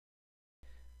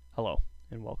Hello,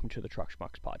 and welcome to the Truck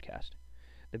Schmucks podcast.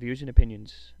 The views and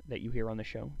opinions that you hear on the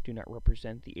show do not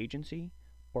represent the agency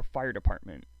or fire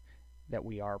department that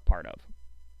we are part of.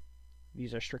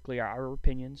 These are strictly our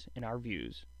opinions and our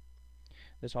views.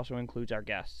 This also includes our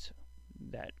guests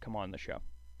that come on the show.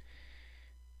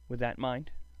 With that in mind,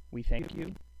 we thank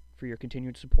you for your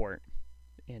continued support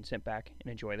and sit back and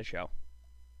enjoy the show.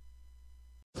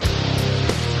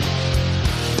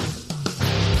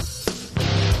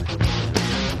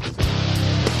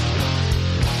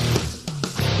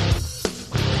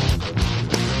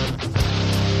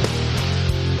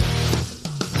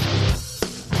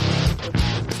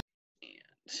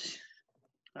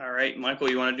 All right, Michael,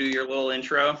 you want to do your little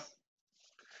intro?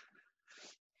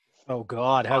 Oh,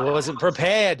 God, I wasn't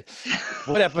prepared.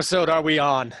 What episode are we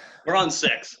on? We're on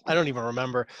 6. I don't even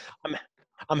remember.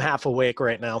 I'm half awake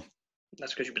right now.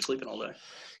 That's because you've been sleeping all day.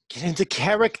 Get into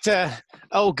character.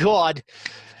 Oh, God.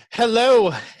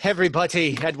 Hello,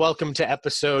 everybody, and welcome to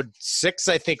episode 6,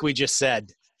 I think we just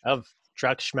said, of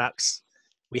Truck Schmucks.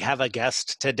 We have a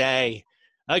guest today.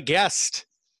 A guest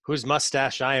whose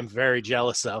mustache I am very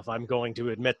jealous of. I'm going to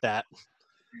admit that.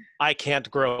 I can't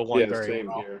grow one very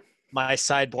well. Here. My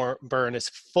sideburn is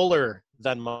fuller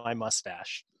than my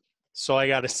mustache. So I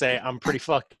got to say, I'm pretty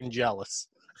fucking jealous.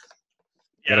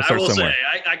 Yeah, I will say,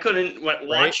 I couldn't,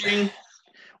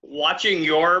 watching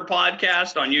your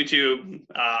podcast on YouTube,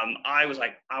 I was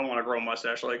like, I want to grow a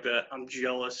mustache like that. I'm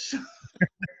jealous.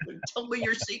 Tell me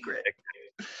your secret.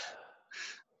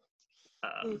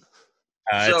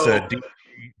 It's a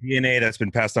DNA that's been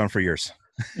passed on for years.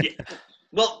 Yeah.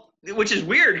 Well, which is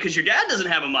weird because your dad doesn't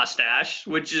have a mustache,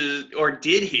 or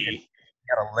did he? He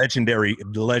got a legendary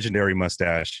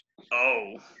mustache.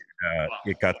 Oh. Wow.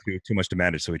 It got too much to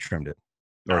manage, so he trimmed it.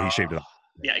 Or he shaved it off.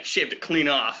 Yeah, he shaved it clean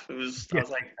off. I was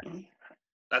like,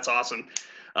 that's awesome.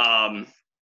 If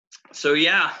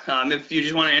you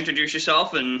just want to introduce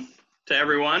yourself and to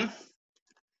everyone.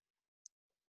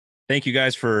 Thank you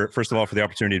guys first of all, for the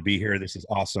opportunity to be here. This is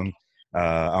awesome.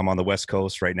 I'm on the West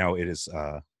Coast right now. It is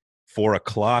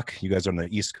 4:00. You guys are on the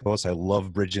East Coast. I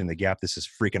love bridging the gap. This is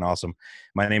freaking awesome.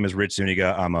 My name is Rich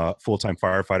Zuniga. I'm a full-time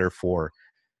firefighter for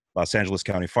Los Angeles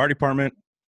County Fire Department.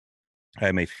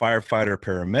 I'm a firefighter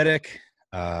paramedic.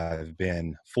 I've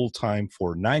been full-time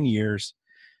for 9 years.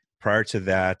 Prior to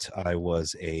that, I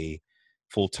was a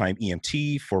full-time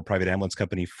EMT for a private ambulance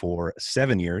company for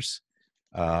 7 years.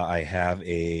 I have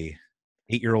a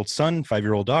 8-year-old son,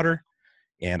 5-year-old daughter,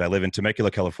 and I live in Temecula,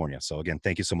 California. So again,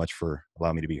 thank you so much for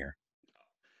allowing me to be here.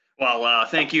 Well,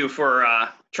 thank you for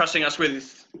trusting us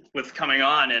with coming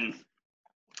on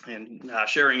and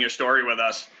sharing your story with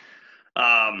us.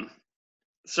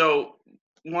 So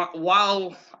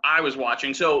while I was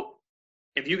watching, so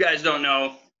if you guys don't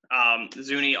know,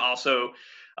 Zuni also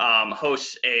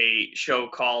hosts a show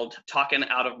called Talking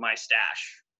Out of My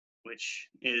Stash, which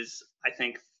is, I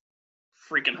think,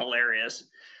 freaking hilarious.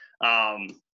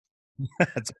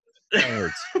 That's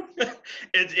words.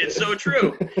 It's so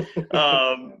true.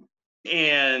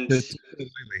 And the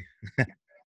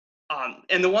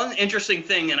one interesting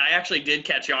thing, and I actually did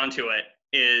catch on to it,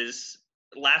 is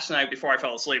last night before I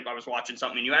fell asleep, I was watching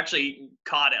something, and you actually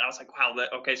caught it. I was like, wow,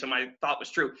 so my thought was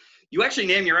true. You actually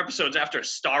name your episodes after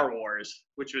Star Wars,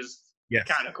 which was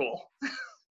kind of cool.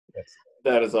 Yes.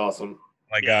 That is awesome.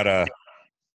 I got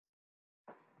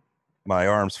my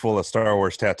arms full of Star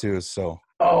Wars tattoos, so.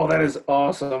 Oh, that is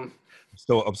awesome.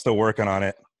 I'm still working on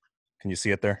it. Can you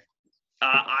see it there?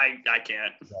 I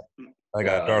can't. I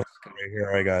got Darth right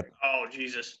here. I got. Oh,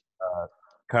 Jesus.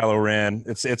 Kylo Ren.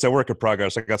 It's a work in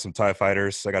progress. I got some TIE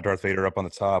fighters. I got Darth Vader up on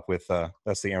the top with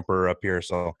that's the Emperor up here.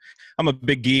 So I'm a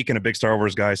big geek and a big Star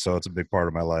Wars guy. So it's a big part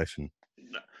of my life. And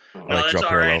that's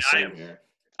all right.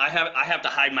 I have to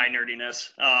hide my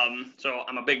nerdiness. So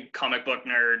I'm a big comic book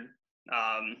nerd.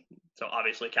 So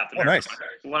obviously Captain America.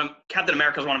 Nice. Captain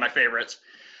America is one of my favorites.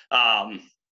 And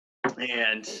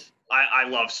I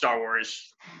love Star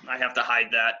Wars. I have to hide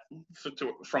that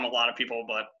from a lot of people,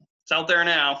 but it's out there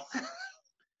now.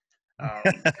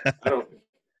 I don't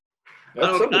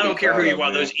care who you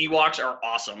are. Those Ewoks are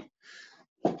awesome.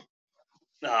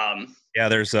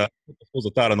 There's schools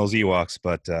of thought on those Ewoks,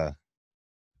 but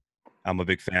I'm a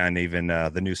big fan, even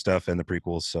the new stuff and the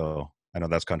prequels. So I know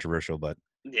that's controversial, but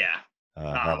yeah.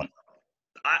 I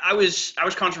was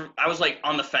like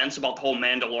on the fence about the whole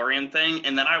Mandalorian thing,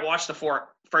 and then I watched the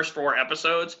first 4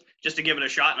 episodes just to give it a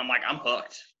shot, and I'm like, I'm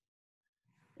hooked.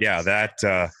 Yeah, that's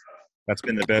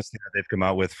been the best thing that they've come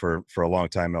out with for a long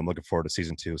time. I'm looking forward to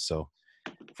season 2. So,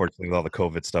 fortunately, with all the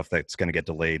COVID stuff, that's going to get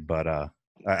delayed, but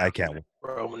I can't wait.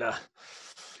 Rona.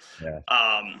 Yeah.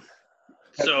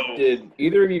 So did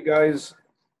either of you guys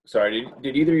Sorry,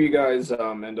 did either of you guys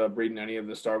end up reading any of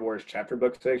the Star Wars chapter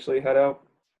books they actually had out?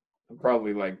 I'm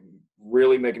probably like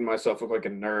really making myself look like a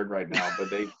nerd right now, but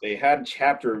they had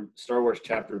Star Wars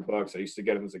chapter books. I used to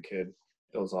get them as a kid.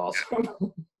 It was awesome.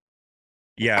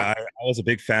 Yeah, I was a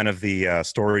big fan of the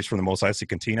stories from the Mos Eisley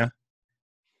Cantina,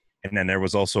 and then there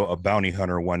was also a bounty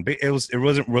hunter one. But it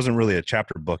wasn't really a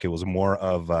chapter book. It was more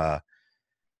of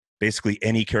basically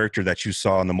any character that you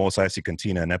saw in the Mos Eisley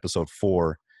Cantina in episode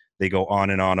 4. They go on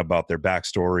and on about their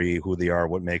backstory, who they are,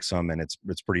 what makes them, and it's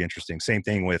pretty interesting. Same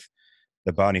thing with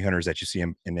the bounty hunters that you see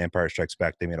in Empire Strikes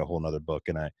Back. They made a whole nother book,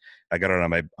 and I got it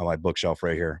on my bookshelf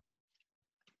right here.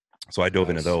 So I dove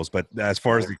into those. But as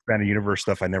far as the expanded universe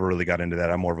stuff, I never really got into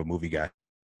that. I'm more of a movie guy.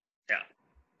 Yeah,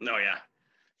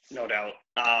 no doubt.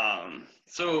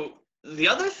 So the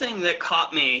other thing that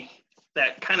caught me,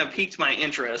 that kind of piqued my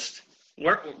interest,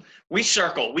 we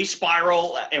circle, we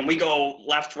spiral, and we go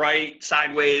left, right,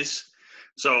 sideways.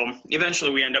 So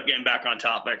eventually we end up getting back on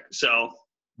topic. So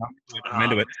I'm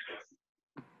into it.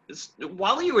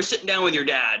 While you were sitting down with your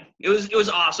dad, it was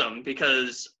awesome,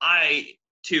 because I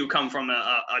too come from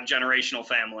a generational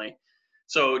family.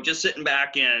 So just sitting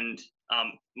back, and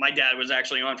my dad was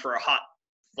actually on for a hot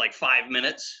 5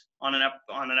 minutes on an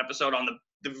episode, on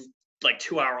the like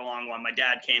 2-hour long one. My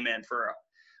dad came in for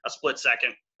a split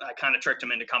second. I kind of tricked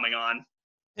him into coming on.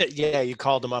 Yeah, you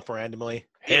called him up randomly.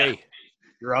 Hey,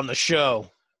 you're on the show.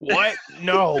 What?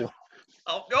 No.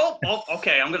 Oh,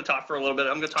 okay. I'm going to talk for a little bit.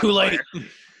 I'm going to talk Too late.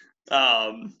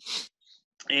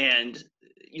 And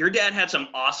your dad had some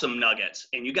awesome nuggets,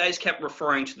 and you guys kept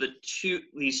referring to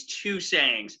these two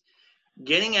sayings: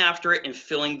 getting after it and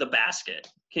filling the basket.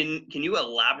 Can you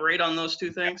elaborate on those two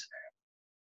things?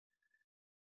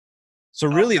 So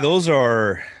really, those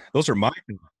are mine.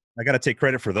 I got to take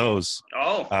credit for those.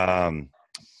 Oh.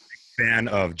 Fan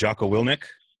of Jocko Willink.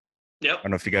 Yep. I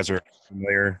don't know if you guys are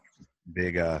familiar.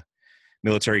 Big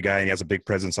military guy, and he has a big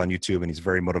presence on YouTube, and he's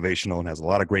very motivational and has a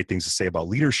lot of great things to say about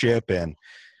leadership and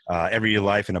everyday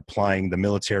life, and applying the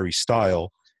military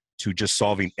style to just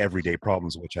solving everyday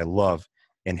problems, which I love.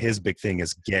 And his big thing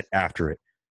is get after it.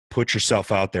 Put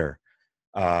yourself out there.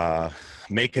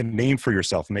 Make a name for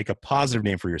yourself. Make a positive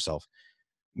name for yourself.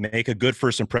 Make a good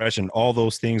first impression. All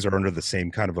those things are under the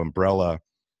same kind of umbrella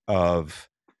of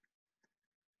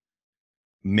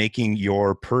making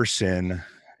your person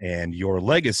and your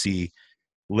legacy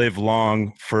live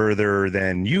long further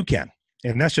than you can.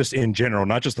 And that's just in general,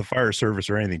 not just the fire service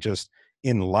or anything, just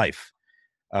in life.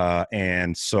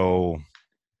 And so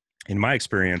in my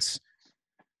experience,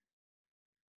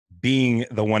 being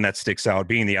the one that sticks out,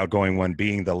 being the outgoing one,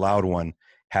 being the loud one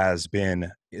has been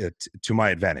to my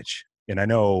advantage. And I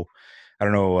don't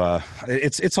know,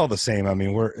 it's all the same. I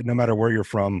mean, no matter where you're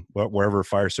from, wherever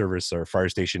fire service or fire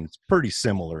station, it's pretty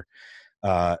similar.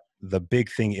 The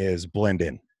big thing is blend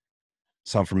in.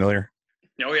 Sound familiar?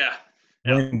 Oh yeah.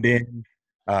 Blend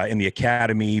in the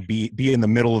academy. Be in the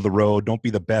middle of the road. Don't be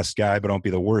the best guy, but don't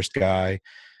be the worst guy.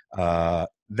 That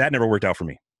never worked out for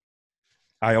me.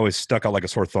 I always stuck out like a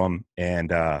sore thumb,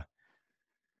 and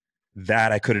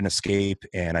that I couldn't escape,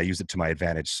 and I used it to my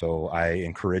advantage. So I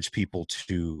encourage people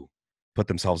to put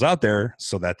themselves out there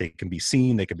so that they can be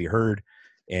seen, they can be heard,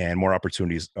 and more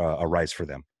opportunities arise for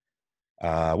them.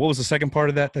 What was the second part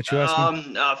of that you asked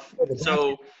me?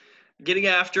 So getting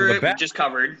after it, we just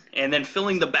covered, and then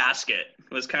filling the basket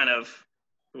was kind of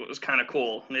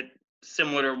cool. And it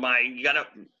similar to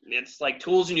it's like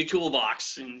tools in your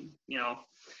toolbox, and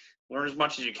learn as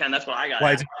much as you can. That's what I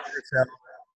got.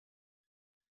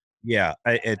 Yeah,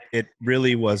 it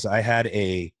really was. I had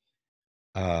a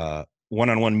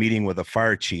one-on-one meeting with a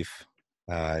fire chief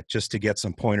just to get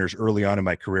some pointers early on in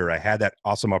my career. I had that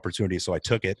awesome opportunity, so I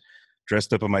took it,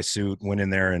 dressed up in my suit, went in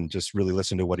there, and just really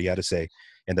listened to what he had to say.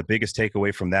 And the biggest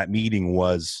takeaway from that meeting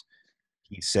was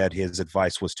he said his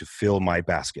advice was to fill my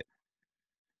basket.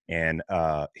 And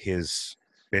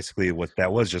basically what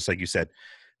that was, just like you said,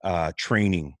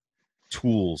 training,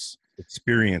 tools,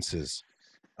 experiences,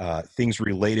 things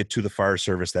related to the fire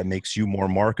service that makes you more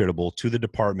marketable to the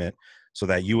department, so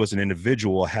that you as an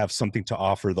individual have something to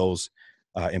offer those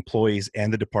employees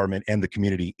and the department and the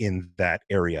community in that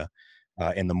area.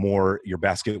 And the more your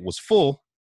basket was full,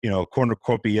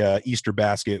 cornucopia, Easter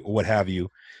basket, what have you,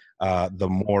 the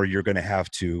more you're going to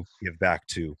have to give back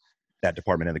to that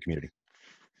department and the community.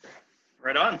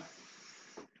 Right on.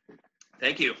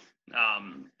 Thank you.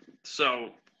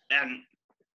 And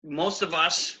most of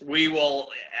us, we will,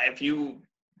 if you've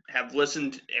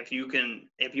listened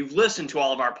to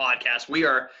all of our podcasts, we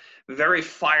are very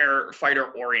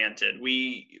firefighter oriented.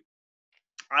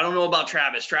 I don't know about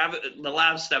Travis. Travis, the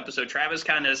last episode, Travis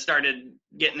kind of started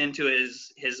getting into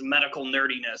his medical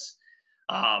nerdiness.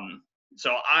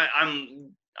 So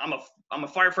I'm a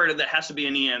firefighter that has to be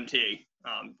an EMT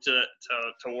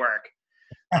to work.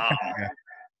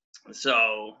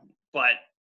 So, but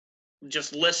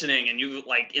just listening, and you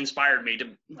like inspired me to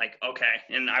like, okay.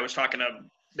 And I was talking to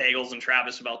Bagels and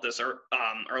Travis about this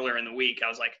earlier in the week. I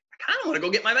was like, I kind of want to go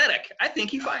get my medic. I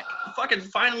think he fucking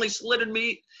finally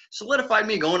solidified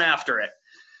me going after it.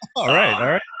 All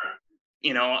right.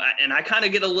 You know, and I kind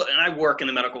of get and I work in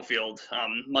the medical field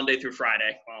Monday through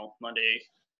Friday.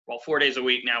 4 days a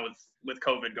week now with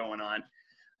COVID going on.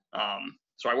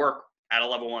 So I work at a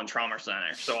level 1 trauma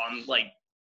center. So I'm like,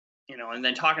 you know, and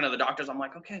then talking to the doctors, I'm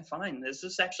like, okay, fine. This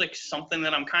is actually something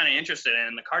that I'm kind of interested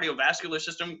in. The cardiovascular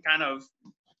system kind of,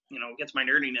 you know, gets my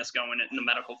nerdiness going in the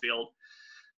medical field.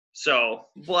 So,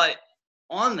 but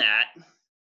on that,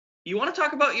 you want to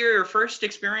talk about your first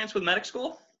experience with medic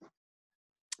school?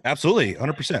 Absolutely.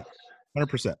 100%.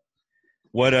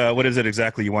 What is it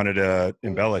exactly you wanted to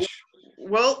embellish?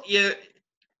 Well,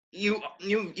 you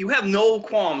have no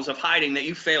qualms of hiding that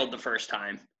you failed the first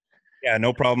time. Yeah,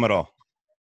 no problem at all.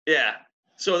 Yeah.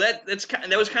 So that was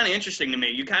kind of interesting to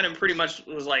me. You kind of pretty much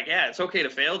was like, yeah, it's okay to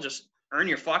fail. Just earn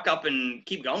your fuck up and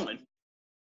keep going.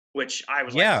 Which I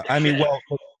was like, yeah, I mean, well,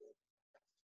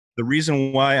 the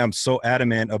reason why I'm so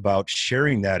adamant about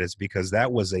sharing that is because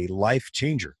that was a life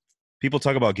changer. People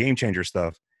talk about game changer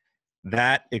stuff.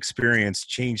 That experience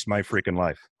changed my freaking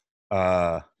life.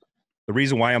 The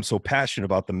reason why I'm so passionate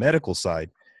about the medical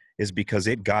side is because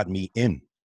it got me in.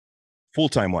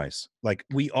 Full-time wise, like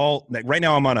right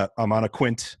now I'm on a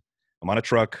quint, I'm on a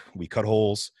truck, we cut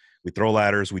holes, we throw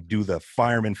ladders, we do the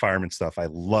fireman stuff. I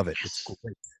love it. It's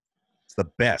great. It's the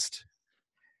best.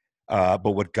 But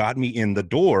what got me in the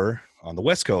door on the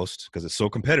West Coast, because it's so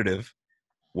competitive,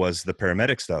 was the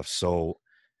paramedic stuff. So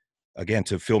again,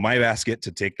 to fill my basket,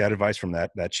 to take that advice from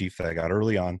that chief that I got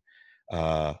early on,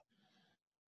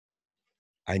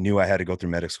 I knew I had to go through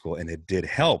medic school, and it did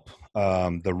help.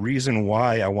 The reason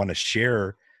why I want to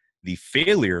share the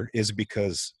failure is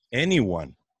because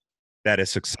anyone that is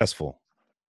successful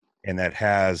and that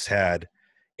has had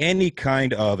any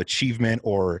kind of achievement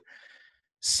or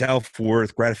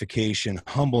self-worth, gratification,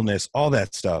 humbleness, all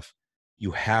that stuff,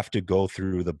 you have to go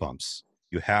through the bumps.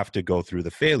 You have to go through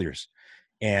the failures.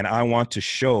 And I want to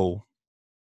show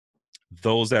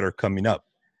those that are coming up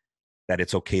that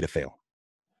it's okay to fail.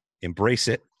 Embrace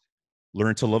it,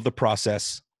 learn to love the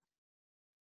process,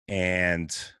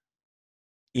 and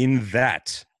in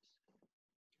that,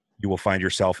 you will find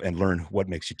yourself and learn what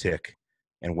makes you tick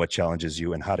and what challenges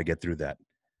you and how to get through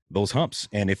those humps.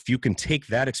 And if you can take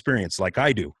that experience like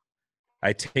I do,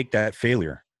 I take that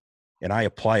failure and I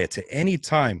apply it to any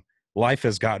time life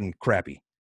has gotten crappy,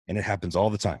 and it happens all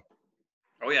the time.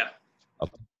 Oh, yeah. I'll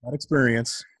take that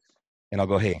experience and I'll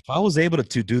go, hey, if I was able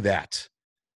to do that,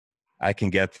 I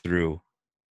can get through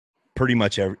pretty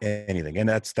much anything. And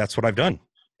that's what I've done.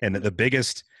 And the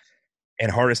biggest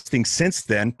and hardest thing since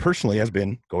then personally has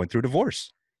been going through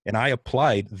divorce. And I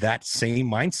applied that same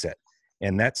mindset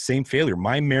and that same failure.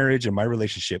 My marriage and my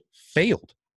relationship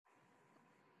failed.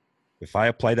 If I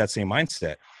applied that same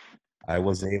mindset, I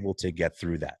was able to get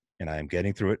through that. And I am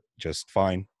getting through it just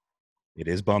fine. It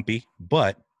is bumpy,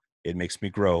 but it makes me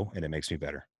grow and it makes me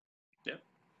better. Yeah.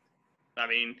 I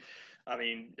mean,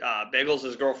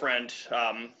 Bagels' girlfriend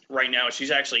right now,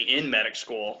 she's actually in medic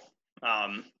school.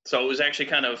 So it was actually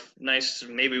kind of nice.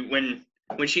 Maybe when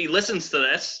she listens to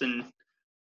this, and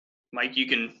Mike, you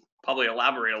can probably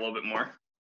elaborate a little bit more.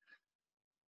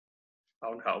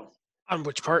 Oh no. On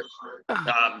which part?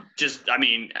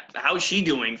 How's she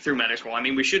doing through medic school? I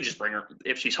mean, we should just bring her,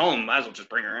 if she's home, might as well just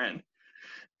bring her in.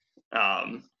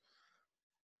 And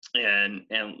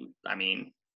I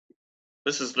mean,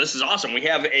 this is awesome. We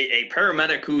have a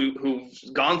paramedic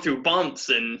who's gone through bumps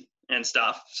and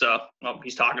stuff. So,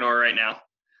 he's talking to her right now.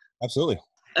 Absolutely.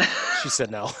 She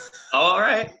said no. Oh, all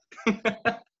right.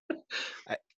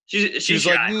 She's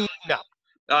like, no.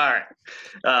 All right.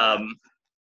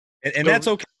 And that's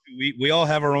okay. We all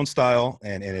have our own style,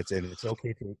 and it's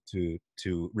okay to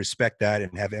respect that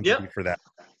and have empathy for that.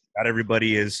 Not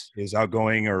everybody is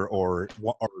outgoing or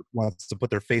wants to put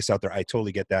their face out there. I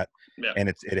totally get that. Yeah. And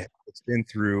it's been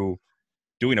through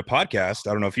doing a podcast.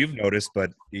 I don't know if you've noticed,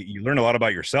 but you learn a lot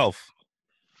about yourself.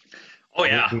 Oh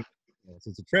yeah.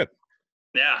 It's a trip.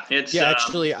 Yeah.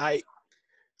 Actually, I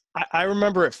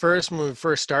remember at first when we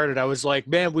first started, I was like,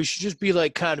 man, we should just be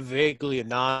like kind of vaguely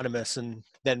anonymous. And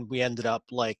then we ended up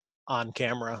like on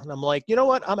camera. And I'm like, you know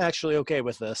what? I'm actually okay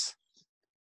with this.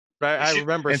 But I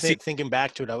remember thinking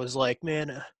back to it. I was like,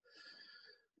 man,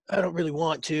 I don't really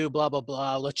want to, blah, blah,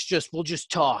 blah. We'll just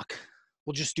talk.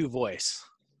 We'll just do voice.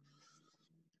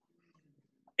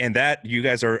 And that you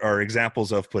guys are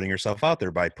examples of putting yourself out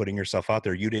there. By putting yourself out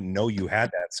there, you didn't know you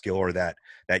had that skill or that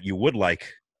you would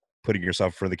like putting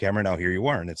yourself for the camera. Now here you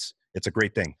are, and it's a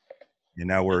great thing. And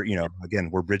now we're, again,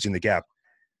 we're bridging the gap.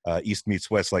 East meets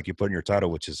West, like you put in your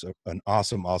title, which is an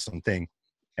awesome thing.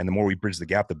 And the more we bridge the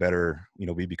gap, the better,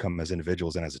 we become as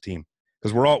individuals and as a team,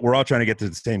 because we're all trying to get to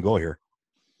the same goal here.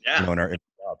 Yeah. In our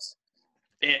jobs.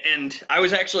 And I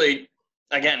was actually,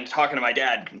 again, talking to my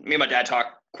dad. Me and my dad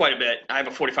talk quite a bit. I have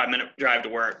a 45-minute drive to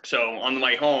work. So on the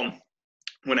way home,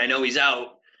 when I know he's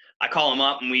out, I call him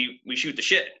up and we shoot the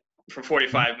shit for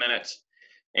 45 minutes.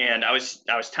 And I was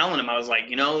telling him, I was like,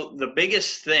 the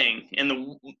biggest thing and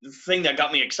the thing that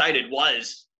got me excited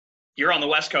was you're on the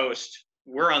West Coast,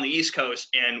 we're on the East Coast,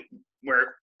 and we're,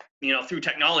 through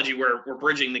technology, we're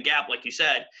bridging the gap, like you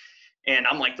said. And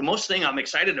I'm like, the most thing I'm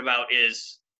excited about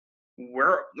is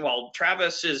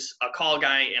Travis is a call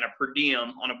guy and a per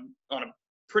diem on a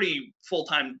pretty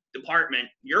full-time department.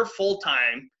 You're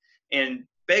full-time, and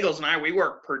Bagels and I, we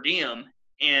work per diem,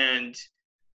 and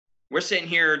we're sitting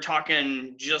here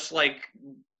talking just like,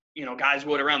 guys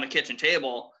would around the kitchen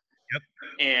table. Yep.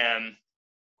 And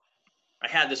I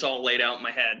had this all laid out in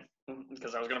my head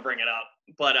because I was going to bring it up,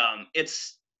 but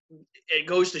it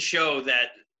goes to show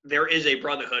that there is a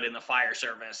brotherhood in the fire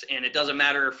service, and it doesn't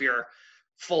matter if you're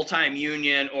full-time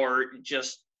union or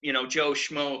just, Joe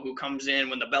Schmo who comes in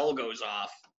when the bell goes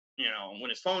off, when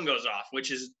his phone goes off,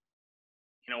 which is,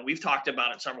 we've talked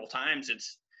about it several times.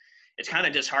 It's kind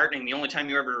of disheartening. The only time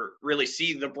you ever really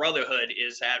see the brotherhood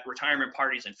is at retirement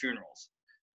parties and funerals.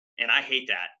 And I hate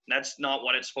that. That's not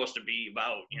what it's supposed to be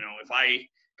about. If I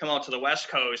come out to the West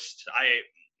Coast,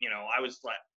 I was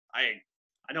like,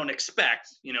 I don't expect,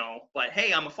 but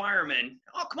hey, I'm a fireman.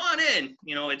 Oh, come on in.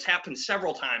 It's happened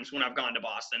several times when I've gone to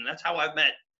Boston. That's how I've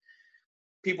met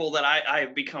people that I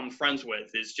have become friends with,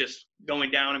 is just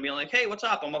going down and being like, hey, what's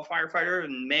up? I'm a firefighter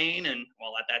in Maine. And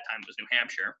well, at that time it was New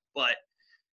Hampshire, but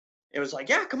it was like,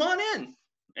 yeah, come on in.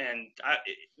 And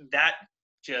that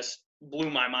just blew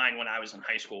my mind when I was in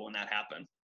high school when that happened.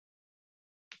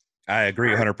 I agree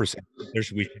 100%.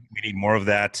 We need more of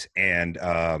that. And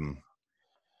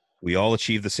we all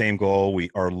achieve the same goal.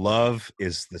 Our love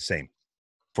is the same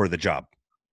for the job.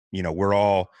 We're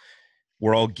all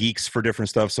geeks for different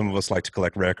stuff. Some of us like to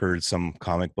collect records, some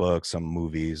comic books, some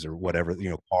movies, or whatever,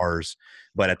 cars.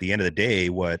 But at the end of the day,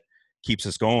 what keeps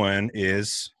us going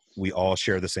is we all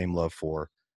share the same love for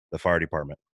the fire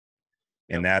department.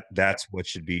 And that's what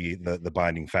should be the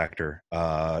binding factor.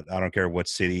 I don't care what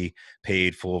city,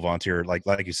 paid, full volunteer, like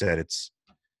you said,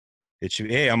 it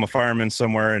should, hey, I'm a fireman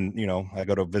somewhere and, I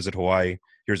go to visit Hawaii.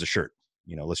 Here's a shirt,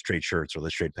 let's trade shirts or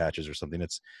let's trade patches or something.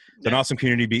 It's an awesome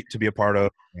community to be a part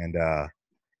of. And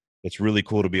it's really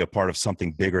cool to be a part of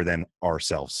something bigger than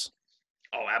ourselves.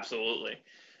 Oh, absolutely.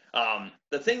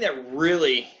 The thing that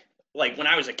really, like when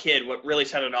I was a kid, what really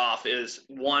set it off is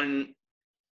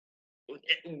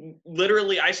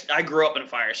literally I grew up in a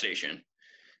fire station,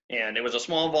 and it was a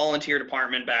small volunteer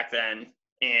department back then.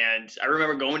 And I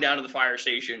remember going down to the fire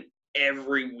station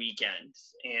every weekend,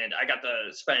 and I got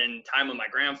to spend time with my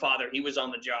grandfather. He was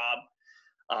on the job.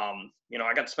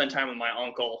 I got to spend time with my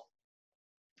uncle,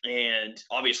 and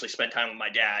obviously spend time with my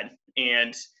dad.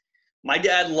 And my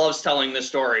dad loves telling this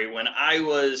story. When I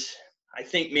was, I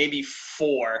think maybe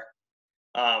 4,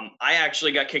 I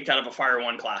actually got kicked out of a Fire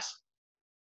 1 class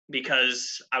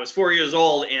because I was 4 years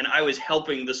old and I was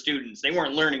helping the students. They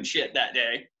weren't learning shit that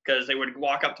day because they would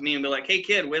walk up to me and be like, hey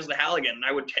kid, where's the Halligan? And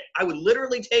I would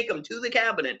literally take them to the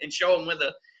cabinet and show them where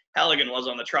the Halligan was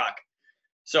on the truck.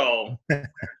 So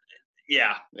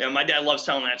yeah, my dad loves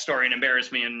telling that story and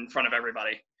embarrass me in front of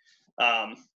everybody.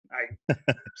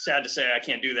 Sad to say I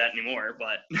can't do that anymore,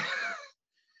 but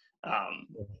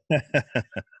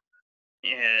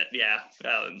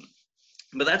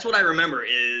but that's what I remember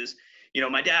is,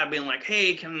 my dad being like,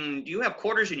 hey, do you have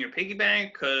quarters in your piggy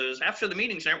bank? Because after the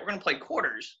meeting tonight, we're going to play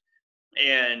quarters.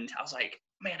 And I was like,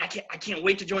 man, I can't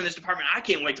wait to join this department. I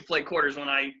can't wait to play quarters when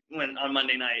on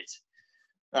Monday nights.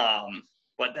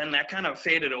 But then that kind of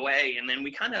faded away. And then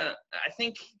we I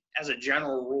think as a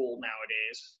general rule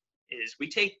nowadays is we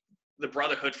take the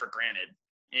brotherhood for granted.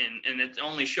 And it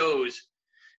only shows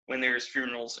when there's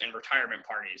funerals and retirement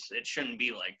parties. It shouldn't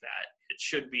be like that. It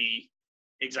should be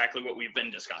exactly what we've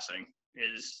been discussing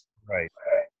is, right.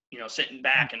 Sitting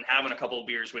back and having a couple of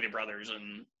beers with your brothers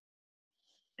and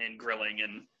grilling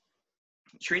and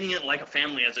treating it like a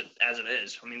family as it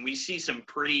is. I mean, we see some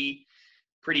pretty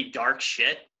dark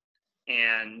shit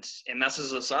and it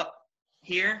messes us up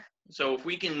here. So if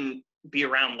we can be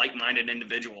around like-minded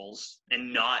individuals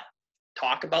and not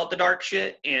talk about the dark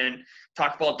shit and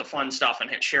talk about the fun stuff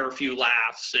and share a few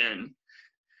laughs and,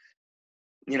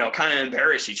 you know, kind of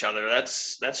embarrass each other.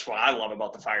 That's what I love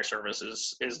about the fire service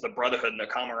is the brotherhood and the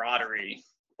camaraderie.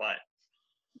 But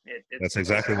that's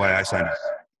exactly why I signed up.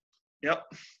 Yep.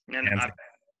 And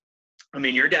I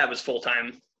mean, your dad was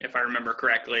full-time, if I remember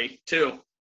correctly, too.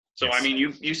 So, Yes. I mean,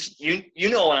 you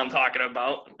know what I'm talking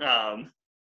about.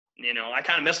 You know, I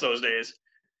kind of miss those days.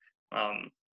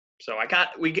 So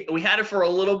we had it for a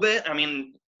little bit. I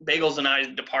mean, Bagels and I's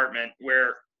department,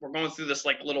 where we're going through this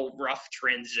like little rough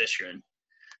transition,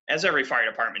 as every fire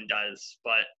department does,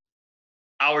 but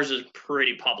ours is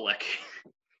pretty public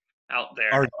out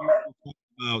there. Are you talking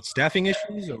about staffing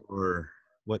issues or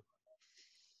what?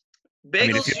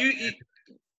 Bagels, I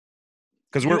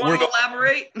because you we're want to going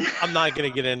elaborate? I'm not going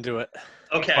to get into it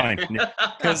Okay. fine.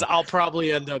 because I'll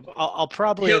probably end up. I'll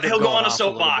probably he'll end up go going on a off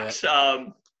little soapbox.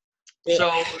 bit.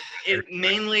 So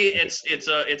mainly it's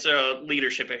a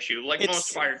leadership issue, like It's-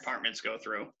 most fire departments go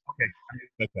through.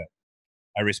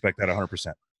 I respect that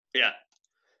 100%. Yeah.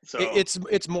 So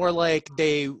It's more like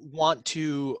they want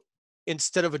to,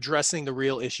 instead of addressing the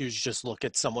real issues, just look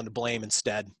at someone to blame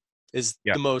instead. Is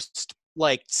Yeah. the most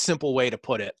like simple way to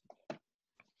put it.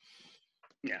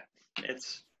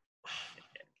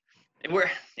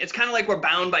 it's kind of like we're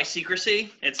bound by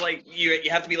secrecy. It's like you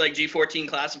have to be like G14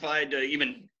 classified to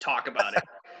even talk about it,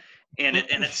 and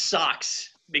it sucks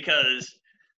because,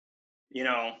 you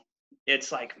know,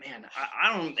 it's like, man,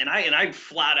 I don't, and I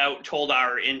flat out told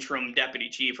our interim deputy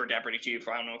chief, I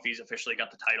don't know if he's officially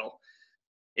got the title,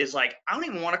 is like, I don't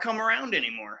even want to come around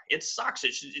anymore. It sucks.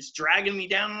 It's dragging me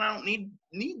down, and I don't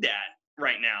need that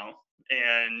right now.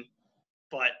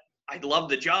 But I love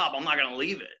the job. I'm not gonna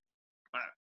leave it.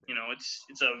 You know, it's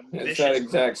a It's vicious. that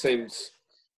exact same.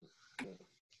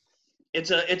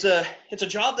 It's a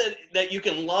job that you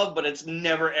can love, but it's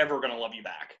never ever gonna love you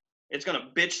back. It's gonna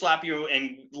bitch slap you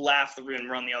and laugh and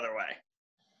run the other way.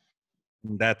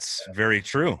 That's very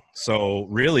true. So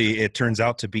really, it turns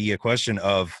out to be a question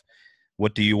of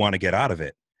what do you want to get out of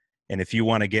it? And if you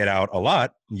want to get out a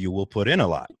lot, you will put in a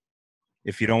lot.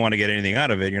 If you don't want to get anything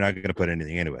out of it, you're not going to put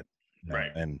anything into it.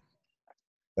 Right. And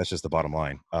that's just the bottom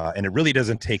line. And it really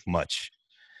doesn't take much.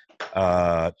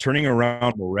 Turning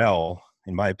around morale,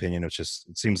 in my opinion, it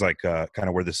seems like kind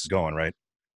of where this is going, right?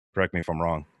 Correct me if I'm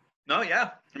wrong. No,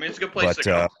 yeah. I mean, it's a good place But to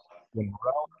go. when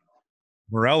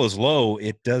morale is low,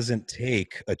 it doesn't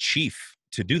take a chief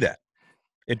to do that.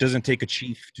 It doesn't take a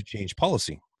chief to change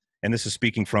policy. And this is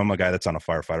speaking from a guy that's on a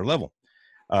firefighter level.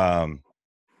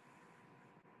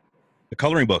 The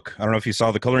coloring book. I don't know if you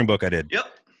saw the coloring book I did. Yep.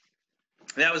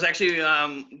 That was actually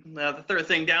the third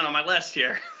thing down on my list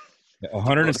here.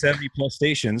 170 plus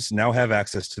stations now have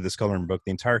access to this coloring book.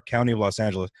 The entire county of Los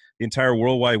Angeles, the entire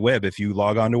World Wide Web. If you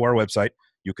log on to our website,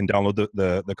 you can download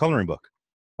the coloring book.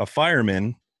 A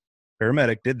fireman,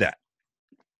 paramedic did that.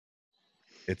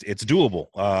 It's doable.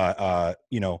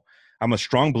 You know, I'm a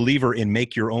strong believer in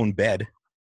make your own bed,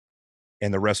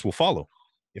 and the rest will follow.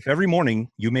 If every morning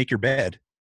you make your bed,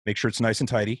 make sure it's nice and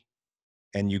tidy,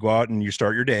 and you go out and you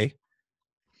start your day,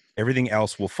 everything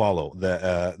else will follow.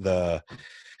 The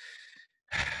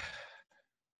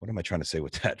what am I trying to say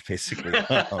with that? Basically,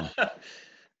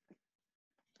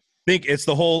 think it's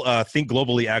the whole think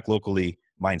globally, act locally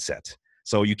mindset.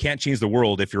 So you can't change the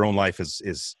world if your own life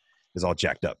is all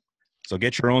jacked up. So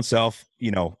get your own self,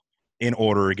 you know, in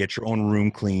order. Get your own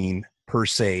room clean per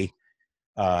se,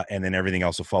 and then everything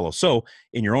else will follow. So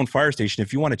in your own fire station,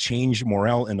 if you want to change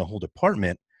morale in the whole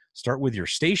department, start with your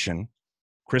station.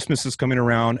 Christmas is coming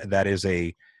around. That is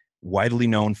a widely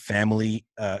known family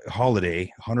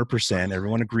holiday, 100%.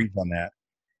 Everyone agrees on that.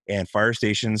 And fire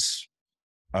stations,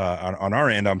 on our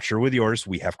end, I'm sure with yours,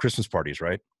 we have Christmas parties,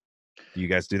 right? Do you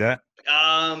guys do that?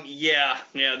 Yeah.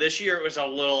 This year it was a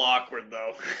little awkward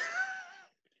though.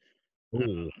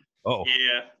 Ooh. Oh.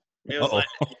 Yeah. It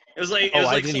was like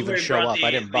I didn't even somebody show brought up.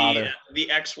 I didn't bother. The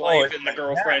ex-wife and the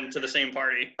girlfriend to the same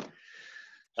party.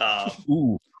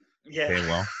 Ooh. Yeah. Okay,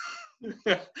 well. I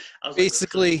was like,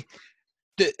 Basically,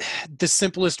 the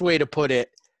simplest way to put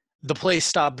it, the place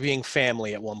stopped being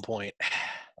family at one point.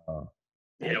 yeah,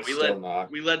 It's still not.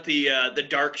 we let the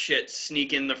dark shit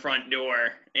sneak in the front door,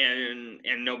 and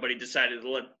nobody decided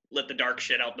to let the dark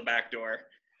shit out the back door,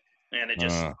 and it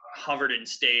just hovered and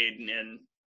stayed, and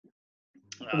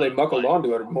They buckled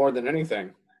onto it more than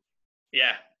anything.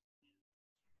 Yeah.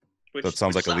 So it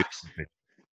sounds like a sucks.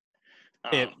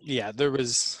 Yeah, there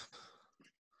was.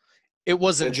 It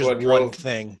wasn't It's just what one drove-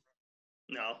 thing.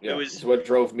 No, Yeah, it was it's what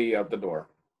drove me out the door.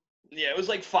 Yeah, it was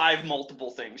like 5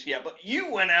 multiple things. Yeah, but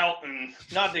you went out and,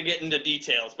 not to get into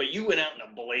details, but you went out in a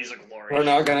blaze of glory. We're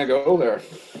not gonna go there.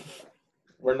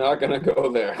 We're not gonna go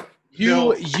there.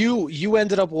 You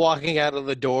ended up walking out of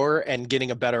the door and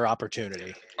getting a better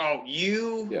opportunity. Oh,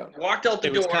 you Yeah. walked out the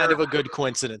It was door. kind of a good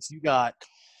coincidence. You got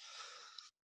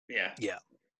Yeah.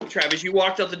 Travis, you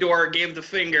walked out the door, gave the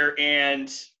finger, and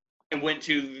went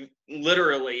to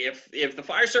literally, if the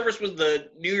fire service was the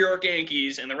New York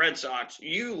Yankees and the Red Sox,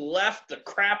 you left the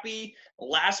crappy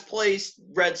last place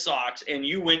Red Sox and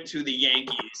you went to the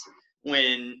Yankees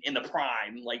when in the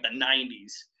prime, like the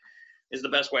 90s, is the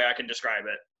best way I can describe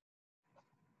it.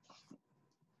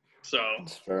 So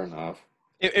That's fair enough.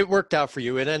 it worked out for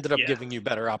you. It ended up Yeah. giving you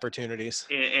better opportunities.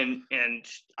 and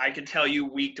I can tell you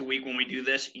week to week when we do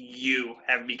this, you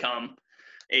have become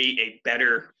a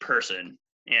better person.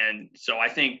 And so I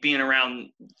think being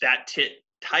around that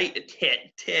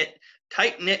tight-knit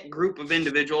group of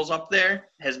individuals up there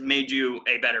has made you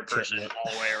a better person Tight-knit.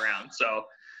 all the way around. So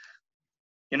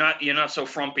you're not so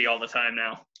frumpy all the time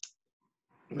now.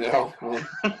 No.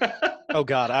 Oh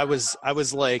God, I was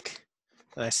like,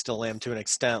 and I still am to an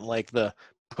extent, like the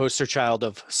poster child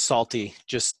of salty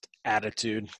just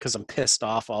attitude because I'm pissed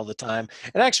off all the time.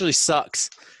 It actually sucks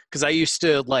because I used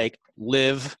to like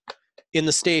live in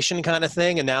the station kind of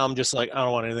thing, and now I'm just like, I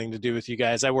don't want anything to do with you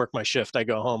guys. I work my shift, I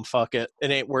go home, fuck it.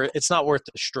 It's not worth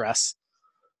the stress.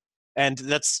 And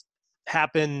that's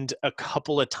happened a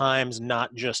couple of times,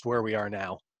 not just where we are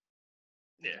now.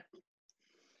 Yeah.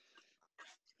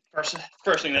 First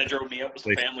thing that drove me up was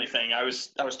the family thing. I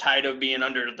was tired of being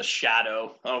under the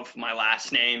shadow of my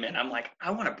last name, and I'm like,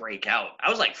 I want to break out. I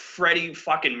was like Freddie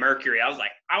fucking Mercury. I was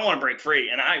like, I want to break free,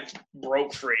 and I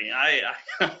broke free.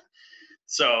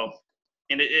 So,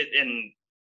 and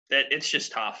it's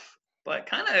just tough. But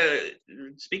kind of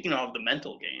speaking of the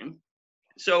mental game,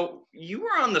 so you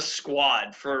were on the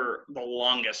squad for the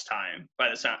longest time by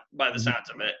the sounds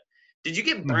of it. Did you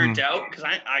get burnt out? Because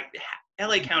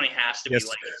LA County has to be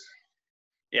like,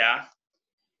 yeah.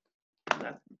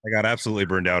 I got absolutely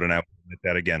burned out, and I will admit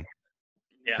that again.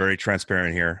 Yeah. Very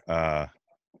transparent here.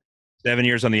 7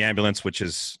 years on the ambulance, which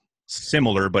is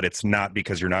similar, but it's not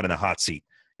because you're not in the hot seat.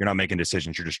 You're not making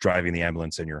decisions. You're just driving the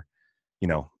ambulance and you're,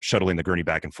 shuttling the gurney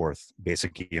back and forth,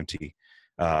 basic EMT.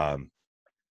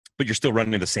 But you're still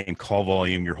running the same call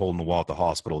volume. You're holding the wall at the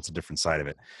hospital. It's a different side of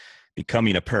it.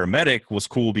 Becoming a paramedic was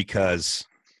cool because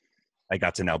I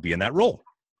got to now be in that role.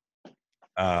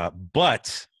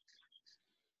 But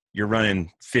you're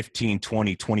running 15,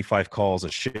 20, 25 calls a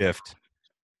shift.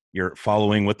 You're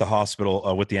following with the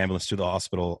hospital, with the ambulance to the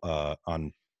hospital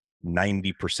on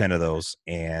 90% of those.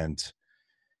 And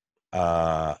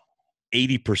 80%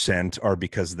 are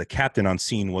because the captain on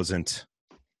scene wasn't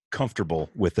comfortable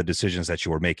with the decisions that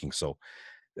you were making. So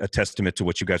a testament to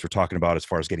what you guys were talking about as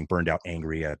far as getting burned out,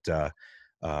 angry at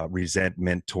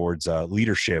resentment towards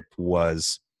leadership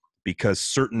was because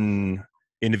certain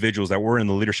individuals that were in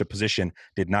the leadership position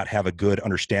did not have a good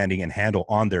understanding and handle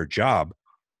on their job,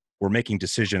 were making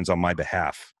decisions on my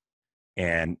behalf.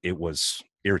 And it was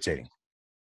irritating.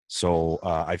 So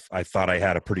I thought I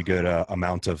had a pretty good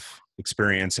amount of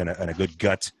experience and a good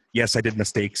gut. Yes, I did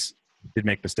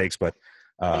make mistakes, but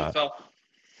as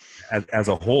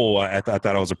a whole, I thought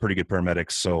I was a pretty good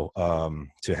paramedic. So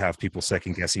to have people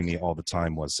second guessing me all the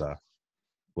time was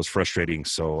frustrating.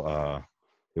 So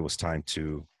it was time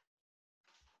to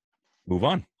move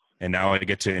on. And now I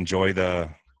get to enjoy the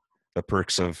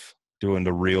perks of doing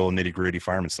the real nitty gritty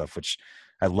fireman stuff, which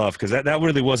I love, because that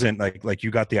really wasn't like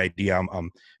you got the idea.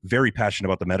 I'm very passionate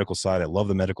about the medical side. I love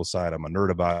the medical side. I'm a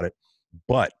nerd about it,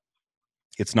 but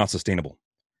it's not sustainable,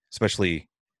 especially,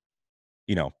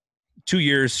 2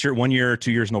 years, sure, 1 year,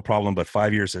 2 years, no problem. But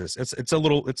 5 years it's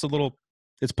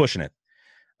pushing it.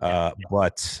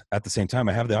 But at the same time,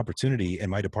 I have the opportunity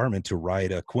in my department to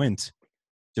ride a quint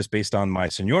just based on my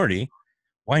seniority.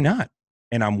 Why not?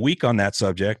 And I'm weak on that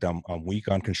subject. I'm weak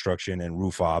on construction and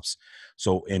roof ops.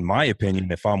 So in my opinion,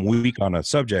 if I'm weak on a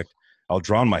subject, I'll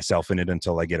drown myself in it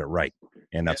until I get it right.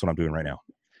 And that's what I'm doing right now.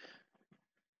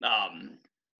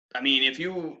 I mean,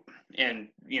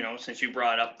 since you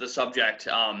brought up the subject,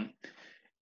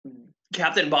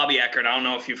 Captain Bobby Eckert, I don't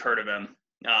know if you've heard of him.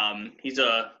 He's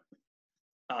a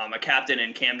captain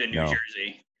in Camden, New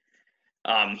Jersey.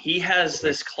 He has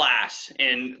this class,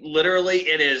 and literally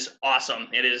it is awesome.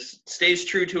 Stays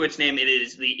true to its name. It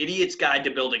is the Idiot's Guide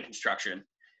to Building Construction.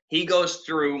 He goes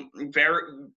through very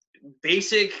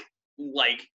basic,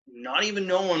 like not even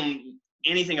knowing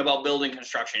anything about building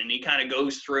construction, and he kind of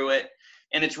goes through it,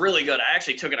 and it's really good. I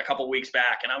actually took it a couple weeks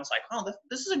back, and I was like, oh,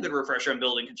 this is a good refresher on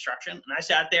building construction. And I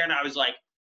sat there and I was like,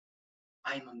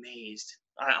 I'm amazed.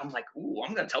 I'm like, ooh,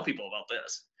 I'm gonna tell people about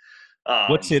this.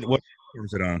 What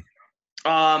is it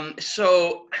on?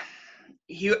 So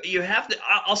you have to.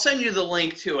 I'll send you the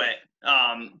link to it.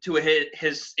 To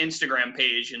his Instagram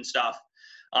page and stuff.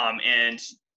 And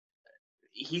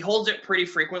he holds it pretty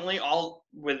frequently.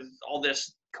 With all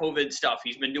this COVID stuff,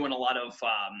 he's been doing a lot of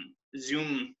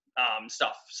Zoom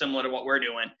stuff similar to what we're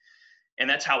doing, and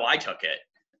that's how I took it.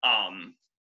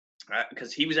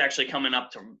 Because he was actually coming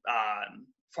up to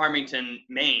Farmington,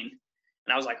 Maine,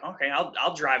 and I was like, okay,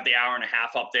 I'll drive the hour and a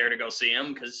half up there to go see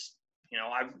him because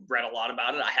I've read a lot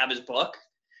about it. I have his book.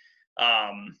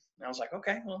 I was like,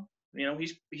 okay, well,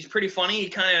 he's pretty funny. He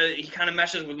kind of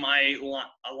meshes with my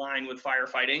line with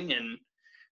firefighting, and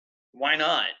why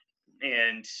not?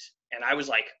 And I was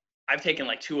like, I've taken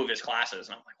like 2 of his classes,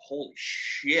 and I'm like, holy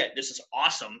shit, this is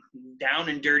awesome. Down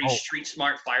and dirty, street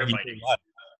smart firefighting.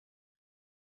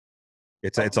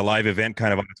 It's a live event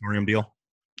kind of auditorium deal.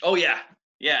 Oh yeah.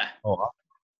 Oh.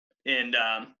 And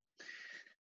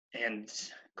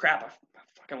crap, I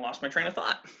fucking lost my train of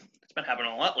thought. It's been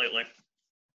happening a lot lately.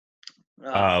 We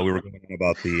were going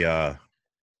about the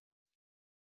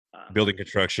building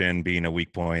construction being a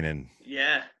weak point, and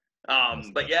yeah.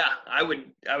 But yeah, I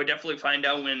would definitely find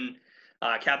out when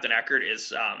Captain Eckert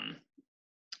is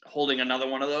holding another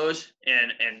one of those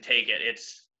and take it.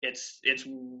 It's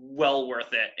well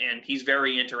worth it, and he's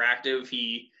very interactive.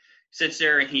 He sits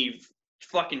there and he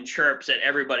fucking chirps at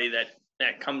everybody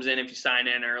that comes in if you sign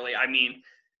in early. I mean,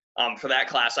 for that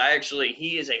class,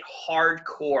 he is a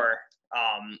hardcore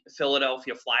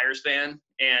Philadelphia Flyers fan,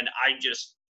 and I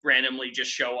just randomly just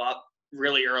show up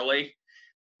really early,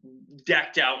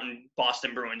 decked out in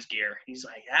Boston Bruins gear. He's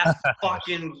like,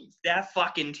 that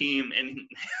fucking team, and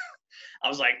I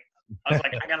was like, I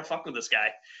gotta fuck with this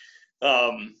guy.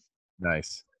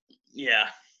 Nice. Yeah.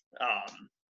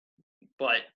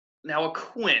 But now a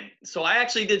Quint. So I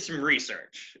actually did some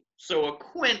research. So a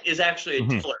Quint is actually a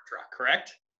tiller truck,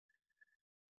 correct?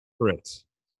 Correct.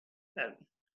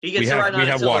 He gets to ride on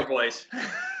a tiller, boys.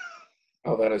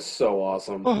 Oh, that is so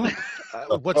awesome.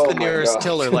 What's the nearest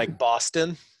tiller, like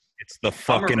Boston? It's the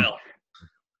fucking. Somerville.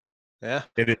 Yeah.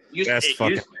 It is best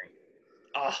fucking.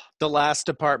 The last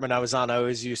department I was on, I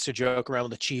always used to joke around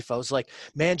with the chief. I was like,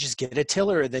 man, just get a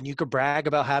tiller, and then you could brag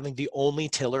about having the only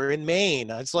tiller in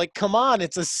Maine. I was like, come on,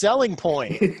 it's a selling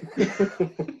point.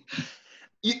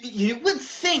 You would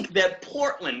think that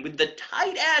Portland, with the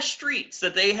tight-ass streets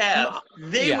that they have,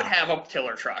 they would have a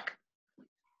tiller truck.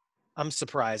 I'm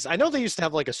surprised. I know they used to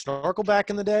have like a snorkel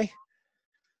back in the day,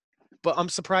 but I'm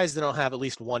surprised they don't have at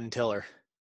least one tiller.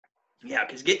 Yeah,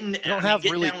 because they don't have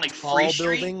really down, like, tall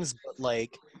buildings, but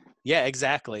like, yeah,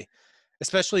 exactly.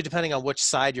 Especially depending on which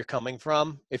side you're coming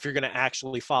from, if you're going to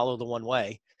actually follow the one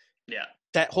way. Yeah.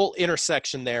 That whole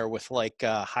intersection there with like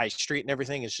High Street and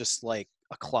everything is just like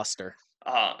a cluster.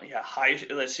 Yeah, High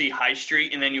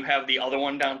Street, and then you have the other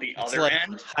one down the other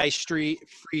end. High Street,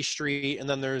 Free Street, and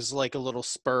then there's like a little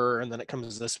spur, and then it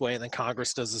comes this way, and then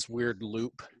Congress does this weird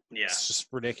loop. Yeah. It's just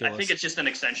ridiculous. I think it's just an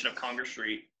extension of Congress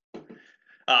Street.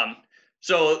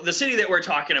 So the city that we're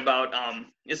talking about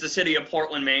is the city of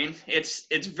Portland, Maine. It's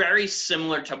very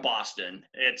similar to Boston.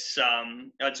 It's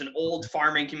an old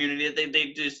farming community that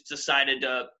they just decided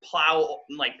to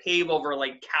pave over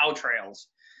like cow trails.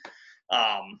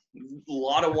 A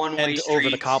lot of one-way streets. Over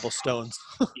the cobblestones.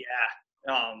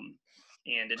 Yeah.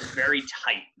 And it's very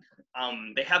tight.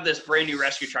 They have this brand new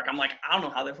rescue truck. I'm like, I don't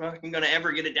know how they're fucking gonna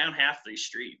ever get it down half these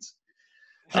streets.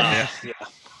 Yeah.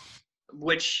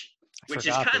 Which is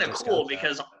kind of cool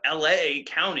because LA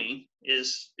County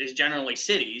is generally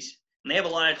cities, and they have a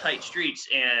lot of tight streets.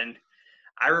 And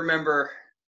I remember,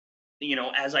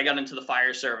 as I got into the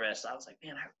fire service, I was like,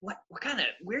 man,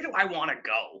 where do I want to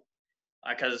go?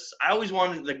 Because I always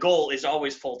wanted, the goal is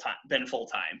always been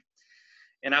full-time.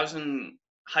 And I was in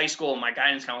high school, and my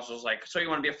guidance counselor was like, so you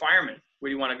want to be a fireman? Where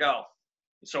do you want to go?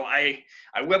 So I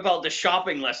whip out the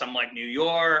shopping list. I'm like, New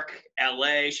York,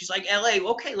 LA. She's like, LA,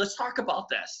 okay, let's talk about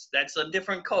this. That's a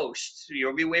different coast.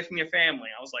 You'll be away from your family.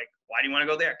 I was like, why do you want to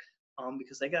go there?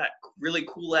 Because they got really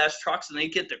cool-ass trucks, and they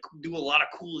get to do a lot of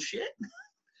cool shit.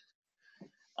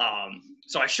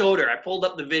 So I showed her. I pulled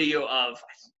up the video of,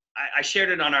 I shared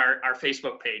it on our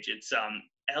Facebook page. It's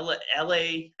LA.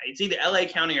 It's either LA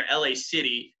County or LA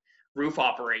City roof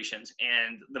operations,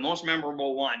 and the most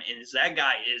memorable one is that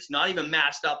guy is not even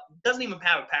masked up, doesn't even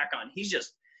have a pack on. He's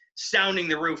just sounding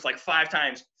the roof like 5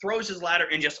 times, throws his ladder,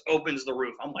 and just opens the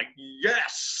roof. I'm like,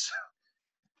 yes.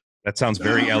 That sounds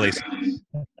very LA City.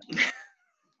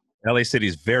 LA City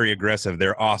is very aggressive.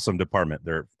 They're awesome department.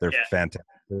 They're fantastic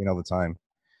all the time.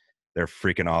 They're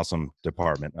freaking awesome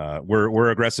department.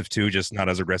 We're aggressive too, just not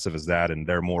as aggressive as that, and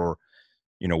they're more,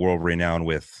 world renowned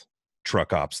with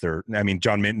truck ops. John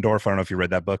Mittendorf. I don't know if you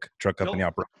read that book, Truck Company Nope.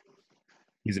 Operations.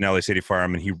 He's an LA City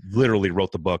fireman. He literally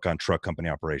wrote the book on truck company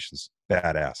operations.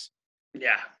 Badass.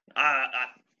 Yeah. I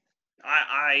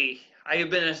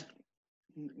have been.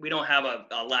 We don't have a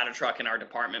ladder truck in our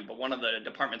department, but one of the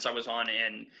departments I was on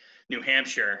in New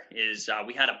Hampshire is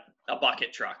we had a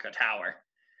bucket truck, a tower,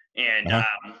 and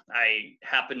I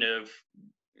happened to,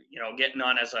 getting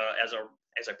on as a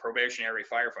probationary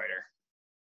firefighter.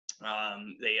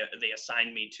 They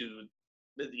assigned me to,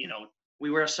 we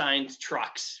were assigned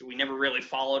trucks. We never really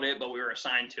followed it, but we were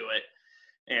assigned to it.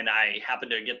 And I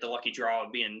happened to get the lucky draw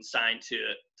of being assigned to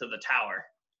the tower.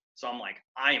 So I'm like,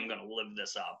 I am going to live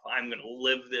this up. I'm going to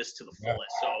live this to the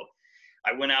fullest. So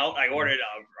I went out, I ordered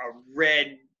a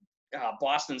red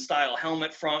Boston style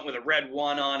helmet front with a red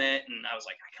one on it. And I was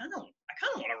like, I kind of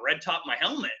want to red top my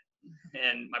helmet.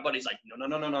 And my buddy's like, no,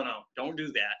 don't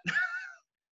do that.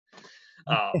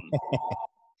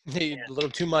 A little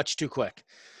too much, too quick.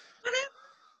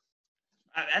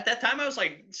 At that time, I was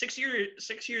like 6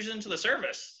 years into the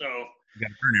service. So you got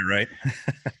to earn it, right?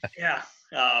 Yeah.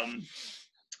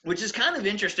 Which is kind of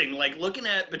interesting. Like looking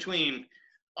at between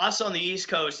us on the East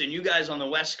Coast and you guys on the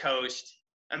West Coast,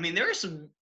 I mean, there are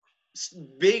some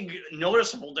big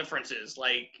noticeable differences.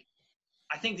 Like,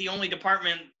 I think the only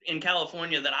department in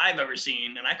California that I've ever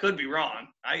seen, and I could be wrong,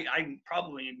 I'm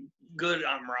probably good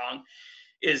I'm wrong,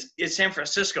 is San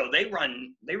Francisco. They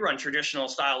run traditional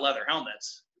style leather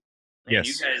helmets. And yes.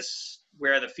 You guys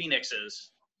wear the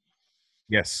Phoenixes.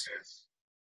 Yes.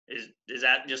 Is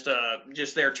that just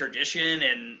their tradition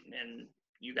and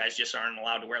you guys just aren't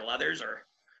allowed to wear leathers, or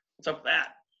what's up with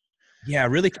that? Yeah, I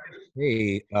really can't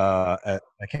say. I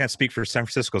can't speak for San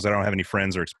Francisco because I don't have any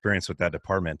friends or experience with that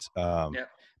department.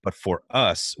 But for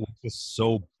us, we're just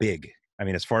so big. I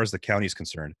mean, as far as the county is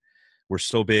concerned, we're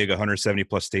so big, 170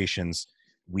 plus stations.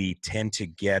 We tend to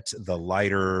get the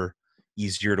lighter,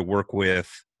 easier to work with,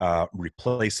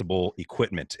 replaceable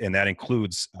equipment, and that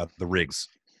includes the rigs.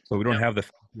 So we don't have the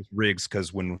rigs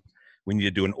because when we need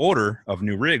to do an order of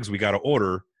new rigs, we got to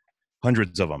order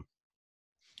hundreds of them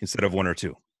instead of one or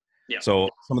two. Yeah. So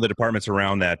some of the departments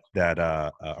around that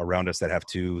around us that have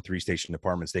 2-3 station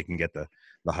departments, they can get the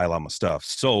high llama stuff.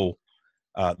 So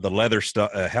the leather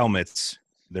helmets,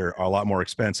 they're a lot more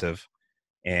expensive,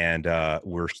 and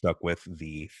we're stuck with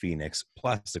the Phoenix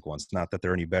plastic ones. Not that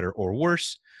they're any better or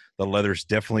worse. The leathers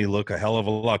definitely look a hell of a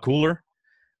lot cooler.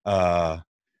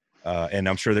 And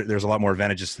I'm sure there's a lot more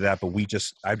advantages to that, but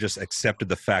I've just accepted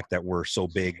the fact that we're so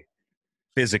big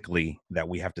physically that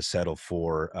we have to settle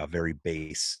for very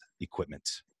base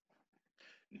equipment.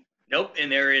 Nope.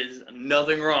 And there is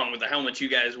nothing wrong with the helmets you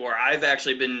guys wore. I've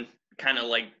actually been kind of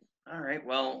like, all right,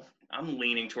 well, I'm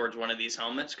leaning towards one of these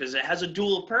helmets because it has a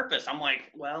dual purpose. I'm like,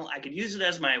 well, I could use it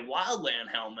as my wildland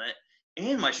helmet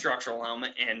and my structural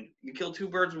helmet, and you kill two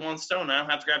birds with one stone. I don't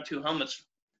have to grab two helmets,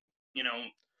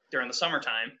 during the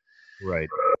summertime. Right.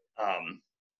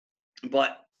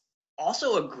 But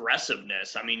also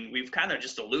aggressiveness. I mean, we've kind of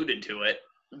just alluded to it,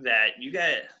 that you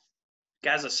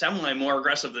guys are semi more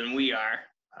aggressive than we are.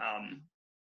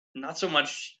 Not so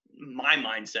much my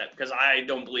mindset, because I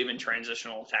don't believe in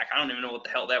transitional attack. I don't even know what the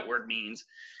hell that word means.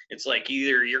 It's like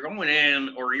either you're going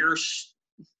in or you're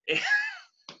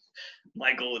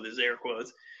Michael with his air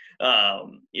quotes.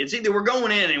 It's either we're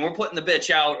going in and we're putting the bitch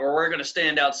out, or we're going to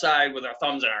stand outside with our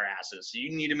thumbs in our asses. So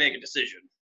you need to make a decision.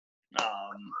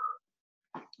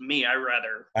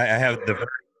 I have the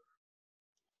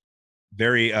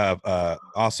very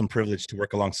awesome privilege to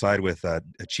work alongside with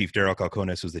Chief Daryl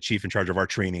Calcones, who's the chief in charge of our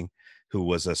training, who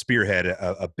was a spearhead,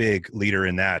 a big leader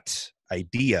in that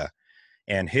idea.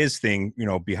 And his thing,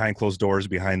 behind closed doors,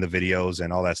 behind the videos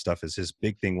and all that stuff, is his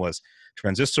big thing was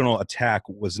transitional attack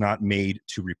was not made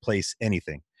to replace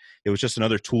anything. It was just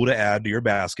another tool to add to your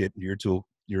basket, your tool,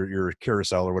 your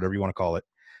carousel, or whatever you want to call it,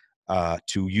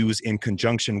 to use in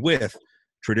conjunction with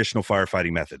traditional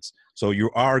firefighting methods. So you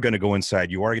are going to go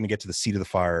inside, you are going to get to the seat of the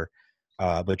fire,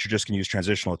 but you're just going to use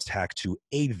transitional attack to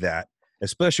aid that,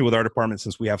 especially with our department,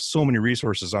 since we have so many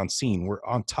resources on scene. We're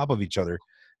on top of each other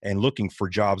and looking for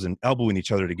jobs and elbowing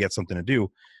each other to get something to do.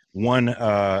 One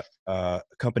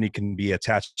company can be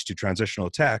attached to transitional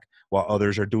attack while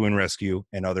others are doing rescue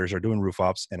and others are doing roof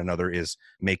ops and another is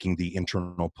making the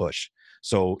internal push.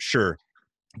 So sure,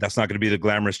 that's not going to be the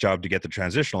glamorous job to get the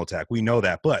transitional attack. We know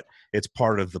that, but it's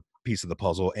part of the piece of the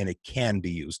puzzle, and it can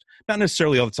be used. Not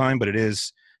necessarily all the time, but it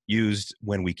is used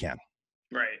when we can.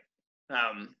 Right.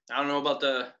 I don't know about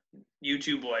the you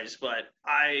two boys, but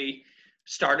I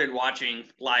started watching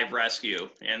Live Rescue,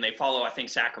 and they follow, I think,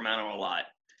 Sacramento a lot.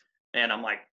 And I'm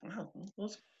like, wow,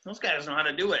 those guys know how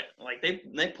to do it. Like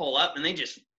they pull up and they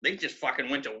just fucking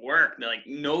went to work. They're like,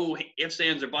 no ifs,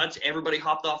 ands, or buts. Everybody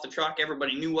hopped off the truck.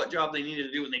 Everybody knew what job they needed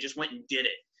to do, and they just went and did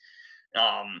it.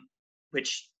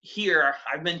 Which here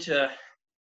I've been to,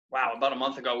 about a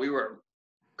month ago, we were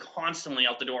constantly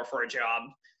out the door for a job.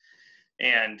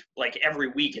 And like every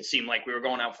week it seemed like we were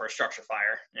going out for a structure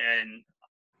fire. And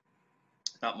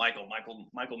not Michael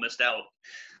missed out.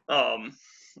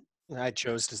 I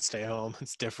chose to stay home.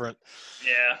 It's different.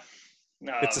 Yeah.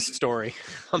 It's a story.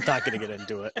 I'm not going to get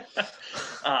into it.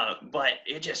 But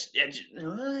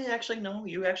actually, no,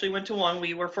 you actually went to one.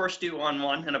 We were first due on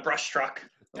one in a brush truck.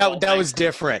 That was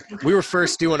different. We were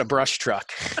first due in a brush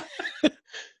truck.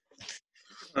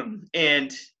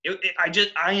 And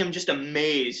I am just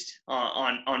amazed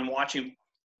on watching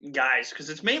guys, because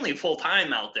it's mainly full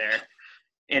time out there,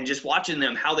 and just watching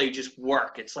them, how they just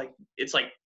work. It's like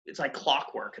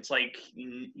clockwork. It's like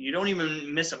you don't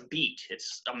even miss a beat.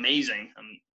 It's amazing.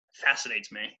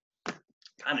 Fascinates me.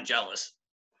 Kind of jealous.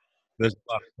 There's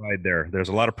a lot of pride there. There's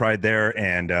a lot of pride there,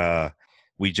 and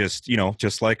we just,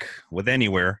 just like with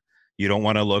anywhere, you don't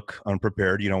want to look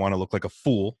unprepared. You don't want to look like a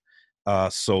fool.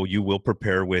 So you will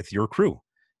prepare with your crew.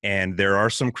 And there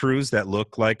are some crews that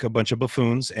look like a bunch of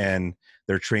buffoons, and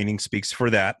their training speaks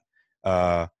for that.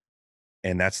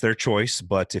 And that's their choice.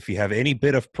 But if you have any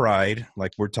bit of pride,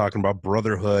 like we're talking about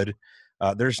brotherhood,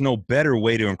 there's no better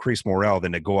way to increase morale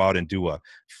than to go out and do a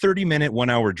 30-minute,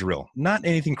 1-hour drill. Not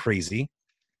anything crazy.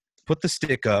 Put the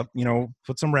stick up,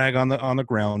 put some rag on the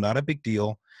ground. Not a big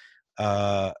deal.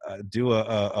 Do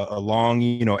a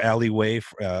long, alleyway,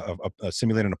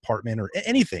 simulate an apartment or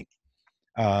anything.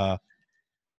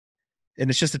 And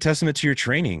it's just a testament to your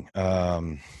training.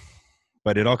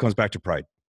 But it all comes back to pride.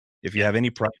 If you have any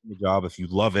pride in the job, if you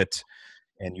love it,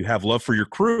 and you have love for your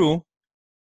crew,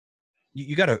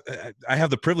 you got to. I have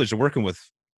the privilege of working with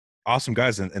awesome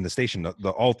guys in the station,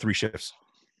 all 3 shifts.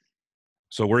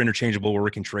 So we're interchangeable. We're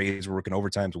working trades. We're working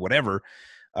overtimes, whatever.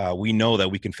 We know that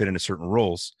we can fit into certain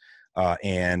roles.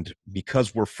 And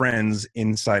because we're friends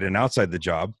inside and outside the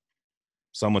job,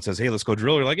 someone says, "Hey, let's go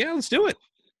drill." You're like, "Yeah, let's do it."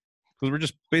 Because we're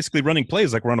just basically running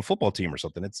plays like we're on a football team or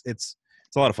something. It's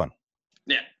a lot of fun.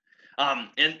 Yeah.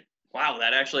 And wow,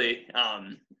 that actually,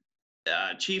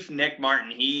 Chief Nick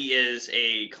Martin, he is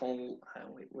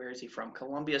where is he from?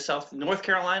 Columbia, North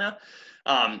Carolina.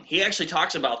 He actually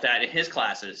talks about that in his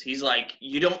classes. He's like,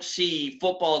 you don't see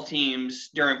football teams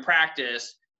during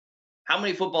practice. How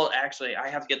many actually, I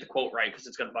have to get the quote right because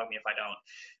it's going to bug me if I don't.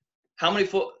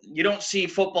 You don't see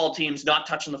football teams not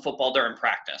touching the football during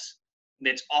practice.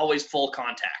 It's always full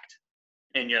contact.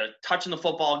 And you're touching the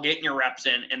football, getting your reps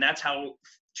in, and that's how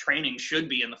training should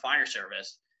be in the fire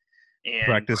service. And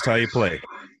practice how you play.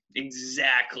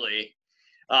 Exactly.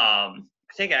 I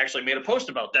think I actually made a post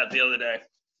about that the other day.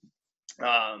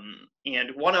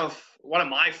 And one of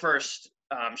my first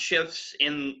shifts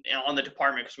on the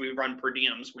department, because we run per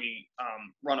diems, we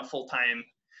run a full-time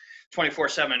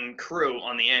 24/7 crew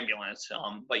on the ambulance,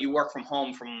 but you work from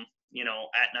home from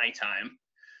at nighttime.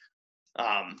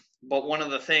 But one of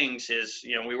the things is,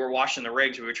 we were washing the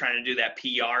rigs. We were trying to do that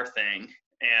PR thing.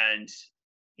 And,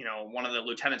 one of the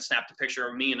lieutenants snapped a picture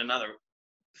of me and another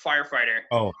firefighter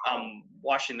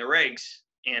washing the rigs.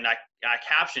 And I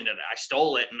captioned it. I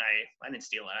stole it, and I didn't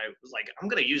steal it. I was like, I'm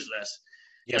going to use this.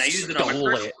 Yes, and I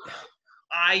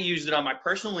used it on my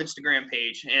personal Instagram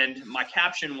page. And my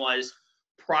caption was,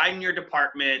 pride in your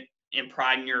department and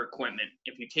pride in your equipment.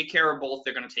 If you take care of both,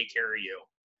 they're going to take care of you.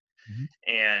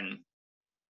 Mm-hmm.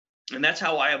 And that's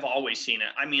how I have always seen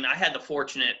it. I mean, I had the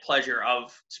fortunate pleasure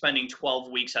of spending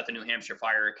 12 weeks at the New Hampshire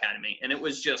Fire Academy. And it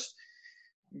was just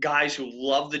guys who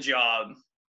love the job,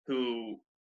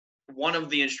 one of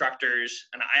the instructors,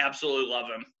 and I absolutely love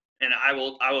him, and I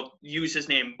will use his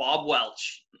name, Bob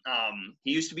Welch.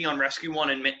 He used to be on Rescue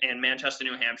 1 in Manchester,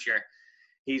 New Hampshire.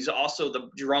 He's also the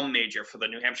drum major for the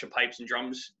New Hampshire Pipes and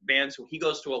Drums band, so he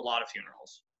goes to a lot of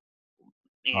funerals.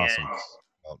 And awesome.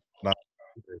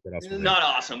 Not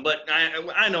awesome, but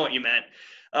I know what you meant.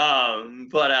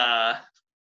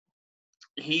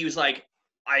 He was like,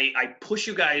 I push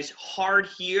you guys hard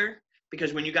here,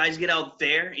 because when you guys get out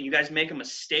there and you guys make a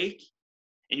mistake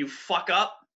and you fuck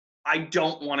up, I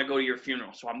don't want to go to your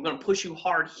funeral. So I'm going to push you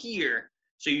hard here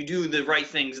so you do the right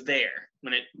things there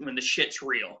when the shit's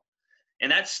real. And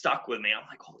that stuck with me. I'm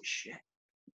like, holy shit.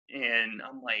 And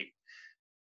I'm like,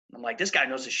 this guy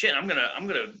knows his shit. I'm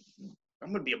gonna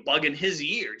be a bug in his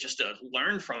ear just to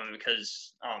learn from him,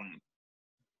 because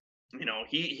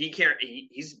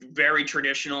he's very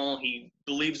traditional. He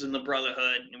believes in the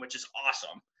brotherhood, which is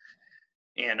awesome.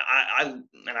 And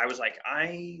I was like,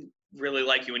 I really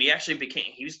like you. And he actually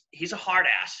he's a hard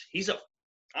ass.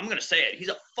 I'm going to say it. He's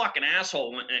a fucking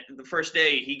asshole when the first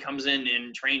day he comes in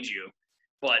and trains you.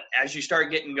 But as you start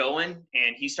getting going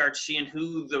and he starts seeing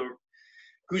who's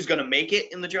going to make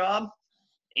it in the job,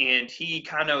 and he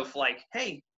kind of like,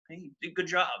 hey, good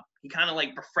job. He kind of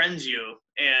like befriends you,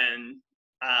 and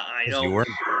I 'Cause know you weren't.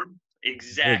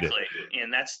 exactly,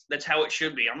 and that's how it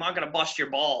should be. I'm not going to bust your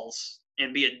balls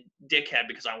and be a dickhead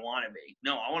because I want to be.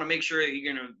 No, I want to make sure that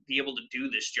you're going to be able to do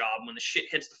this job. When the shit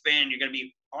hits the fan, you're going to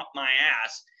be up my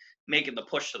ass making the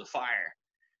push to the fire.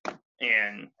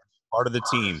 And Part of the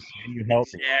team. And you help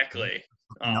me. exactly.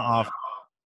 Off.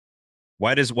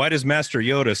 Why does Master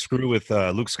Yoda screw with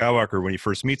Luke Skywalker when he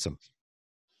first meets him?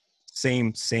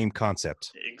 Same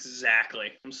concept.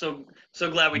 Exactly. I'm so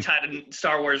glad we tied a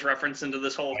Star Wars reference into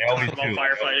this whole I always talk about do.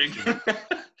 firefighting.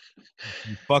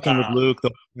 Fucking with Luke,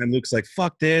 and Luke's like,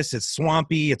 "Fuck this! It's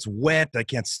swampy. It's wet. I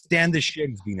can't stand this shit."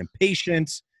 He's being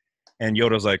impatient, and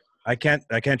Yoda's like, "I can't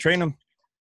train him.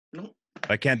 Nope.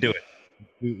 I can't do it.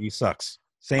 He sucks."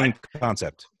 Same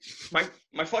concept.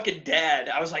 My fucking dad.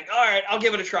 I was like, all right, I'll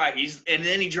give it a try. And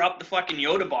then he dropped the fucking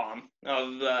Yoda bomb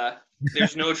of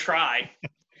 "there's no try"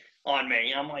 on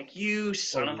me. I'm like, you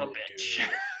son of a bitch.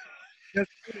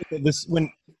 This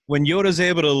when Yoda's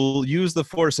able to use the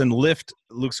Force and lift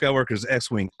Luke Skywalker's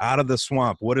X-wing out of the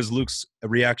swamp, what is Luke's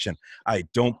reaction? I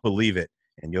don't believe it.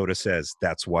 And Yoda says,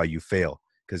 "That's why you fail,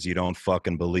 because you don't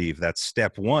fucking believe." That's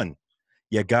step one.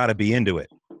 You got to be into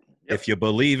it. Yep. If you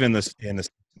believe in this,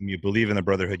 you believe in the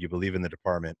brotherhood, you believe in the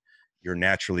department, you're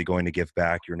naturally going to give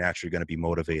back. You're naturally going to be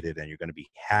motivated, and you're going to be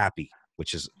happy,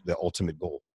 which is the ultimate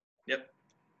goal. Yep.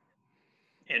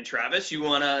 And Travis, you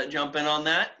want to jump in on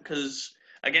that? Because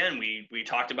again, we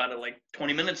talked about it like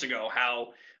 20 minutes ago,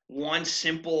 how one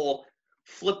simple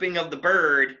flipping of the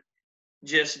bird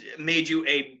just made you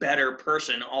a better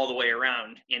person all the way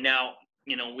around. And now,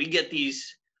 we get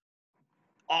these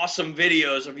awesome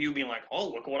videos of you being like, "Oh,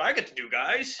 look what I get to do,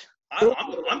 guys.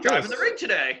 I'm driving the rig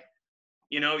today."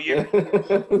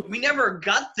 We never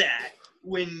got that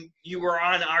when you were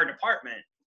on our department,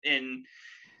 and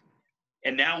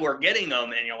now we're getting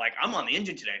them, and you're like, "I'm on the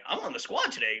engine today. I'm on the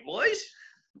squad today, boys."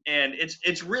 And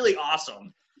it's really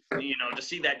awesome, to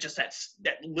see that, just that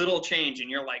little change, and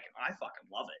you're like, I fucking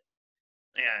love it.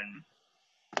 And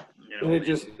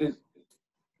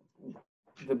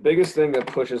the biggest thing that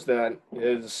pushes that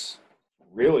is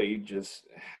really just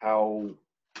how,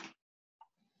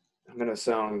 I'm going to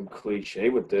sound cliche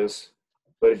with this,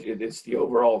 but it's the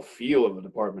overall feel of the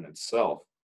department itself.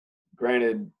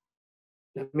 Granted,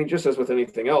 I mean, just as with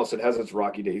anything else, it has its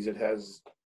rocky days. It has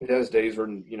days where,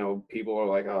 people are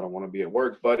like, "Oh, I don't want to be at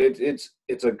work," but it's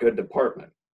a good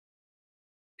department.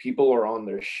 People are on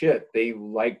their shit. They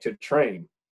like to train,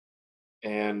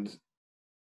 and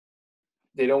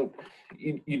they don't.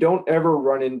 You don't ever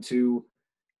run into.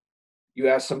 You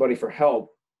ask somebody for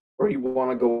help, or you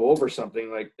want to go over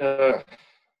something like,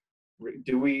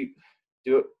 "Do we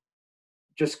do it?"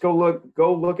 Just go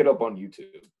look it up on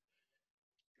YouTube.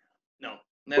 No.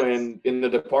 When in the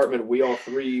department we all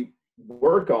three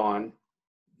work on,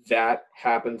 that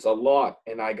happens a lot,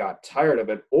 and I got tired of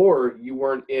it. Or you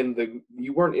weren't in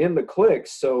the clique,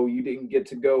 so you didn't get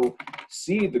to go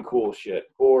see the cool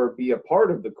shit or be a part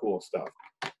of the cool stuff.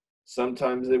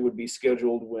 Sometimes it would be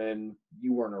scheduled when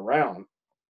you weren't around,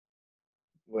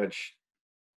 which,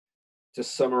 to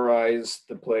summarize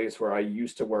the place where I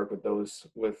used to work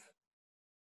with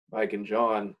Mike and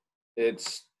John,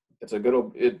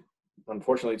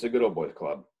 unfortunately it's a good old boys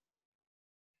club.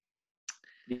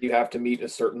 You have to meet a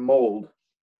certain mold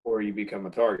or you become a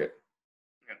target.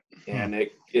 And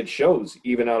it shows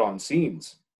even out on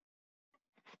scenes.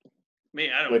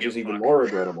 I don't which give is a even fuck. more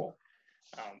regrettable.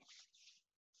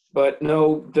 But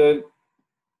no, the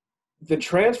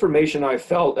transformation I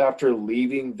felt after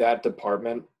leaving that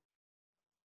department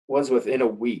was within a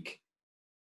week.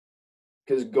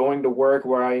 Because going to work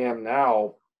where I am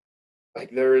now,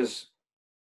 like there's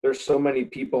so many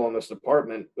people in this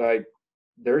department, like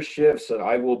there's shifts that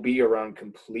I will be around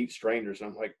complete strangers. And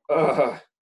I'm like,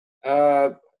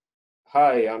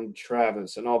 hi, I'm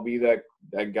Travis, and I'll be that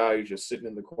guy who's just sitting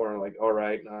in the corner like, all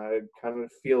right, and I kind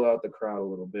of feel out the crowd a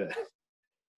little bit.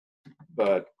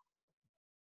 But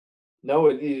no,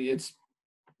 it's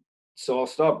so I'll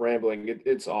stop rambling.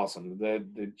 It's awesome.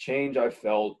 The change I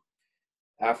felt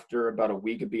after about a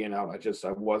week of being out,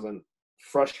 I wasn't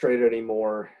frustrated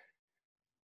anymore.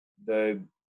 The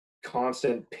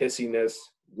constant pissiness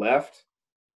left,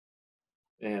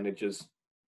 and it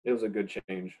was a good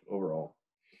change overall.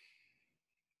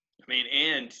 I mean,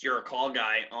 and you're a call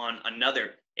guy on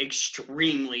another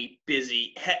extremely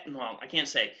busy. Well, I can't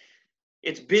say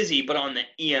it's busy, but on the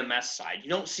EMS side, you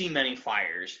don't see many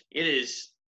fires. It is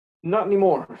Not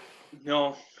anymore.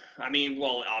 no. I mean,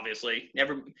 well, obviously,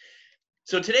 never.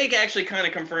 So today actually kind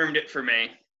of confirmed it for me.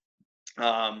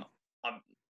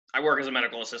 I work as a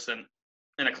medical assistant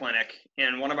in a clinic,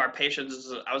 and one of our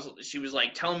patients, she was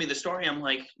like telling me the story. I'm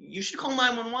like, you should call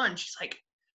 911. She's like,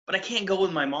 but I can't go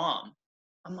with my mom.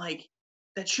 I'm like,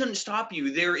 that shouldn't stop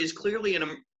you. There is clearly an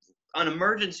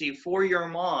emergency for your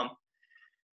mom.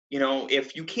 You know,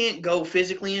 if you can't go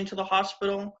physically into the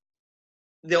hospital,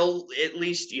 they'll at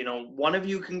least, you know, one of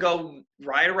you can go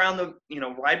ride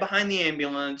behind the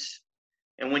ambulance.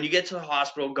 And when you get to the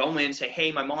hospital, go in and say,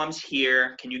 hey, my mom's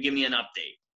here. Can you give me an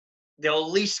update? They'll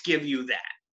at least give you that.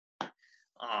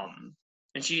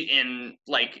 And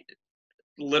like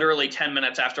literally 10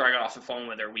 minutes after I got off the phone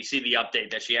with her, we see the update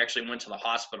that she actually went to the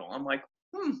hospital. I'm like,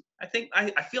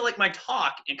 I feel like my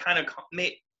talk and kind of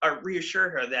reassure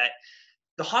her that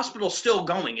the hospital's still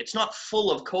going. It's not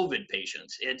full of COVID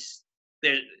patients.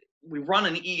 We run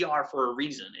an ER for a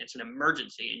reason. It's an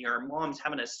emergency, and your mom's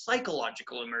having a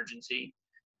psychological emergency.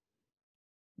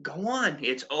 Go on.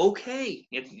 It's okay.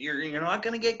 You're not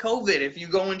going to get COVID if you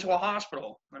go into a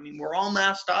hospital. I mean, we're all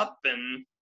masked up, and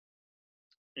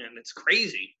it's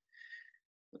crazy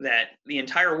that the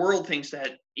entire world thinks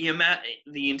that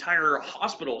the entire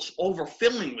hospital's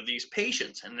overfilling with these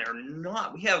patients, and they're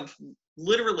not. We have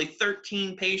literally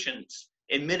 13 patients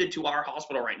admitted to our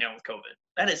hospital right now with COVID.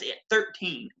 That is it,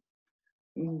 13.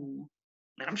 Ooh.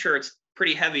 And I'm sure it's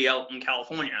pretty heavy out in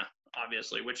California,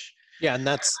 obviously, which... Yeah, and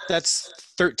that's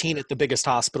 13 at the biggest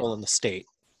hospital in the state.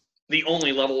 The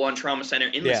only level 1 trauma center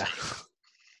in the state.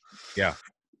 Yeah.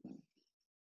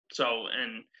 So,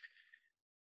 and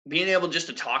being able just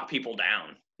to talk people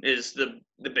down is the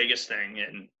biggest thing.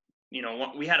 And, you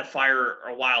know, we had a fire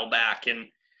a while back,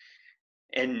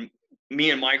 and me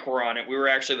and Mike were on it. We were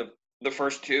actually the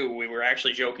first two. We were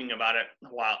actually joking about it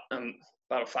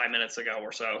about 5 minutes ago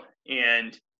or so.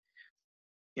 And,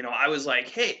 you know, I was like,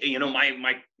 hey, you know,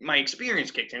 my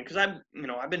experience kicked in because I've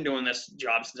been doing this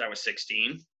job since I was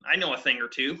 16. I know a thing or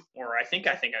two, or I think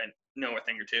I know a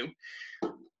thing or two.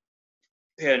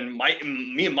 And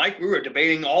me and Mike, we were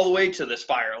debating all the way to this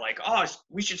fire, like, oh,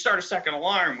 we should start a second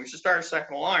alarm.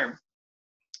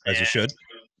 As you should.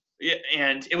 Yeah,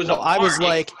 and it was. Well, I was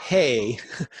like, hey,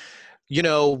 you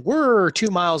know, we're 2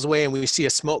 miles away and we see a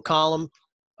smoke column.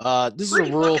 This is a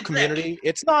rural community.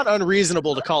 It's not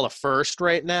unreasonable to call a first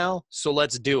right now, so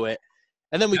let's do it.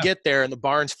 And then we get there and the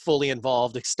barn's fully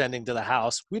involved, extending to the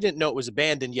house. We didn't know it was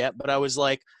abandoned yet, but I was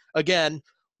like, again,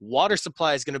 water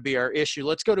supply is going to be our issue.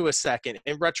 Let's go to a second.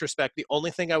 In retrospect, the only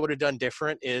thing I would have done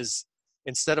different is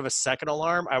instead of a second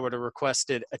alarm, I would have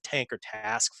requested a tanker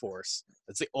task force.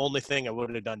 That's the only thing I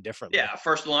would have done differently. Yeah,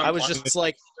 first alarm. I was just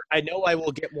like, I know I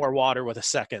will get more water with a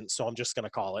second, so I'm just going to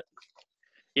call it.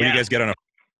 Yeah. When do you guys get on a...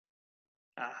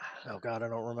 Oh, God, I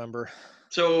don't remember.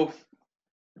 So,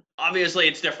 obviously,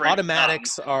 it's different.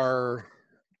 Automatics are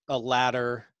a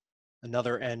ladder,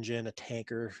 another engine, a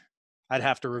tanker. I'd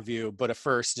have to review, but at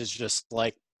first it's just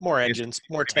like more engines,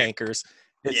 more tankers.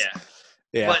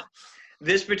 Yeah. But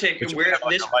this particular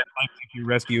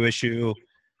rescue issue,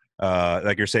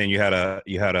 like you're saying, you had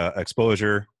a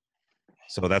exposure,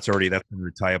 so that's going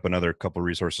to tie up another couple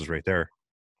resources right there.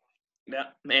 Yeah,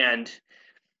 and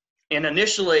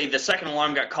initially the second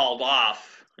alarm got called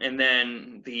off, and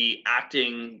then the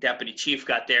acting deputy chief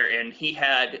got there, and he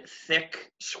had thick,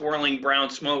 swirling brown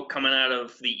smoke coming out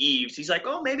of the eaves. He's like,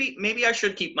 "Oh, maybe I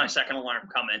should keep my second alarm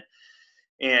coming."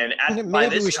 And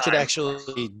maybe we should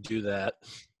actually do that.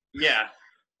 Yeah,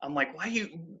 I'm like, "Why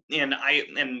you?" And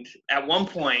at one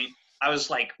point, I was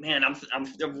like, "Man, I'm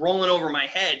rolling over my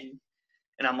head."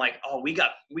 And I'm like, oh, we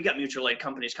got mutual aid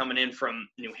companies coming in from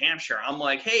New Hampshire. I'm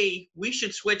like, hey, we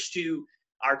should switch to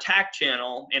our TAC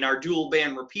channel and our dual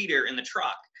band repeater in the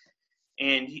truck.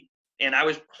 And I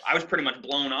was pretty much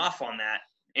blown off on that.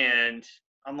 And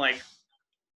I'm like,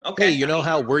 okay. Hey, you know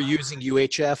how we're using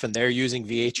UHF and they're using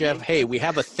VHF? Hey, we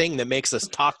have a thing that makes us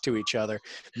talk to each other.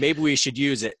 Maybe we should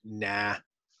use it. Nah.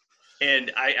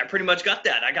 And I pretty much got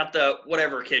that. I got the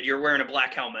whatever, kid, you're wearing a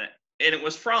black helmet. And it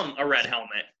was from a red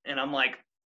helmet. And I'm like,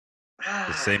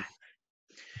 the same.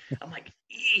 I'm like,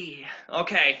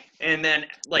 okay. And then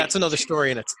that's another story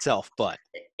in itself, but.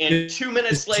 And 2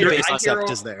 minutes later,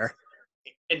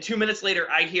 And 2 minutes later,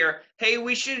 I hear, hey,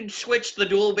 we should switch the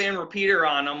dual band repeater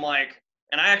on. I'm like,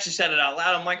 and I actually said it out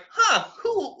loud. I'm like,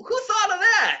 who thought of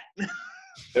that?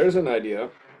 There's an idea.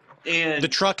 And the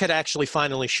truck had actually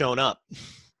finally shown up.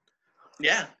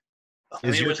 Yeah.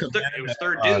 It was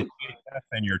third due.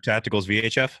 And your tacticals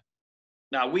VHF?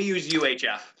 No, we use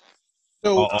UHF.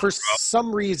 So Oh, for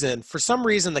some reason,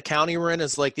 the county we're in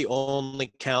is like the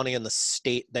only county in the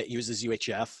state that uses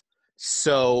UHF.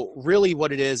 So really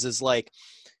what it is like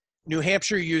New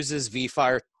Hampshire uses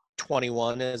VFire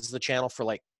 21 as the channel for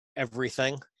like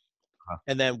everything.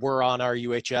 And then we're on our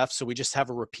UHF. So we just have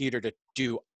a repeater to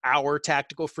do our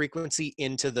tactical frequency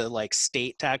into the like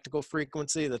state tactical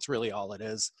frequency. That's really all it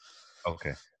is.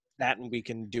 Okay. That, and we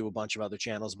can do a bunch of other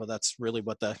channels, but that's really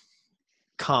what the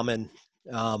common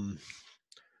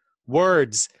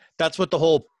words, that's what the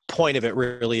whole point of it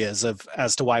really is, of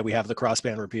as to why we have the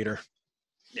crossband repeater.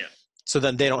 Yeah. So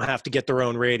then they don't have to get their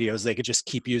own radios. They could just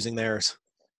keep using theirs.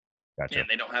 Gotcha. And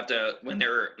they don't have to, when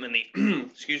the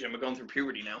excuse me, I'm going through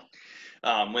puberty now.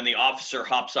 When the officer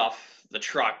hops off the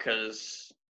truck,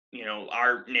 because, you know,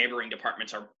 our neighboring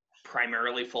departments are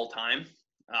primarily full-time.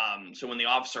 So when the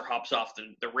officer hops off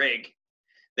the rig,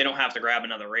 they don't have to grab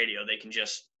another radio. They can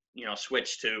just, you know,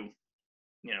 switch to,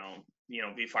 you know,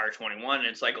 VFire 21. And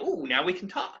it's like, oh, now we can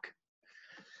talk.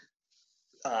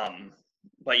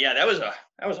 But yeah, that was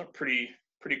a pretty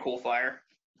cool fire.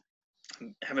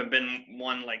 Haven't been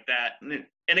one like that. And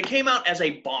it came out as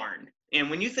a barn. And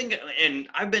when you think, and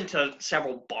I've been to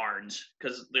several barns,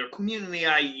 because the community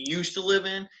I used to live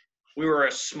in, we were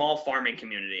a small farming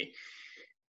community.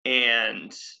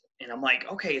 And I'm like,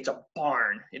 okay, it's a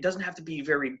barn. It doesn't have to be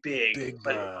very big,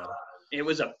 but it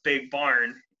was a big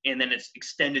barn. And then it's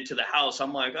extended to the house.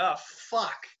 I'm like, oh,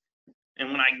 fuck.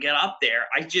 And when I get up there,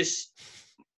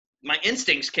 my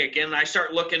instincts kick in, and I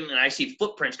start looking, and I see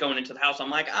footprints going into the house. I'm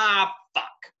like, ah, fuck.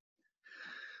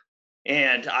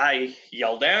 And I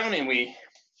yelled down, and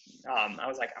I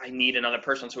was like, I need another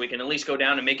person so we can at least go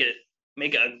down and make a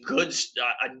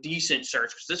decent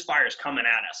search, because this fire is coming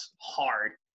at us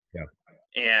hard. Yeah.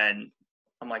 And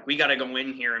I'm like, we got to go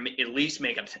in here and at least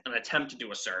make an attempt to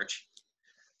do a search.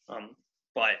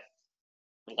 But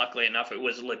luckily enough, it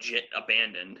was legit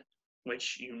abandoned,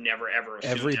 which you never ever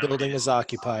assume. Every building is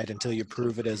occupied until you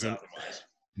prove it isn't.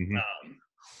 Mm-hmm.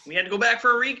 We had to go back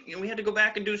for a week. We had to go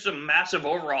back and do some massive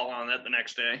overhaul on that the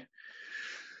next day.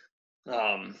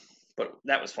 But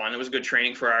that was fun. It was good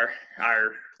training for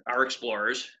our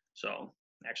explorers. So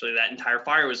actually, that entire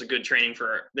fire was a good training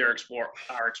for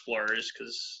our explorers,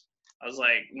 because I was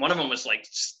like, one of them was like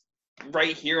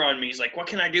right here on me. He's like, "What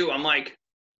can I do?" I'm like,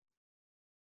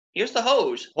 "Here's the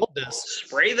hose. Hold this.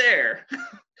 Spray there."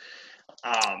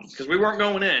 Because we weren't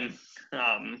going in.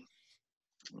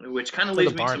 Which kind of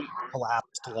leaves The me barn to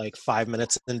collapsed like 5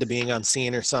 minutes into being on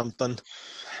scene or something.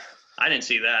 I didn't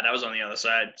see that. I was on the other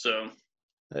side. So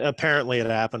Apparently it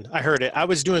happened. I heard it. I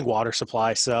was doing water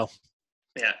supply, so.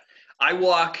 yeah. I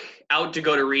walk out to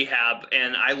go to rehab,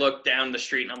 and I look down the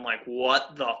street, and I'm like,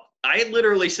 what the? I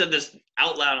literally said this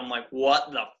out loud. I'm like,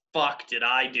 what the fuck did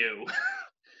I do?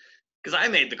 Because I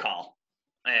made the call,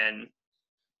 and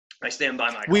I stand by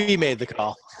my call. We made the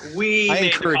call.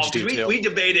 I encouraged you to. We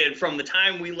debated from the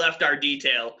time we left our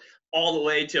detail all the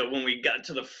way to when we got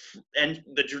to the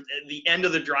end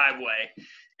of the driveway,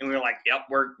 and we were like, "Yep,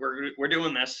 we're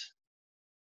doing this."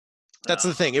 That's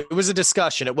the thing. It was a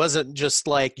discussion. It wasn't just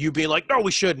like you being like, "No,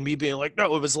 we shouldn't." Me being like,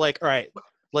 "No." It was like, "All right,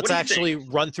 let's actually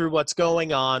run through what's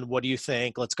going on. What do you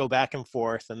think? Let's go back and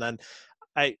forth." And then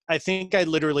I think I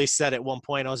literally said at one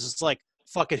point, I was just like,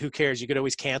 "Fuck it, who cares? You could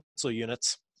always cancel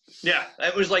units." Yeah,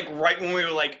 it was like right when we were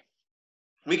like,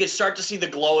 we could start to see the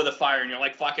glow of the fire, and you're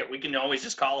like, fuck it, we can always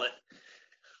just call it.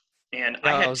 And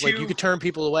I was like, you could turn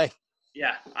people away.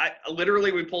 Yeah,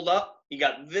 we pulled up. We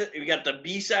got the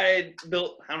B side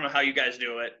built. I don't know how you guys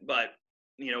do it, but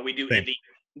you know, we do the A,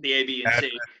 B, and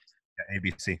C. Yeah, A,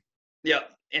 B, C. Yep,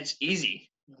 it's easy.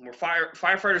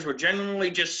 Firefighters were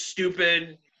generally just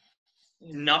stupid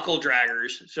knuckle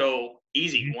draggers, so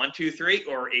easy. 1, 2, 3,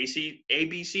 or A,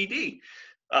 B, C, D.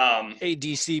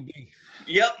 ADCB.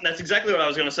 Yep, that's exactly what I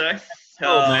was going to say.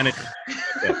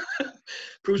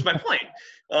 Proves my point.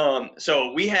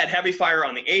 So we had heavy fire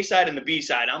on the A side and the B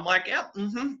side. I'm like, yep,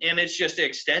 and it's just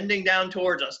extending down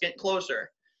towards us, getting closer.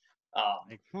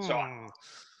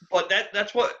 But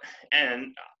that's what,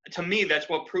 and to me, that's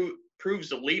what proves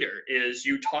the leader is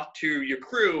you talk to your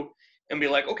crew and be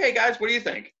like, okay, guys, what do you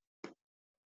think?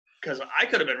 Because I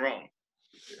could have been wrong.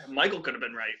 Michael could have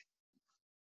been right.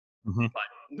 Mm-hmm. But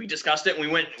we discussed it,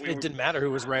 and it didn't matter who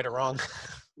was right or wrong.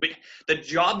 The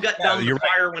job got done, the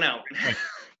fire went out.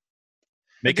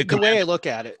 The way I look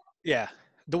at it,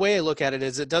 the way I look at it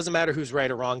is it doesn't matter who's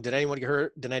right or wrong. Did anyone get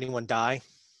hurt? Did anyone die?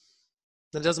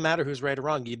 It doesn't matter who's right or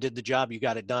wrong. You did the job. You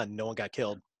got it done. No one got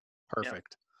killed.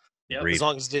 Perfect. Yep. As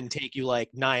long as it didn't take you like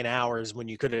 9 hours when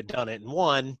you could have done it in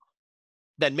 1,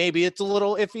 then maybe it's a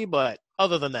little iffy, but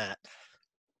other than that.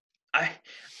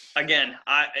 again,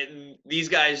 these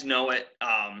guys know it.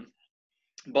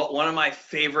 But one of my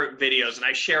favorite videos, and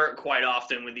I share it quite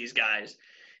often with these guys,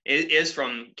 is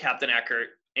from Captain Eckert,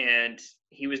 and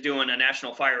he was doing a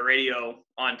National Fire Radio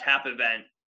on tap event,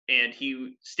 and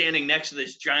he standing next to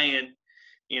this giant,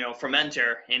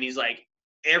 fermenter, and he's like,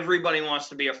 everybody wants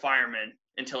to be a fireman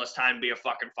until it's time to be a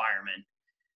fucking fireman.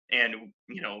 And,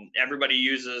 everybody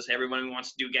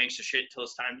wants to do gangster shit until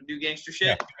it's time to do gangster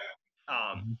shit.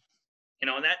 Yeah.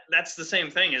 And that's the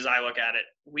same thing as I look at it.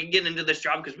 We get into this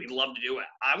job because we love to do it.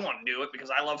 I want to do it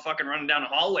because I love fucking running down a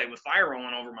hallway with fire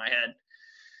rolling over my head.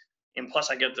 And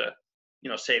plus I get to,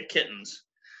 save kittens.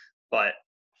 But,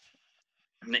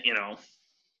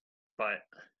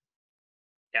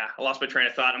 yeah, I lost my train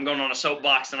of thought. I'm going on a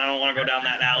soapbox and I don't want to go down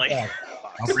that alley.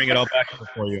 I'll bring it all back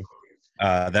for you.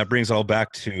 That brings all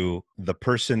back to the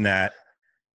person that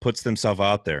puts themselves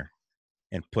out there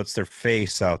and puts their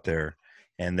face out there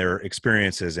and their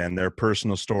experiences and their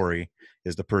personal story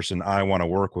is the person I want to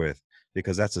work with,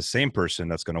 because that's the same person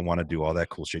that's going to want to do all that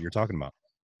cool shit you're talking about.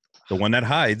 The one that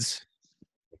hides,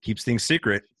 keeps things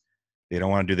secret, they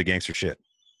don't want to do the gangster shit.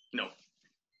 No.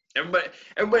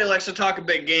 Everybody likes to talk a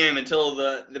big game until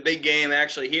the big game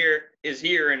actually is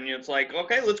here, and it's like,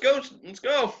 okay, let's go.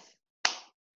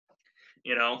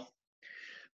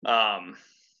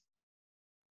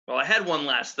 Well, I had one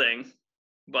last thing,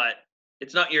 but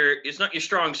it's not your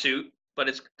strong suit, but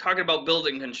it's talking about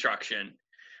building construction.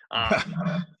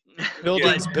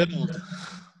 Buildings build.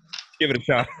 Give it a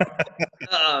shot.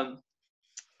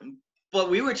 But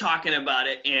we were talking about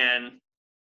it, and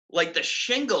like the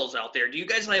shingles out there, do you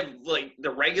guys have like the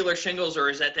regular shingles, or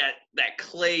is that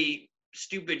clay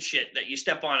stupid shit that you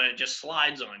step on and it just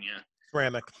slides on you?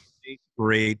 Ceramic.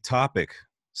 Great topic.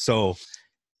 So,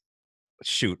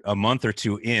 a month or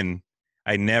two in,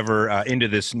 I never, into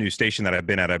this new station that I've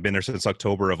been at, I've been there since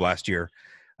October of last year.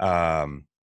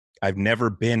 I've never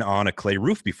been on a clay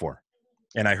roof before.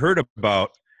 And I heard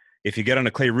about, if you get on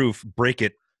a clay roof,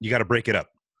 you got to break it up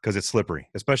because it's slippery,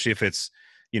 especially if it's,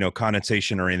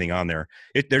 condensation or anything on there.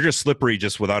 They're just slippery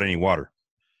just without any water.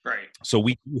 Right. So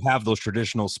we have those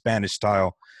traditional Spanish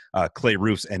style clay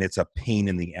roofs, and it's a pain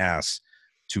in the ass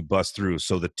to bust through.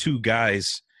 So the two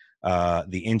guys,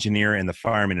 the engineer and the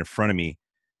fireman in front of me,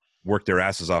 worked their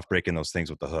asses off breaking those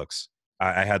things with the hooks.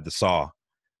 I had the saw,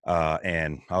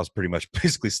 and I was pretty much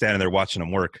basically standing there watching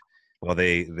them work while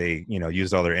they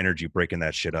used all their energy breaking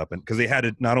that shit up. And because they had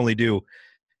to not only do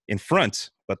in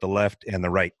front, but the left and the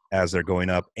right as they're going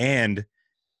up, and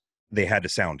they had to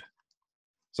sound.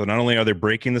 So not only are they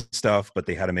breaking the stuff, but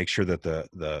they had to make sure that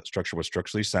the structure was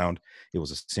structurally sound. It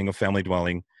was a single family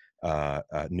dwelling,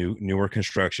 newer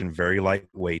construction, very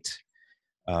lightweight.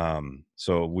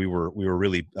 So we were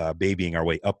really babying our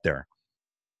way up there.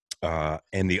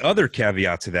 And the other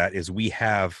caveat to that is we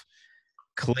have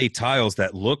clay tiles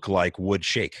that look like wood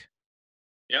shake.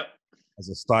 Yep. As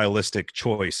a stylistic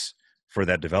choice for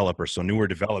that developer. So newer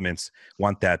developments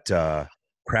want that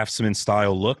craftsman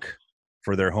style look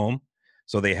for their home.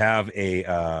 So they have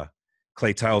a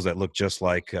clay tiles that look just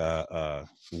like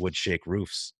wood shake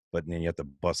roofs, but then you have to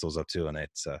bust those up too, and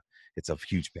it's a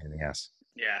huge pain in the ass.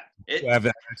 Yeah, I have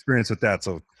that experience with that,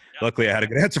 so luckily I had a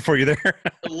good answer for you there.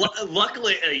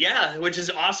 Luckily, yeah, which is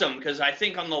awesome, because I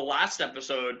think on the last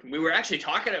episode we were actually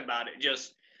talking about it,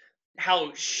 just how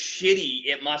shitty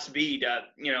it must be to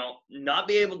not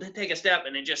be able to take a step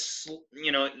and then just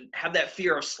have that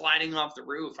fear of sliding off the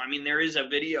roof. I mean, there is a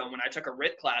video when I took a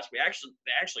RIT class, they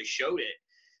actually showed it,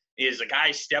 is a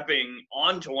guy stepping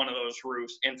onto one of those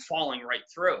roofs and falling right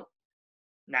through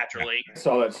naturally. I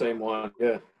saw that same one.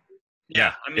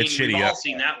 Yeah, I mean, we've all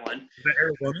seen that one.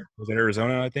 Was it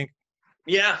Arizona, I think?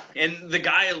 Yeah, and the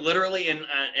guy literally,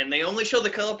 and they only show the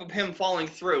clip of him falling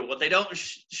through. What they don't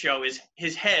show is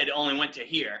his head only went to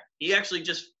here. He actually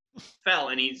just fell,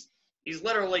 and he's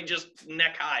literally just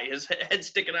neck high. His head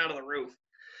sticking out of the roof.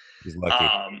 He's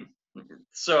lucky.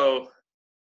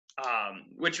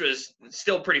 Which was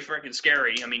still pretty freaking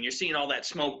scary. I mean, you're seeing all that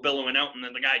smoke billowing out, and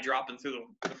then the guy dropping through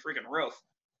the freaking roof,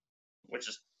 which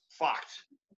is fucked.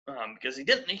 Because he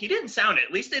didn't sound it.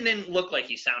 At least it didn't look like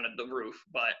he sounded the roof.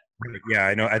 But yeah,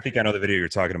 I know. I think I know the video you're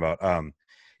talking about.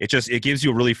 It gives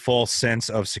you a really false sense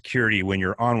of security when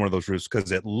you're on one of those roofs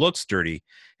because it looks sturdy,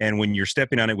 and when you're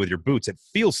stepping on it with your boots, it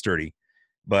feels sturdy.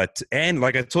 And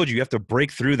like I told you, you have to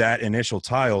break through that initial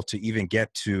tile to even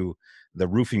get to the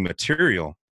roofing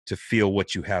material to feel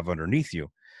what you have underneath you. Right.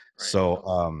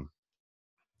 So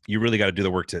you really got to do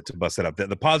the work to bust that up.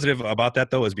 The positive about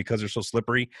that, though, is because they're so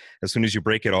slippery, as soon as you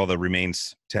break it, all the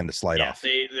remains tend to slide off.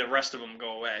 The rest of them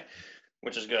go away,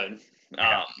 which is good.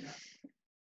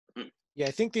 Yeah, Yeah,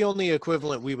 I think the only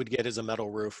equivalent we would get is a metal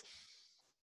roof.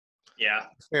 Yeah.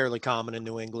 Fairly common in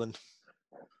New England.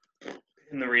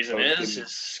 And the reason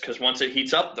is because once it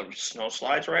heats up, the snow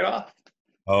slides right off.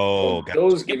 Oh, Well,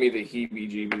 those give me the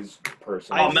heebie-jeebies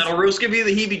personally. Oh, metal roofs give you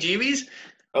the heebie-jeebies?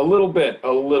 A little bit. I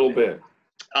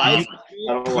I don't like them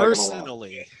a lot.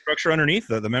 Personally, structure underneath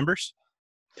the members?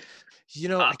 you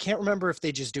know, I can't remember if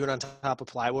they just do it on top of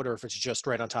plywood or if it's just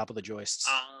right on top of the joists.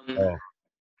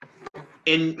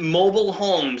 In mobile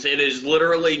homes, it is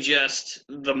literally just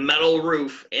the metal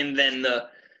roof and then the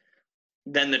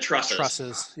trusses.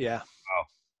 Trusses, yeah.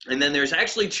 And then there's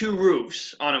actually two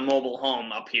roofs on a mobile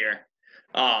home up here.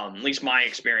 At least my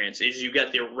experience is you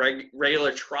get the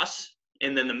regular truss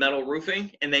and then the metal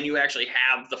roofing, and then you actually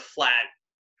have the flat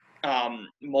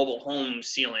mobile home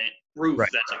sealant roof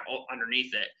that's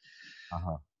underneath it.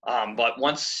 But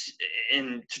once,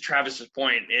 and to Travis's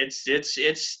point,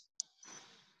 it's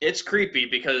creepy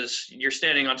because you're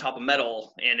standing on top of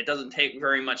metal and it doesn't take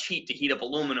very much heat to heat up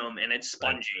aluminum, and it's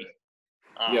spongy.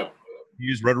 Yep. You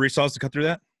use rotary saws to cut through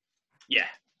that? Yeah.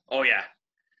 Oh yeah.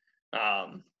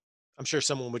 I'm sure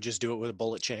someone would just do it with a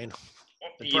bullet chain.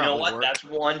 You know what? Work. That's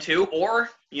one too.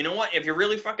 Or you know what? If you're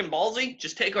really fucking ballsy,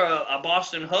 just take a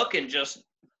Boston hook and just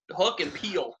hook and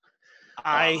peel.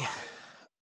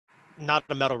 Not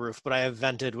a metal roof, but I have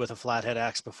vented with a flathead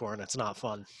axe before, and it's not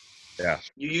fun. Yeah.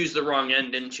 You used the wrong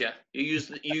end, didn't you? You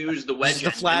used the wedge. The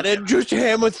end, flathead, just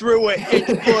hammer through it.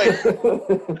 It's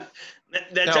good.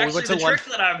 That's No, we actually went the to trick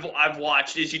that I've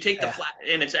watched is you take the flat,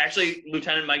 and it's actually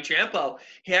Lieutenant Mike Champo.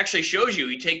 He actually shows you.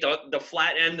 You take the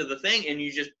flat end of the thing and you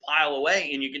just pile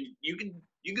away, and you can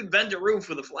vent a roof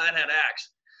with a flathead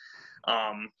axe,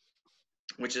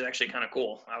 which is actually kind of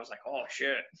cool. I was like, oh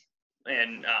shit.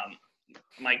 And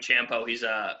Mike Champo, he's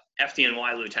a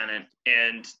FDNY lieutenant,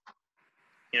 and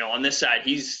you know on this side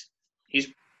he's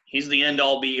the end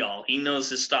all be all. He knows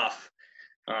his stuff.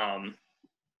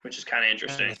 Which is kind of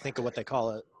interesting. I think of what they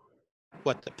call it.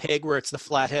 What, the pig, where it's the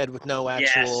flathead with no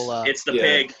actual... Yes, it's the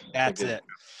pig. That's it.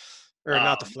 Or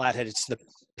not the flathead, it's the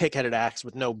pig-headed axe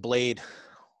with no blade.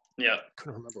 Yeah.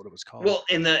 Couldn't remember what it was called. Well,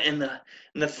 and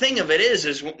the thing of it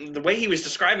is the way he was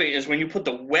describing it is when you put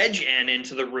the wedge end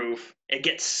into the roof, it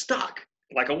gets stuck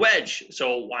like a wedge.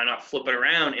 So why not flip it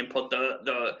around and put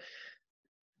the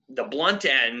blunt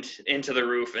end into the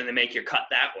roof and then make your cut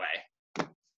that way?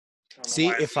 See,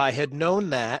 if I had known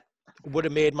that, it would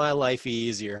have made my life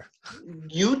easier.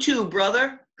 YouTube,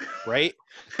 brother. Right?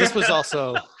 This was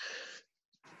also,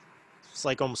 it's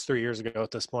like almost 3 years ago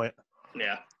at this point.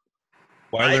 Yeah.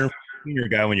 Why learn from a senior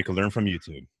guy when you can learn from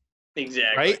YouTube?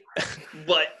 Exactly. Right?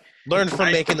 But learn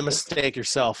from making the mistake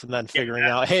yourself and then figuring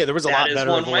out, hey, there was a lot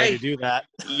better of a way to do that.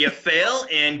 You fail,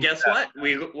 and guess what?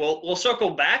 We'll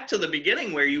circle back to the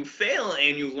beginning where you fail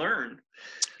and you learn.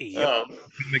 Yep.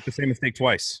 Make the same mistake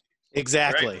twice.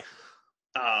 Exactly.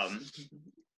 Right?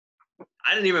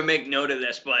 I didn't even make note of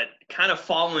this, but kind of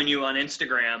following you on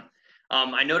Instagram,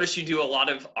 I noticed you do a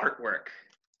lot of artwork.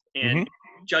 And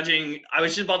judging, I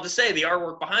was just about to say, the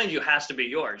artwork behind you has to be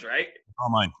yours, right? All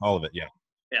mine, all of it, yeah.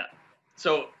 Yeah.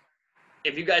 So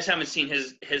if you guys haven't seen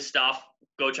his stuff,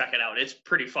 go check it out. It's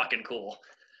pretty fucking cool.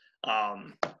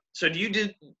 So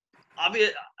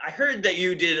I heard that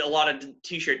you did a lot of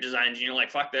t-shirt designs, and you're like,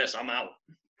 fuck this, I'm out.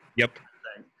 Yep.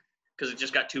 Because it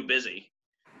just got too busy.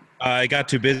 I got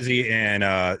too busy,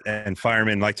 and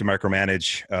firemen like to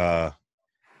micromanage.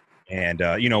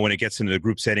 You know, when it gets into the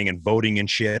group setting and voting and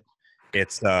shit,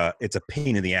 it's a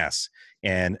pain in the ass.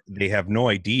 And they have no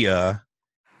idea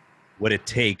what it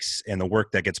takes and the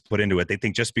work that gets put into it. They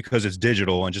think just because it's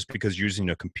digital and just because you're using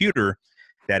a computer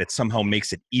that it somehow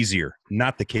makes it easier.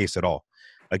 Not the case at all.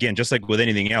 Again, just like with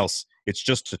anything else, it's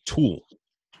just a tool.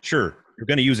 Sure, you're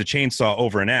going to use a chainsaw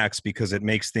over an axe because it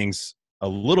makes things a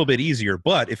little bit easier.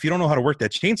 But if you don't know how to work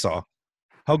that chainsaw,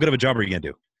 how good of a job are you going to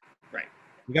do? Right.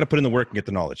 You got to put in the work and get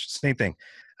the knowledge. Same thing.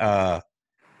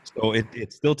 So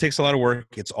it still takes a lot of work.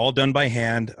 It's all done by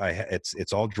hand.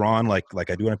 It's all drawn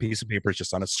like I do on a piece of paper. It's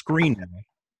just on a screen now.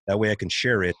 That way I can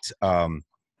share it.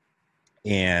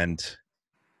 And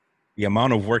the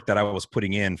amount of work that I was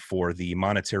putting in for the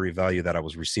monetary value that I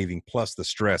was receiving, plus the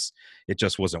stress, it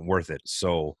just wasn't worth it.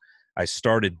 So I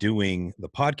started doing the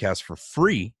podcast for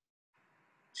free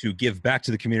to give back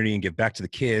to the community and give back to the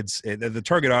kids. The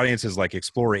target audience is like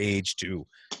explorer age to,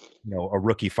 a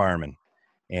rookie fireman,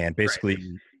 and basically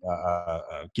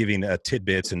giving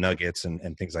tidbits and nuggets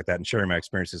and things like that, and sharing my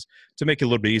experiences to make it a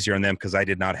little bit easier on them, because I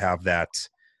did not have that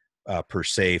per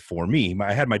se for me.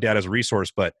 I had my dad as a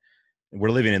resource, but we're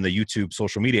living in the YouTube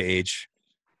social media age,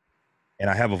 and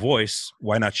I have a voice.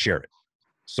 Why not share it?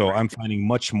 So I'm finding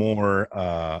much more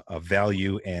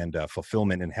value and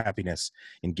fulfillment and happiness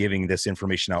in giving this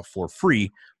information out for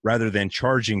free rather than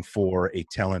charging for a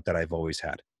talent that I've always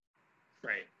had.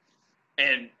 Right.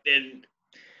 And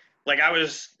like I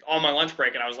was on my lunch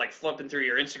break and I was like flipping through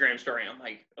your Instagram story. I'm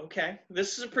like, okay,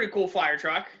 this is a pretty cool fire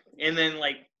truck. And then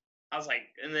I was like,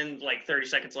 and then like 30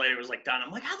 seconds later it was like done.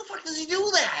 I'm like, how the fuck does he do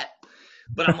that?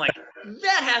 But I'm like,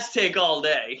 that has to take all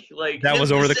day. Like That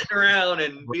was over the sitting around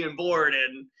and being bored.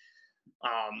 And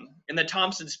the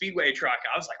Thompson Speedway truck,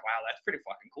 I was like, wow, that's pretty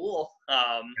fucking cool.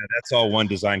 Yeah, that's all one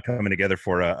design coming together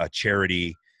for a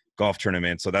charity golf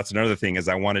tournament. So that's another thing is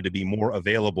I wanted to be more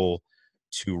available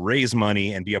to raise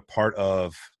money and be a part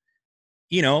of,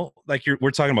 like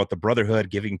we're talking about the brotherhood,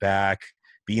 giving back,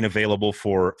 being available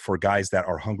for guys that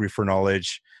are hungry for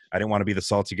knowledge. I didn't want to be the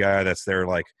salty guy that's there.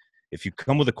 Like, if you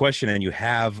come with a question and you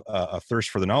have a thirst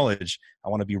for the knowledge, I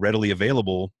want to be readily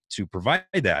available to provide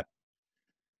that.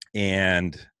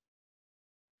 And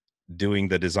doing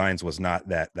the designs was not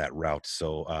that route.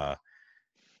 So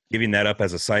giving that up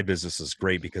as a side business is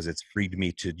great because it's freed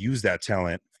me to use that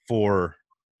talent for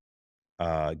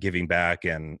giving back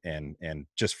and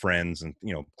just friends and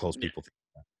close people,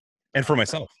 and for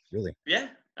myself, really. Yeah,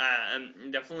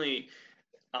 I'm definitely.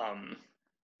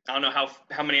 I don't know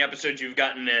how many episodes you've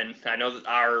gotten in. I know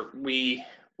that we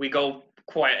go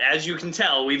quite, as you can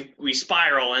tell, we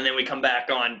spiral and then we come back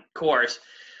on course.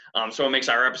 So it makes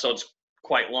our episodes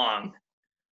quite long.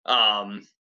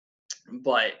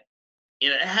 But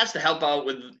it has to help out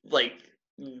with like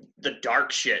the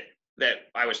dark shit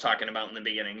that I was talking about in the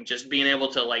beginning. Just being able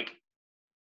to like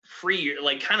free,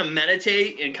 like kind of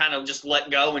meditate and kind of just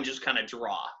let go and just kind of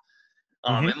draw.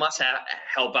 It must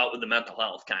help out with the mental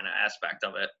health kind of aspect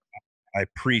of it. I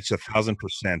preach 1,000%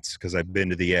 because I've been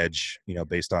to the edge,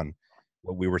 based on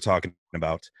what we were talking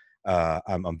about.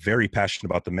 I'm very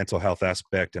passionate about the mental health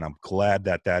aspect, and I'm glad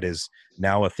that is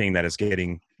now a thing that is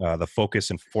getting the focus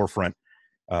and forefront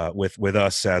with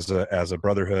us as a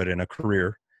brotherhood and a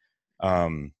career.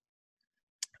 And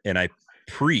I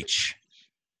preach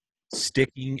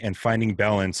sticking and finding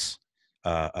balance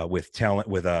with talent,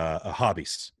 with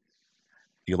hobbies.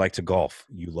 You like to golf,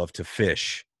 you love to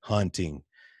fish, hunting,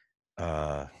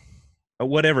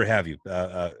 whatever have you,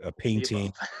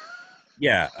 painting.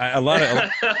 Yeah, I'm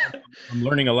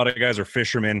learning a lot of guys are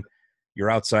fishermen.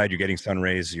 You're outside, you're getting sun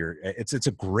rays. It's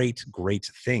a great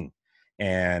thing.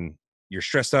 And you're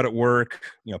stressed out at work,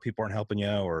 people aren't helping you,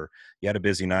 or you had a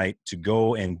busy night, to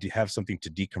go and have something to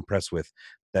decompress with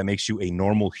that makes you a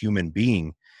normal human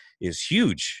being is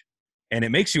huge. And it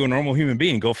makes you a normal human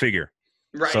being, go figure.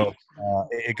 Right. So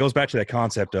it goes back to that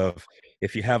concept of,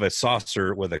 if you have a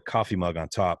saucer with a coffee mug on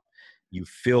top, you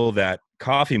fill that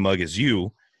coffee mug as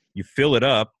you fill it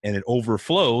up and it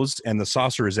overflows, and the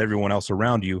saucer is everyone else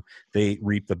around you. They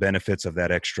reap the benefits of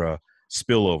that extra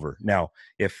spillover. Now,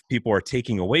 if people are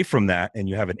taking away from that and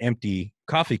you have an empty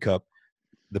coffee cup,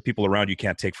 the people around you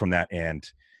can't take from that, and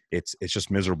it's just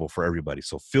miserable for everybody.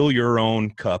 So fill your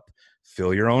own cup,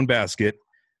 fill your own basket,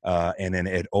 and then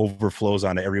it overflows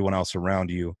onto everyone else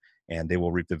around you, and they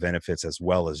will reap the benefits as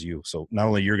well as you. So not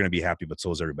only you're going to be happy, but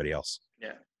so is everybody else.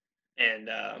 Yeah. And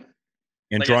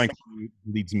like drawing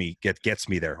leads me, gets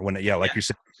me there. When you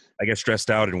said, I get stressed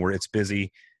out and where it's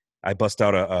busy, I bust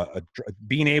out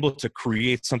being able to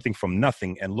create something from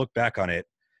nothing and look back on it.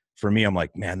 For me, I'm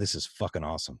like, man, this is fucking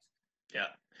awesome. Yeah.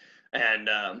 And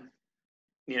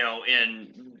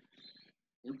and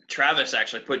Travis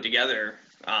actually put together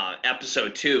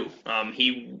episode 2. I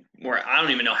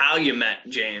don't even know how you met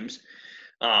James,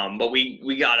 but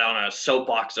we got on a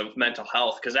soapbox of mental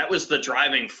health because that was the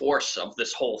driving force of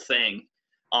this whole thing.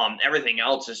 Everything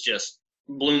else is just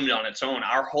bloomed on its own.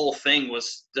 Our whole thing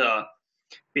was to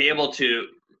be able to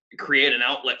create an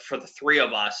outlet for the three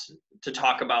of us to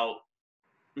talk about,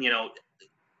 the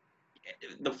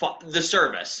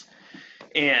service.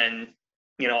 And,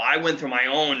 I went through my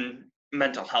own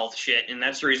mental health shit, and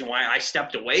that's the reason why I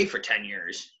stepped away for 10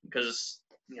 years because,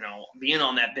 being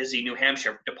on that busy New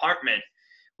Hampshire department,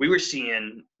 we were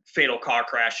seeing fatal car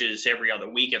crashes every other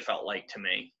week, it felt like to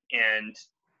me. And,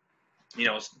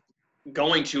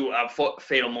 going to a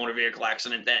fatal motor vehicle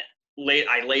accident that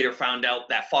I later found out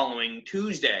that following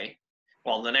Tuesday,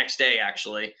 well, the next day,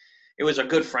 actually, it was a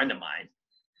good friend of mine.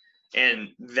 And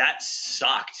that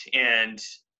sucked. And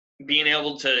being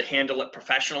able to handle it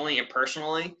professionally and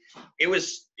personally, it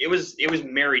was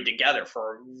married together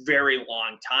for a very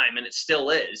long time, and it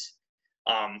still is.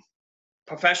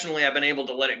 Professionally, I've been able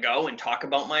to let it go and talk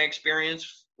about my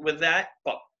experience with that,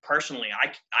 but personally,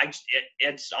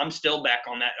 I'm still back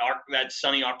on that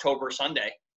sunny October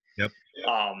Sunday. Yep.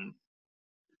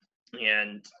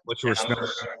 And what you were smelling,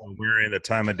 wearing, the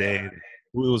time of day,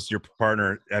 who was your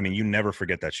partner. I mean, you never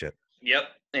forget that shit. Yep.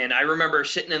 And I remember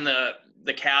sitting in the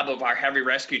cab of our heavy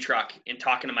rescue truck and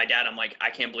talking to my dad. I'm like, I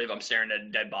can't believe I'm staring at a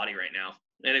dead body right now.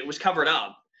 And it was covered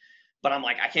up, but I'm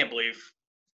like, I can't believe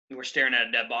we're staring at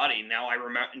a dead body. Now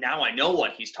I know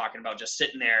what he's talking about, just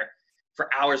sitting there for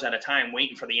hours at a time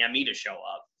waiting for the ME to show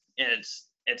up. And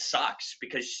it sucks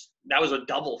because that was a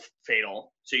double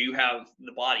fatal. So you have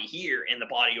the body here and the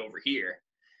body over here.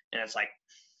 And it's like,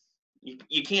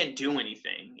 you can't do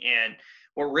anything. And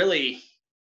what really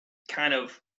kind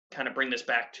of bring this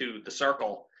back to the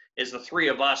circle is the three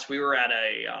of us. We were at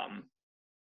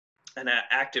an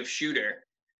active shooter,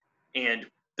 and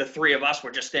the three of us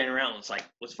were just standing around. It's like,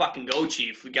 let's fucking go,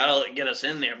 Chief. We gotta get us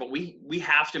in there, but we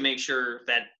have to make sure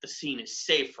that the scene is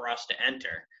safe for us to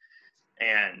enter.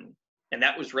 And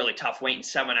that was really tough, waiting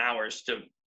 7 hours to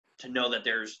know that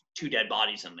there's 2 dead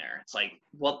bodies in there. It's like,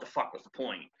 what the fuck was the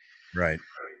point? Right.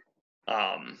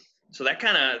 So that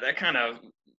kind of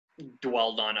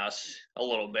dwelled on us a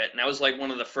little bit, and that was like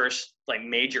one of the first like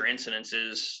major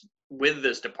incidences with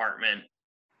this department.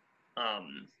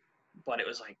 But it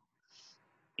was like,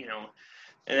 you know,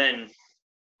 and then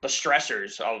the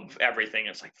stressors of everything.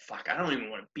 It's like, fuck, I don't even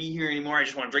want to be here anymore. I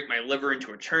just want to drink my liver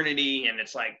into eternity. And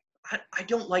it's like, I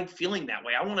don't like feeling that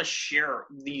way. I want to share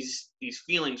these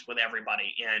feelings with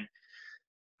everybody,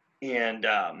 and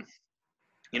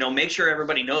you know, make sure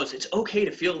everybody knows it's okay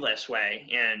to feel this way.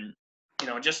 And you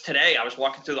know, just today I was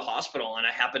walking through the hospital and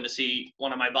I happened to see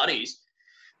one of my buddies.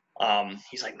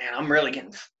 He's like, man, I'm really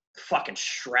getting fucking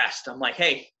stressed. I'm like,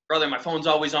 hey, brother, my phone's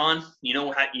always on.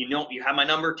 You have my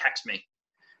number, text me.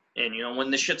 And, you know,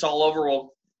 when this shit's all over,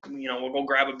 we'll go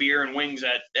grab a beer and wings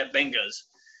at Benga's.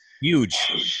 Huge.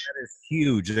 That is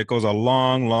huge. It goes a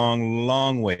long, long,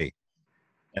 long way.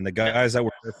 And the guys that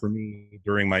were there for me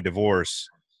during my divorce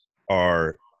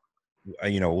are,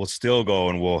 you know, we'll still go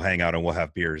and we'll hang out and we'll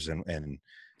have beers and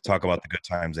talk about the good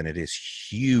times. And it is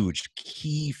huge,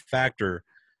 key factor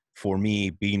for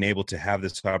me being able to have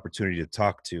this opportunity to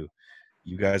talk to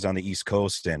you guys on the East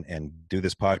Coast and do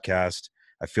this podcast.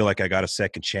 I feel like I got a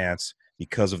second chance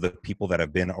because of the people that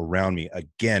have been around me.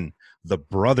 Again, the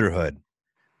brotherhood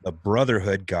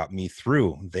got me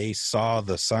through. They saw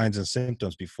the signs and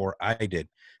symptoms before I did.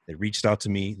 They reached out to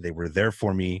me. They were there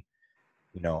for me.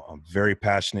 You know, I'm very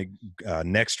passionate.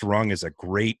 Next Rung is a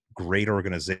great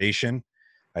organization.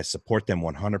 I support them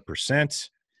 100%.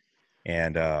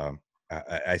 And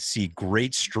I see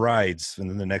great strides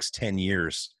in the next 10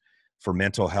 years for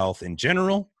mental health in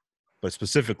general, but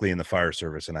specifically in the fire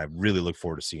service. And I really look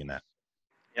forward to seeing that.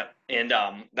 Yep. And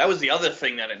that was the other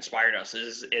thing that inspired us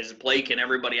is Blake and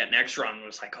everybody at Next Run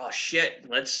was like, oh shit,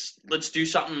 let's do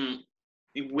something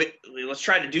let's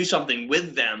try to do something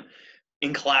with them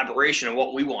in collaboration of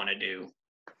what we want to do.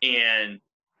 And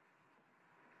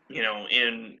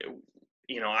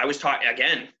I was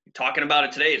talking about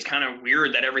it today. It's kind of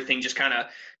weird that everything just kind of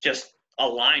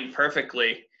aligned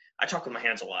perfectly. I talk with my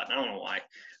hands a lot. I don't know why.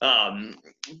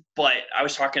 But I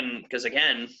was talking because,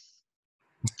 again,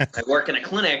 I work in a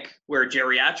clinic where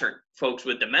geriatric folks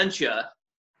with dementia,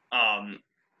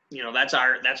 that's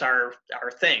our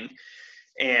thing.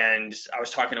 And I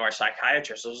was talking to our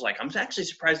psychiatrist. I was like, I'm actually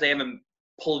surprised they haven't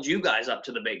pulled you guys up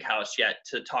to the big house yet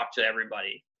to talk to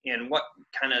everybody. And what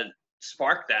kind of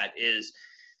sparked that is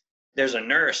there's a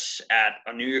nurse at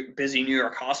a busy New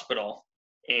York hospital,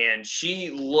 and she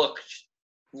looked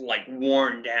like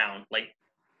worn down. Like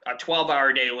a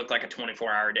 12-hour day looked like a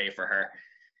 24-hour day for her.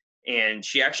 And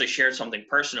she actually shared something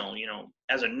personal. You know,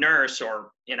 as a nurse,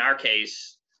 or in our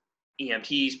case,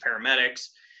 EMTs, paramedics,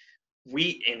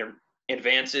 we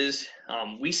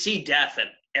see death at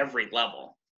every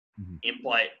level. Mm-hmm.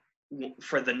 But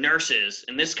for the nurses,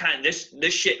 and this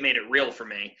shit made it real for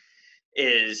me,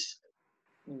 is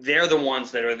they're the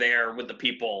ones that are there with the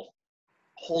people,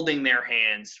 holding their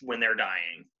hands when they're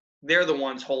dying. They're the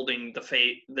ones holding the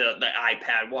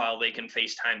iPad while they can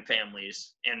FaceTime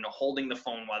families, and holding the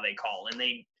phone while they call. And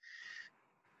they,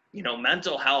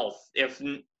 mental health,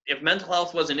 if mental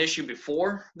health was an issue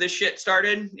before this shit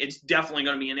started, it's definitely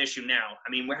going to be an issue now. I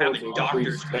mean, we're having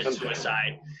doctors commit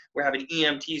suicide. We're having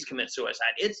EMTs commit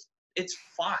suicide. It's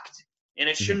fucked. And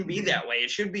it shouldn't be that way.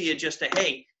 It should be just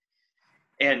hey,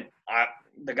 and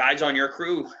the guys on your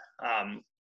crew,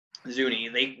 Zuni,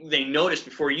 they noticed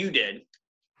before you did.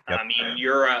 Yep. I mean,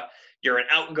 you're an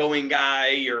outgoing guy.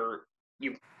 You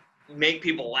make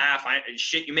people laugh.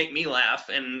 You make me laugh.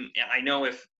 And I know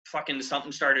if fucking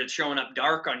something started showing up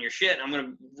dark on your shit, I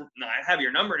have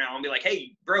your number now and be like,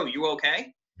 hey, bro, you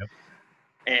okay? Yep.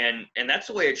 And that's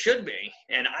the way it should be.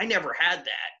 And I never had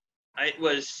that. it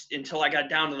was until I got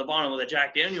down to the bottom of the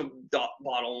Jack Daniel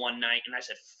bottle one night, and I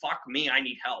said, "Fuck me, I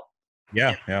need help."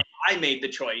 Yeah, and I made the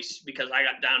choice because I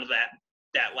got down to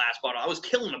that last bottle. I was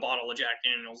killing a bottle of Jack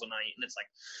Daniels a night, and it's like,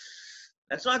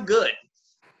 that's not good,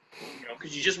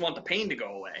 because you just want the pain to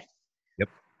go away. Yep.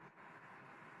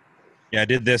 Yeah, I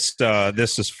did this.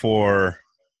 This was for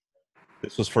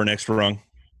Next Rung.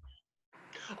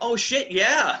 Oh shit!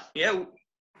 Yeah.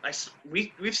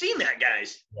 We've seen that,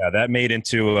 guys. Yeah, that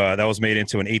was made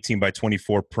into an 18 by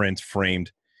 24 print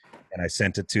framed, and I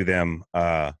sent it to them.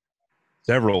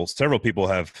 Several people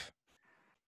have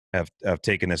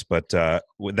taken this, but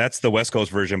that's the West Coast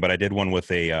version. But I did one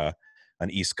with an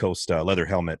East Coast leather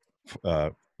helmet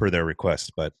per their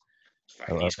request. But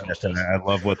I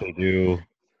love what they do.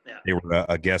 Yeah. They were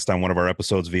a guest on one of our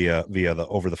episodes via the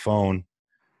over the phone,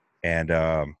 and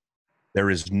there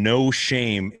is no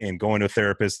shame in going to a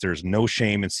therapist. There's no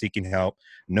shame in seeking help.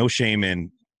 No shame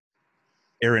in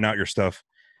airing out your stuff.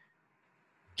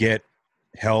 Get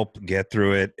help, get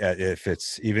through it.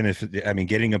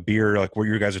 Getting a beer like what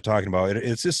you guys are talking about.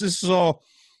 This is all.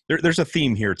 There's a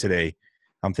theme here today,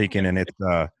 I'm thinking, and it's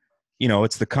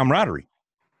it's the camaraderie.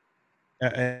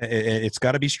 It's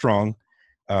got to be strong.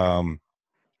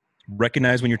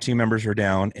 Recognize when your team members are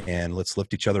down, and let's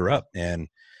lift each other up. And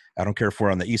I don't care if we're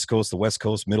on the East Coast, the West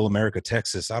Coast, Middle America,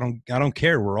 Texas. I don't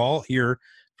care. We're all here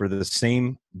for the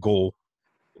same goal.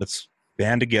 Let's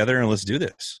band together and let's do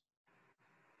this.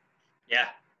 Yeah.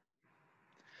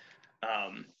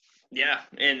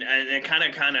 And it kind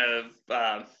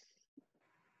of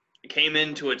came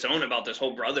into its own about this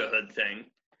whole brotherhood thing.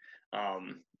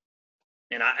 And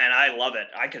I love it.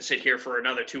 I could sit here for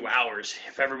another 2 hours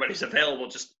if everybody's available,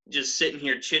 just sitting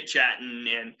here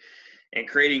chit-chatting and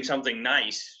creating something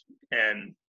nice.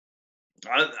 And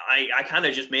I kind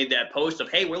of just made that post of,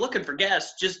 hey, we're looking for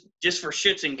guests just for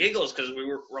shits and giggles, because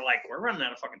we're like, we're running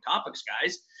out of fucking topics,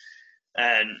 guys.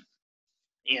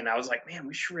 And I was like, man,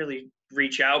 we should really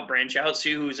reach out, branch out,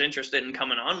 see who's interested in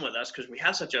coming on with us, because we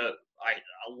have such a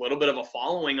little bit of a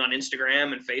following on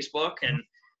Instagram and Facebook, and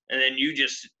then you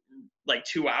just like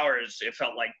 2 hours. It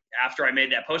felt like after I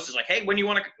made that post, it's like, hey, when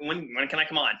can I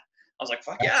come on? I was like,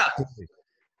 fuck yeah.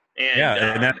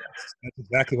 And that's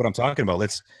exactly what I'm talking about.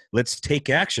 Let's take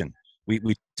action.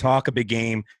 We talk a big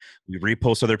game. We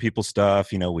repost other people's stuff.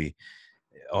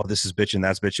 This is bitching,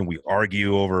 that's bitching. We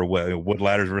argue over wood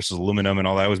ladders versus aluminum and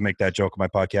all that. I always make that joke on my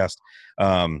podcast.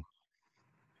 But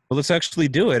let's actually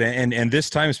do it. And this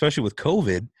time, especially with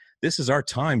COVID, this is our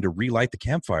time to relight the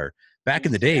campfire. Back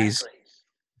in the days,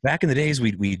 we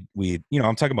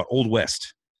I'm talking about Old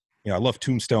West. I love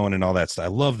Tombstone and all that stuff. I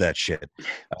love that shit.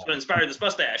 That's what inspired this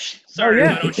mustache. Sorry,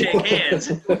 I don't shake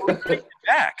hands.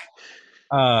 Back.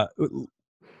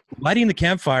 Lighting the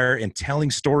campfire and telling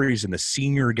stories, and the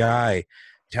senior guy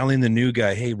telling the new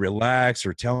guy, hey, relax,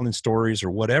 or telling stories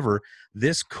or whatever.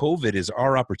 This COVID is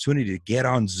our opportunity to get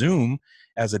on Zoom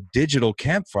as a digital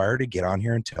campfire to get on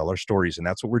here and tell our stories. And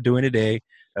that's what we're doing today.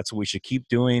 That's what we should keep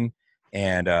doing.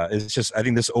 And it's just, I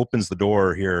think this opens the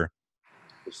door here.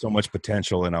 There's so much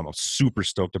potential, and I'm super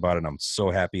stoked about it. And I'm so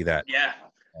happy that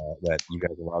that you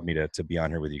guys allowed me to be on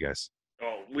here with you guys.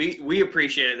 Oh, we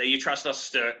appreciate it that you trust us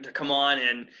to come on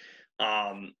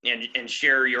and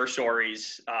share your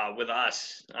stories with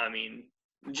us. I mean,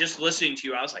 just listening to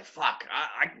you, I was like, fuck,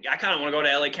 I kind of want to go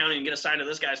to LA County and get assigned to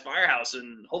this guy's firehouse,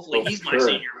 and hopefully he's my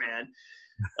senior man.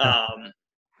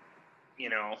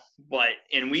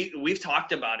 We've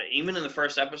talked about it even in the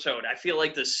first episode. I feel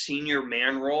like the senior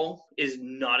man role is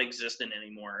not existent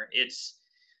anymore. It's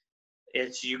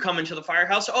you come into the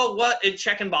firehouse, it's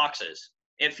checking boxes.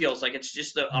 It feels like it's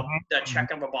just a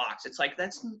check of a box. It's like,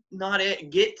 that's not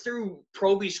it. Get through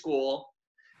Proby school,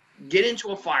 get into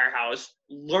a firehouse,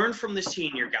 learn from the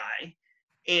senior guy.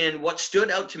 And what stood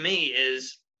out to me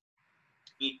is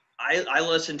I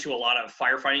listen to a lot of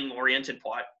firefighting oriented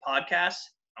podcasts.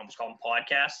 I almost call them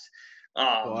podcasts.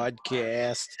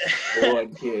 Podcast.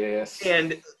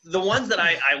 And the ones that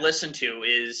I listen to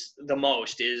is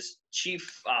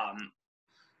Chief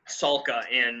Salka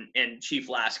and Chief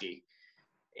Lasky.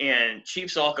 And Chief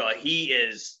Salka, he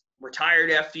is retired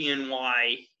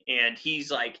FDNY, and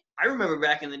he's like, I remember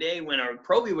back in the day when a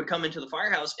Proby would come into the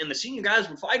firehouse and the senior guys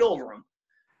would fight over him.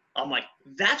 I'm like,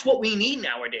 that's what we need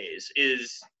nowadays,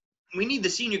 is we need the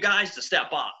senior guys to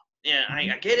step up. And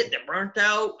I get it, they're burnt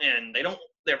out and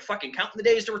they're fucking counting the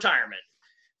days to retirement.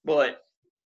 But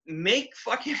make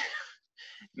fucking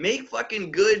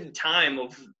good time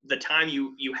of the time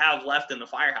you have left in the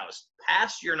firehouse.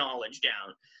 Pass your knowledge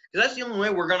down. Because that's the only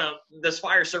way this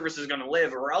fire service is going to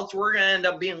live, or else we're going to end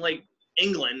up being like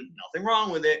England. Nothing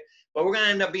wrong with it, but we're going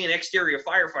to end up being exterior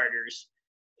firefighters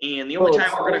And the only Well,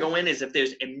 time we're going to go in is if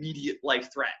there's immediate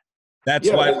life threat. That's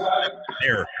Yeah. why we left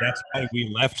there. That's why we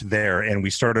left there and we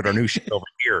started our new shit over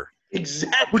here.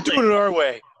 Exactly. We're doing it our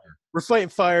way. We're fighting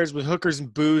fires with hookers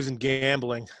and booze and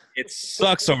gambling. It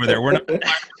sucks over there. We're not.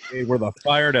 We're the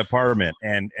fire department,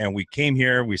 and we came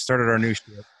here. We started our new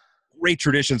shit. Great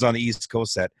traditions on the East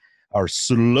Coast that are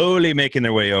slowly making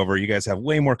their way over. You guys have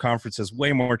way more conferences,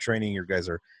 way more training. You guys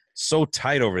are so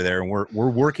tight over there, and we're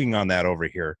working on that over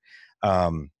here.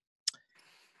 But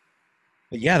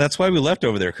yeah, that's why we left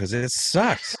over there, because it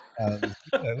sucks. We're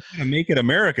gonna make it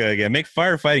America again, make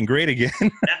firefighting great again.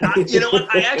 You know what?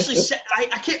 I actually said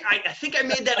I think I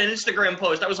made that an Instagram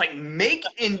post. I was like, make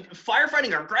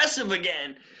firefighting aggressive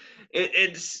again.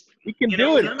 It's We can you do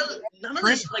know it. none of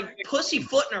this like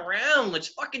pussyfooting around. Let's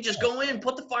fucking just go in,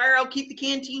 put the fire out, keep the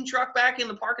canteen truck back in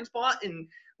the parking spot, and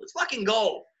let's fucking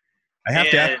go. I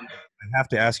have to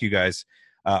ask you guys,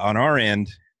 on our end,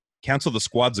 cancel the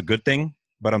squad's a good thing,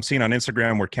 but I'm seeing on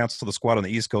Instagram where cancel the squad on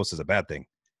the East Coast is a bad thing.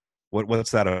 What's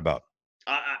that about?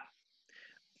 I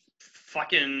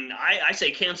say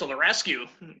cancel the rescue.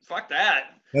 Fuck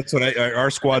that. That's what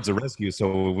our squad's a rescue, so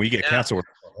when we get canceled,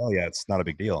 oh yeah, it's not a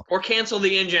big deal. Or cancel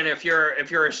the engine if you're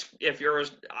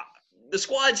the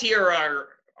squads here are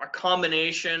a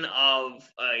combination of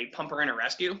a pumper and a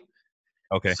rescue.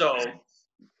 Okay. So,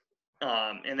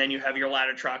 and then you have your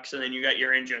ladder trucks, and then you got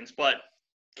your engines. But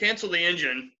cancel the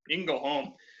engine, you can go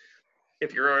home.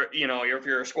 If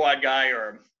you're a squad guy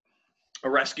or a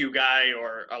rescue guy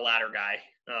or a ladder guy.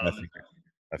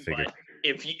 I figured.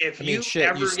 If you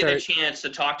get a chance to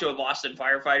talk to a Boston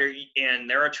firefighter and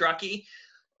they're a truckie,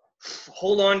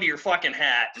 hold on to your fucking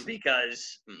hat,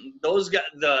 because those guys,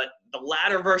 the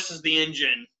ladder versus the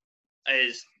engine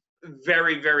is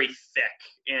very, very thick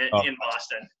in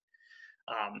Boston.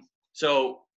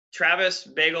 So Travis,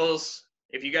 Bagels,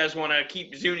 if you guys want to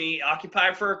keep Zuni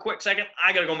occupied for a quick second,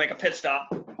 I gotta go make a pit stop.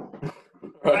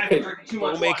 Right.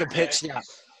 We'll make a pit stop.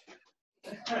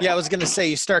 Yeah, I was gonna say,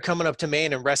 you start coming up to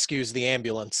Maine and rescues the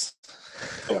ambulance.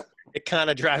 Yeah. It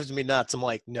kind of drives me nuts. I'm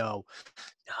like, no,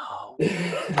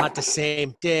 not the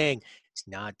same thing. It's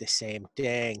not the same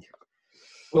thing.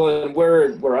 Well, and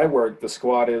where I work, the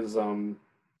squad is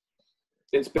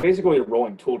it's basically a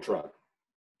rolling tool truck.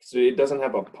 So it doesn't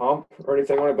have a pump or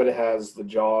anything on it, but it has the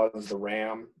jaws, the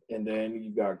ram, and then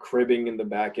you've got cribbing in the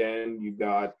back end. You've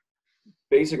got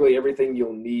basically everything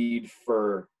you'll need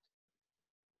for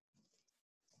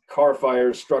car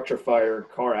fires, structure fire,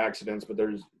 car accidents, but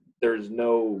there's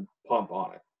no pump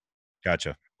on it.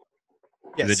 Gotcha.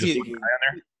 Yeah, Is it just one guy on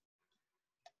there?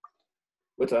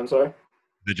 What's that? I'm sorry? Is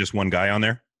it just one guy on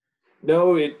there?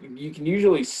 No, you can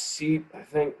usually seat, I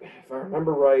think, if I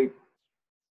remember right,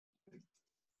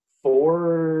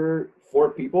 four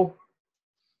people.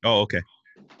 Oh, okay.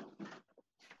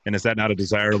 And is that not a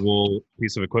desirable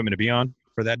piece of equipment to be on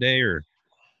for that day, or?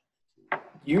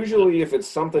 Usually, if it's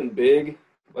something big,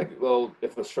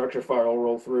 if the structure fire will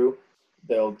roll through,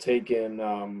 they'll take in,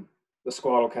 the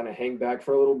squad will kind of hang back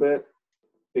for a little bit,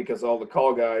 because all the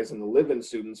call guys and the live-in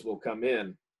students will come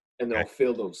in and they'll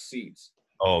fill those seats.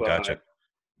 Oh, gotcha.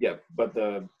 Yeah, but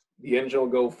the engine will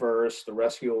go first, the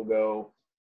rescue will go,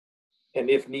 and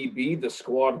if need be, the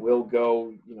squad will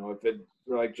go. If it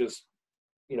just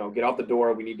get out the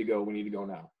door, we need to go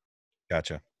now.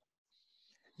 Gotcha.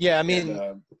 Yeah, I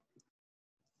mean,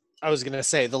 I was going to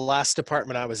say, the last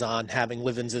department I was on, having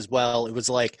live-ins as well, it was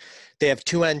like they have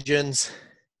 2 engines,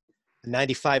 a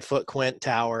 95-foot Quint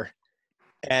tower,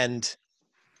 and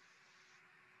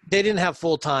they didn't have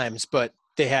full times, but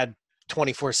they had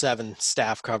 24/7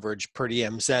 staff coverage per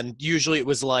diems. And usually it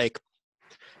was like,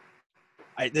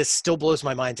 this still blows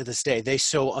my mind to this day. They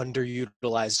so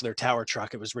underutilized their tower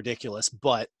truck. It was ridiculous,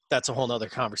 but that's a whole nother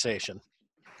conversation.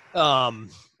 Oh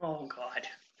God.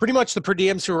 Pretty much the per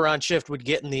diems who were on shift would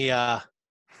get in the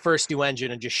first new engine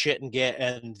and just shit and get,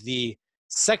 and the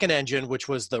second engine, which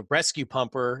was the rescue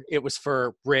pumper, it was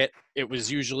for RIT. It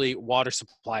was usually water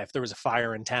supply. If there was a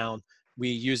fire in town, we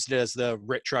used it as the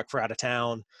RIT truck for out of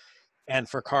town and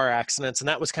for car accidents. And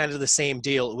that was kind of the same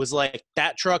deal. It was like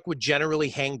that truck would generally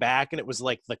hang back, and it was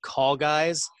like the call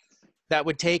guys that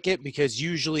would take it, because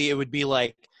usually it would be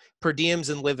like per diems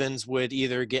and live-ins would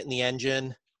either get in the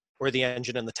engine or the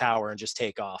engine in the tower and just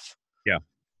take off. Yeah.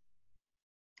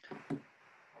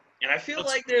 And I feel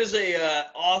like there's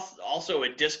also a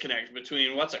disconnect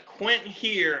between what's a Quint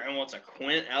here and what's a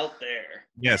Quint out there.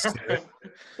 Yes. What's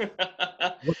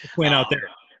the Quint out there?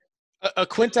 A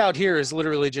Quint out here is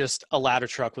literally just a ladder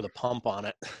truck with a pump on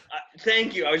it.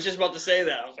 Thank you. I was just about to say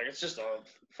that. I was like, it's just a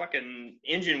fucking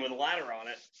engine with a ladder on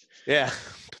it. Yeah,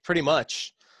 pretty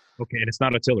much. Okay, and it's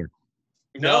not a tiller.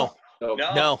 No. Nope.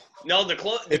 No,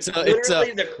 it's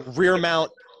literally a the rear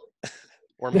mount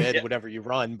or mid, Yeah. whatever you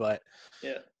run. But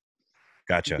yeah.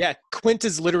 Gotcha. yeah, Quint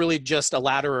is literally just a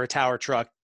ladder or a tower truck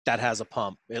that has a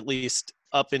pump, at least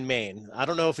up in Maine. I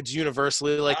don't know if it's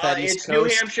universally like that East It's Coast.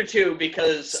 New Hampshire too,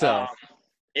 because So-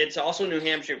 it's also New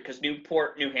Hampshire because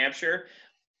Newport, New Hampshire,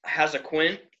 has a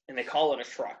Quint and they call it a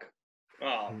truck.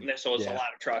 So it's a Yeah.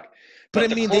 ladder truck. But I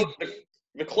the mean,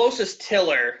 the closest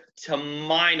tiller, to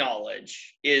my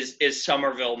knowledge, is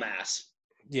Somerville, Mass.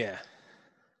 Yeah.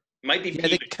 Might be Yeah,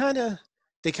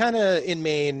 they kind of in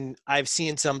Maine, I've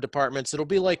seen some departments, it'll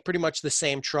be like pretty much the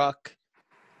same truck,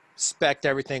 spec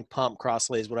everything, pump,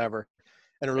 crosslays, whatever.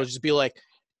 And it'll just be like,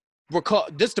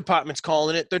 this department's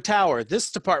calling it their tower.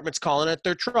 This department's calling it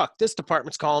their truck. This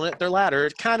department's calling it their ladder.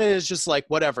 It kind of is just like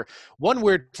whatever. One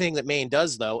weird thing that Maine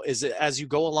does, though, is that as you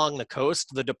go along the coast,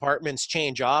 the departments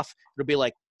change off. It'll be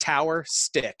like tower,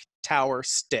 stick, tower,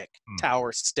 stick,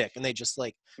 tower, stick. And they just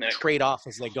like trade off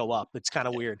as they go up. It's kind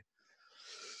of weird.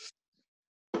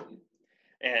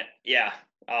 And yeah.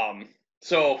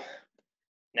 So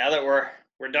now that we're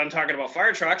done talking about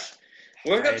fire trucks,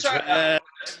 we're gonna talk.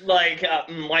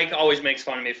 Mike always makes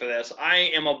fun of me for this.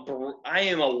 I am a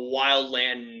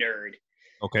wildland nerd.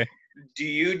 Okay. Do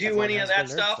you do Everyone any of has that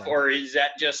their nerd stuff, stuff. or is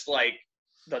that just like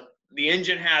the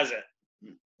engine has it?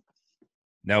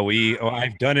 No,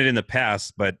 I've done it in the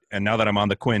past, and now that I'm on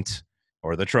the Quint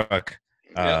or the truck,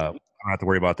 I don't have to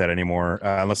worry about that anymore.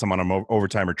 Unless I'm on an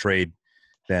overtime or trade,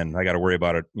 then I got to worry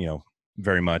about it,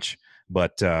 very much.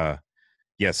 But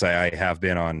yes, I have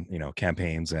been on,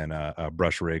 campaigns and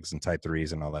brush rigs and Type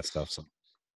 3s and all that stuff. So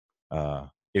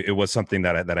it was something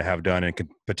that I have done and could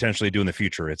potentially do in the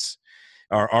future. It's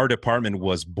our department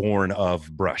was born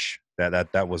of brush.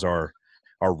 That was our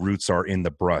roots are in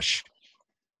the brush.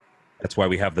 That's why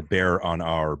we have the bear on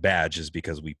our badge, is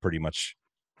because we pretty much,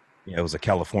 it was a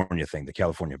California thing, the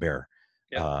California bear.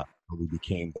 Yeah. We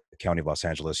became the County of Los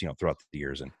Angeles, throughout the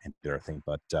years and did our thing.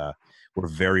 But we're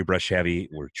very brush heavy.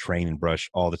 We're training brush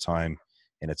all the time,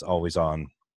 and it's always on.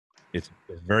 It's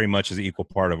very much as an equal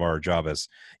part of our job as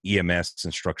EMS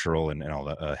and structural and all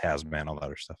the hazmat and all that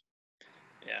other stuff.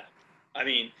 Yeah. I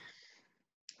mean,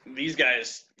 these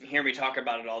guys hear me talk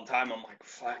about it all the time. I'm like,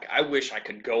 fuck, I wish I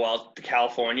could go out to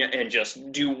California and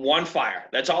just do one fire.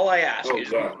 That's all I ask. Oh,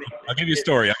 God. I'll give you a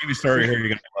story. Here. You're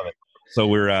gonna love it. So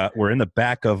we're in the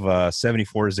back of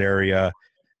 74's area.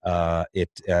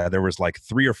 There was like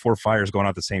 3 or 4 fires going on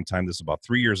at the same time. This was about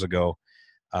 3 years ago,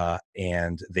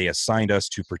 and they assigned us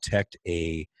to protect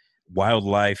a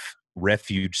wildlife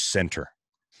refuge center.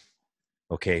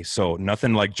 Okay, so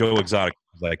nothing like Joe Exotic,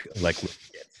 like.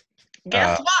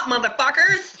 Guess what,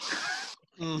 motherfuckers?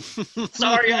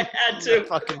 Sorry, I had to.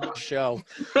 Fucking show.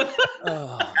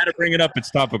 I had to bring it up. It's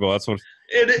topical. That's what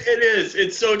It is.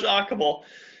 It's so talkable.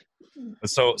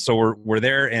 So we're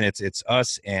there, and it's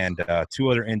us and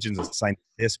 2 other engines assigned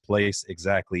to this place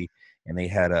exactly, and they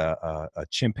had a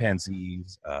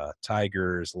chimpanzees,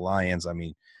 tigers, lions. I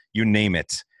mean, you name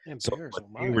it. So what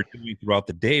we were doing throughout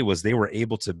the day was they were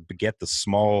able to get the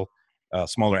smaller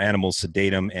animals,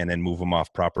 sedate them, and then move them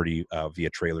off property via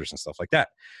trailers and stuff like that.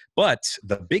 But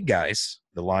the big guys,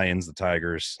 the lions, the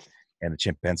tigers, and the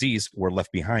chimpanzees, were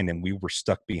left behind, and we were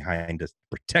stuck behind to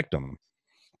protect them.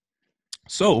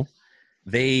 So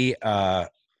they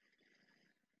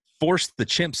forced the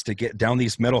chimps to get down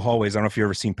these metal hallways. I don't know if you've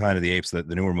ever seen Planet of the Apes, the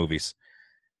newer movies.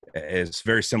 It's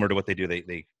very similar to what they do.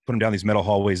 They put them down these metal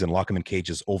hallways and lock them in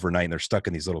cages overnight, and they're stuck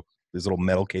in these little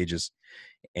metal cages.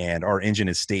 And our engine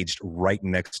is staged right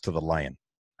next to the lion.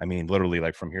 I mean, literally,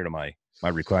 like from here to my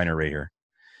recliner right here.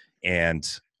 And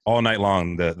all night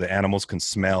long, the animals can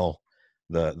smell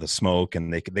the smoke,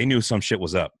 and they knew some shit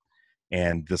was up.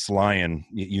 And this lion,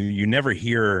 you never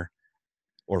hear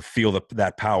or feel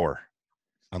that power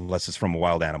unless it's from a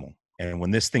wild animal. And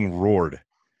when this thing roared,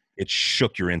 it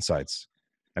shook your insides.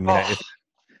 I mean,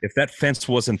 if that fence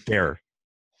wasn't there,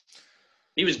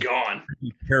 he was gone. I'd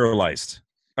be paralyzed.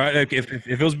 If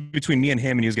it was between me and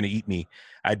him and he was going to eat me,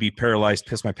 I'd be paralyzed,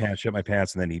 piss my pants, shit my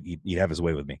pants, and then he'd have his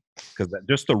way with me. Because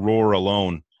just the roar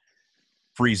alone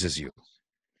freezes you.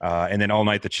 And then all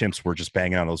night the chimps were just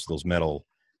banging on those metal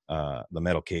the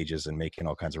metal cages and making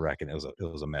all kinds of racket. It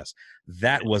was a mess.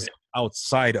 That was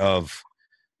outside of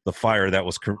the fire that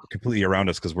was completely around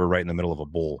us, because we're right in the middle of a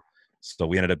bowl. So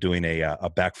we ended up doing a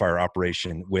backfire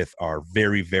operation with our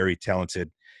very, very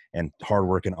talented and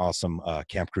hardworking, awesome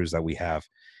camp crews that we have,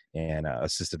 and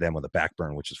assisted them with a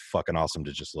backburn, which is fucking awesome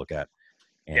to just look at.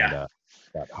 And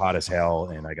got hot as hell,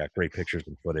 and I got great pictures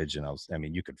and footage,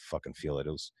 and you could fucking feel it.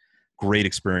 It was great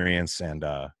experience, and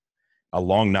a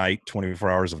long night, 24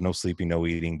 hours of no sleeping, no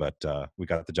eating, but we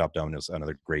got the job done. It was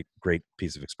another great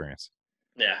piece of experience.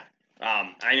 Yeah.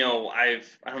 I know I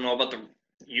don't know about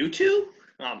you two.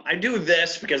 I do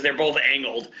this because they're both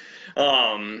angled.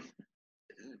 I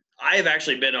have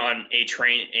actually been on a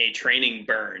training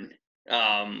burn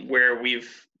where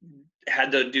we've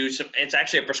had to do it's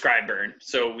actually a prescribed burn.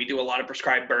 So we do a lot of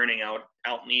prescribed burning out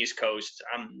in the East Coast.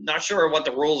 I'm not sure what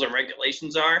the rules and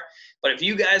regulations are, but if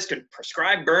you guys could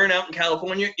prescribe burn out in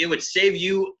California, it would save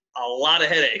you a lot of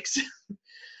headaches.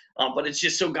 But it's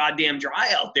just so goddamn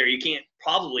dry out there. You can't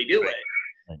probably do it.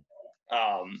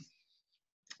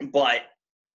 But,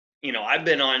 I've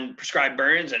been on prescribed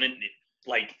burns, and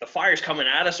like the fire's coming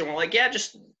at us, and we're like, yeah,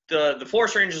 just the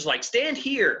forest ranger's like, stand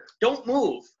here, don't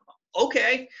move.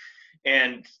 Okay.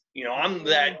 And, I'm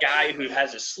that guy who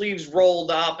has his sleeves rolled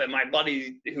up, and my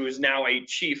buddy who is now a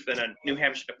chief in a New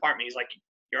Hampshire department, he's like,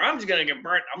 your arm's going to get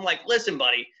burnt. I'm like, listen,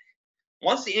 buddy,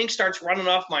 once the ink starts running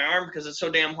off my arm because it's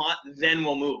so damn hot, then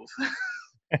we'll move.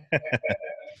 But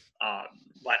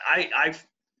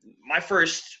my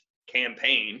first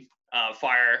campaign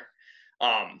fire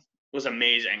was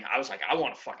amazing. I was like, I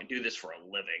want to fucking do this for a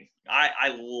living.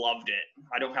 I loved it.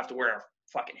 I don't have to wear a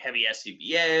fucking heavy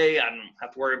SCBA. I don't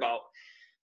have to worry about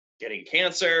getting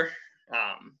cancer.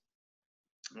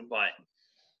 But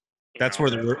that's where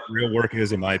the real work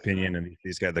is, in my opinion. And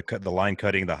these guys, the line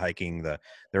cutting, the hiking,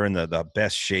 they're in the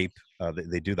best shape.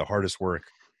 They do the hardest work,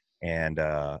 and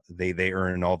they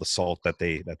earn all the salt that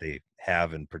they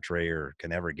have and portray or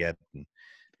can ever get. And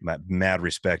mad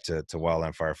respect to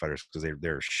wildland firefighters, because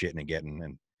they're shitting and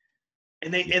getting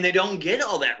and they don't get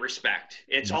all that respect.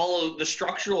 It's all the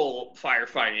structural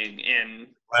firefighting and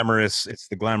glamorous. It's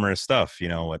the glamorous stuff.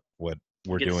 What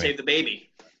we're doing. To save the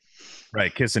baby.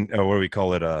 Right, kissing. What do we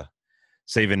call it?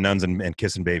 Saving nuns and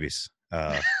kissing babies.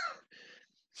 But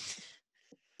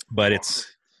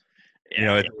it's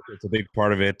it's a big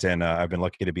part of it, and I've been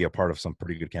lucky to be a part of some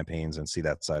pretty good campaigns and see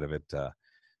that side of it.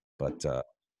 But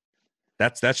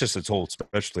that's just its whole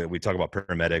specialty. We talk about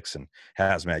paramedics and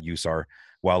hazmat, USAR,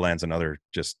 wildlands, and other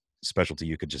just specialty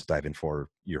you could just dive in for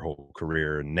your whole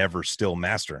career and never still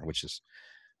master, which is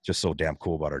just so damn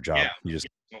cool about our job. Yeah. You just.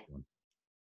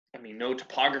 No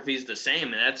topography is the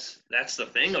same, and that's the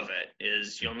thing of it,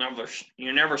 is you'll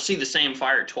never see the same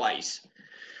fire twice.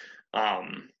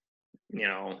 And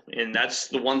that's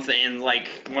the one thing. Like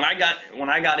when I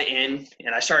got in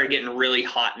and I started getting really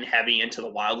hot and heavy into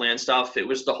the wildland stuff, it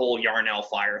was the whole Yarnell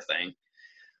fire thing,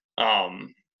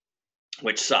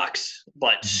 which sucks.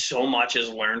 But so much is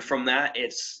learned from that.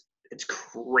 It's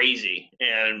crazy,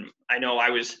 and I know I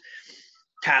was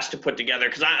tasked to put together,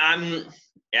 because I'm.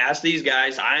 Ask these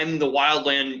guys, I'm the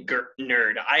wildland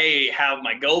nerd. I have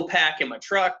my Go Pack in my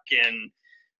truck, and as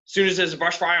soon as there's a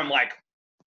brush fire, I'm like,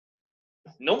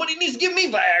 nobody needs to give me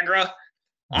Viagra.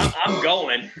 I'm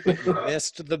going. You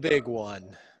missed the big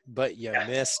one, but you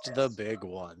missed the big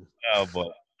one. Oh, boy.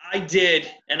 I did,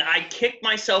 and I kicked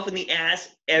myself in the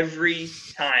ass every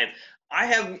time. I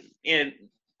have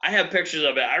pictures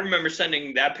of it. I remember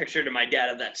sending that picture to my dad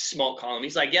of that smoke column.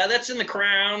 He's like, yeah, that's in the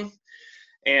Crown.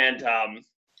 And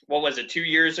what was it, 3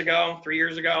 years ago,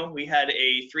 we had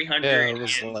a 300. Yeah, it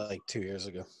was like 2 years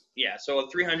ago. Yeah, so a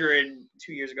 300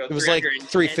 2 years ago. It was like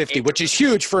 350, which is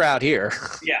huge for out here.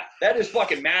 Yeah, that is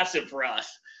fucking massive for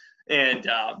us. And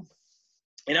I'm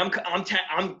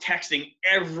texting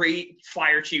every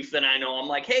fire chief that I know. I'm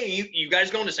like, hey, you guys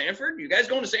going to Sanford? You guys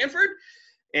going to Sanford?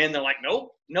 And they're like,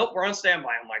 nope, we're on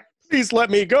standby. I'm like, please let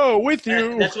me go with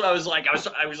you. That's what I was like. I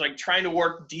was like trying to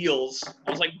work deals.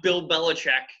 I was like Bill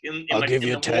Belichick in I'll give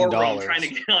you the war room $10 trying to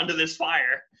get onto this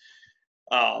fire.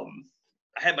 I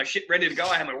had my shit ready to go.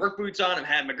 I had my work boots on and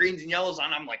had my greens and yellows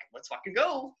on. I'm like, let's fucking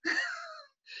go.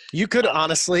 You could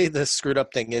honestly, the screwed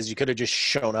up thing is you could have just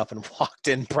shown up and walked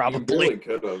in probably. You really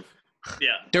could have.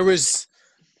 Yeah.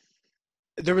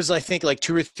 There was, I think, like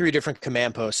 2 or 3 different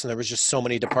command posts, and there was just so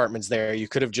many departments there. You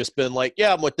could have just been like,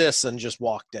 yeah, I'm with this, and just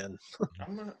walked in.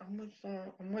 I'm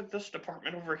with this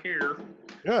department over here.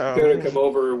 Yeah. Could have come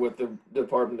over with the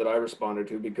department that I responded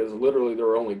to, because literally there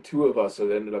were only 2 of us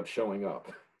that ended up showing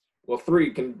up. Well,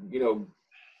 3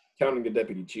 counting the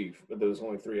deputy chief, but there was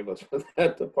only 3 of us for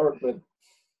that department.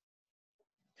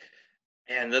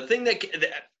 And the thing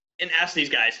and ask these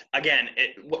guys, again,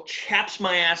 what chaps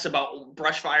my ass about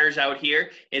brush fires out here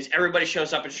is everybody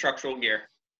shows up in structural gear.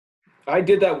 I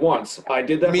did that once. I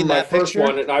did that for my first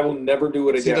one, and I will never do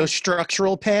it again. See those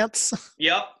structural pants?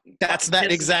 Yep. That's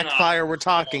that exact fire we're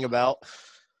talking about.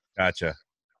 Gotcha.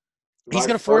 He's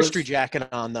got a forestry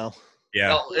jacket on, though. Yeah.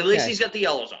 Well, at least he's got the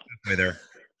yellows on. Right there.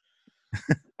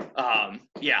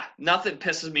 Yeah, nothing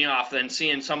pisses me off than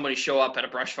seeing somebody show up at a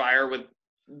brush fire with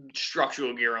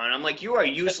structural gear on. I'm like, you are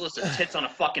useless as tits on a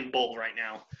fucking bull right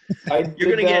now.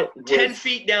 You're going to get 10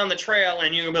 feet down the trail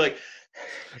and you're going to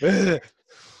be like,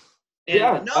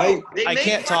 yeah, no, I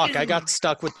can't talk. I got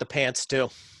stuck with the pants too.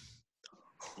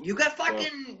 You got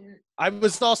fucking. I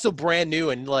was also brand new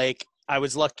and like I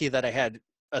was lucky that I had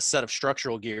a set of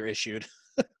structural gear issued.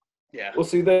 Yeah. Well,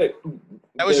 see that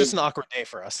was just an awkward day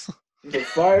for us. The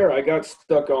fire I got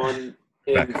stuck on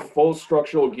in full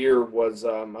structural gear was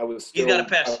I was still. You got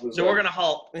to piss, so we're gonna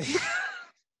halt.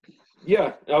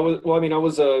 Yeah, I was. Well, I mean, I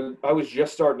was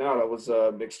just starting out. I was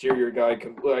an exterior guy.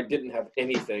 I didn't have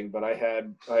anything, but I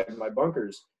had my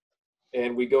bunkers,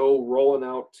 and we go rolling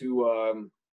out to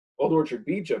Old Orchard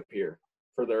Beach up here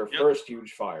for their first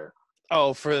huge fire.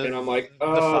 Oh, for and I'm like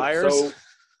the fires. So,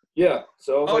 yeah.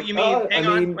 So. Oh, like, you mean? Hang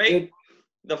on, wait.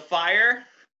 The fire.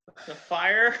 The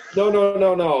fire? No.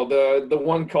 The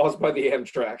one caused by the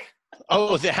Amtrak.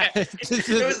 Oh, that.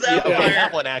 It was that fire.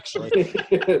 That one actually.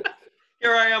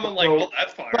 Here I am. I'm like, oh,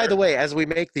 that's fire. By the way, as we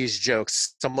make these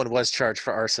jokes, someone was charged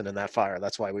for arson in that fire.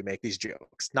 That's why we make these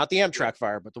jokes. Not the Amtrak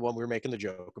fire, but the one we were making the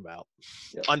joke about.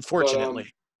 Yeah.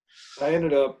 Unfortunately. But, I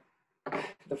ended up,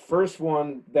 the first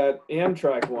one, that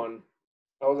Amtrak one,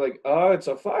 I was like, it's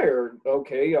a fire.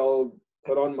 Okay, I'll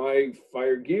put on my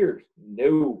fire gear.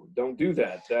 No, don't do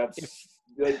that. That's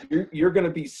like, you're going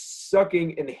to be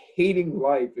sucking and hating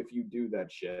life if you do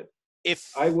that shit.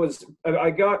 I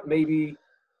got maybe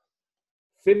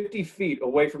 50 feet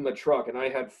away from the truck and I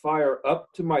had fire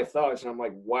up to my thighs and I'm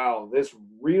like, wow, this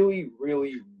really,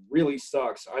 really, really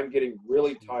sucks. I'm getting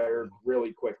really tired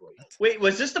really quickly. Wait,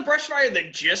 was this the brush fire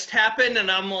that just happened?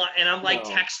 And I'm like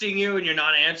texting you and you're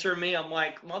not answering me. I'm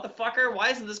like, motherfucker, why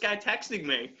isn't this guy texting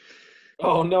me?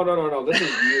 Oh, no. This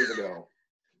is years ago.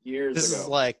 This is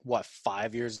like, what,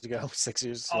 5 years ago? 6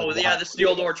 years? Oh, like, yeah, this is the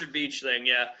Old Orchard Beach thing,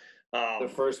 yeah. The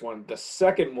first one. The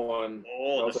second one.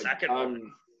 Oh, the second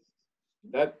one.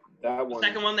 That one. The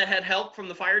second one that had help from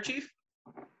the fire chief?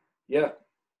 Yeah.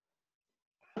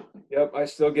 Yep, I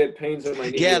still get pains in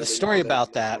my knee. Yeah, the story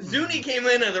about that. Zuni came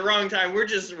in at the wrong time. We're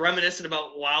just reminiscing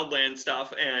about wildland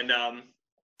stuff. And a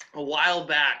while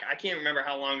back, I can't remember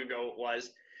how long ago it was,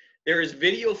 there is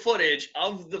video footage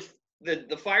of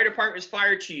the fire department's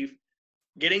fire chief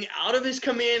getting out of his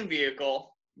command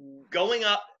vehicle, going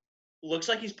up, looks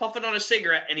like he's puffing on a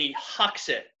cigarette, and he hucks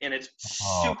it, and it's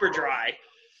super dry.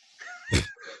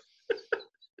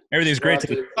 Everything's great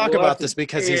to talk about this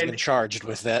because he's been charged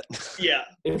with it. Yeah.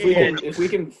 If we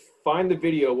can find the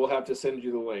video, we'll have to send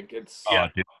you the link. It's dude,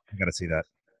 I gotta see that.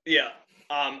 Yeah.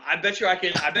 I bet you I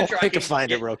can. I can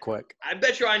find it real quick. I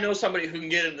bet you I know somebody who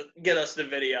can get us the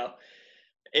video.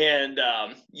 And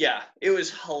yeah, it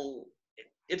was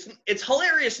it's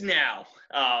hilarious now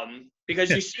because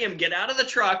you see him get out of the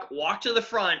truck, walk to the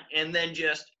front, and then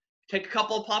just take a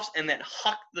couple of puffs and then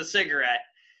huck the cigarette.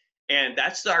 And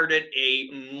that started a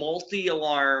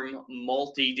multi-alarm,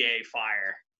 multi-day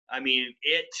fire. I mean,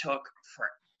 it took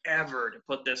forever to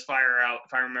put this fire out,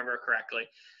 if I remember correctly.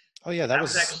 Oh, yeah, that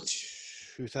was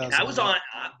 2000. I was on,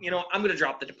 I'm going to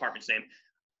drop the department's name.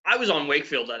 I was on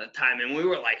Wakefield at the time, and we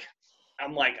were like,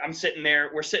 we're sitting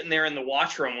there in the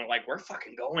watch room. We're like, we're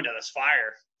fucking going to this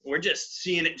fire. We're just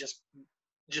seeing it, just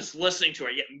listening to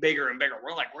it getting bigger and bigger.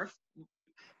 We're like,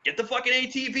 get the fucking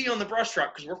ATV on the brush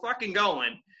truck because we're fucking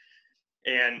going.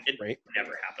 And it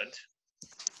never happened.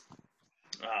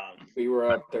 We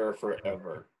were up there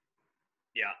forever.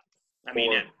 Yeah. I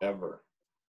mean, forever.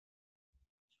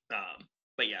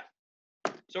 But yeah.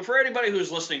 So for anybody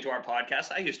who's listening to our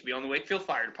podcast, I used to be on the Wakefield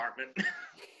Fire Department.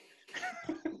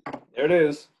 There it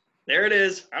is. There it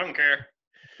is. I don't care.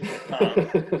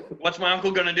 What's my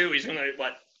uncle going to do? He's going to,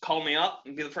 call me up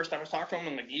and be the first time I talk to him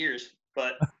in like years.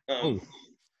 But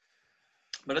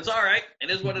it's all right. It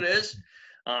is what it is.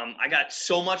 I got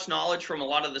so much knowledge from a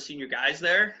lot of the senior guys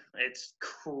there. It's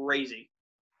crazy.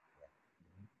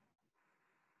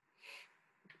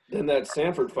 Then that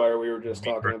Sanford fire we were just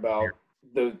talking about,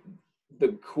 the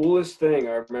coolest thing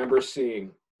I remember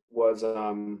seeing was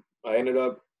I ended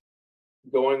up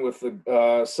going with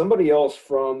somebody else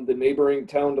from the neighboring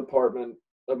town department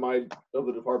of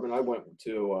the department I went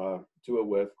to it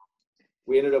with.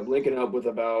 We ended up linking up with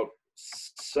about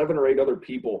 7 or 8 other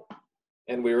people.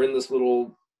 And we were in this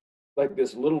little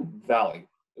valley.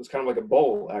 It was kind of like a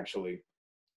bowl, actually.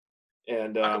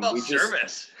 And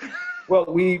service.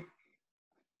 Well,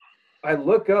 I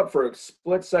look up for a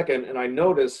split second and I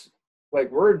notice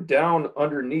we're down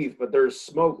underneath, but there's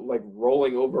smoke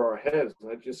rolling over our heads. And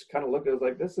I just kind of looked at it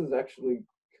like, this is actually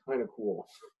kind of cool.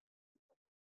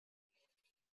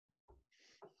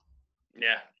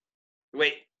 Yeah.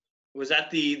 Wait, Was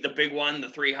that the big one, the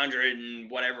 300 and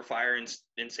whatever fire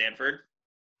in Sanford?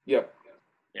 Yep.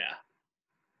 Yeah.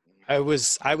 I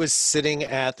was sitting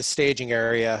at the staging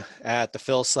area at the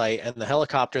fill site, and the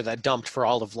helicopter that dumped for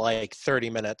all of like 30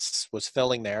 minutes was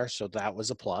filling there, so that was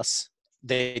a plus.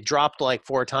 They dropped like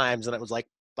 4 times, and it was like,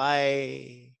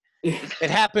 bye. It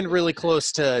happened really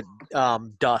close to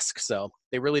dusk, so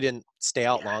they really didn't stay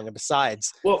out long. And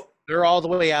besides, Well, they're all the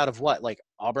way out of what, like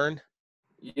Auburn,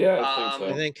 yeah, I think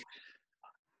so. I think.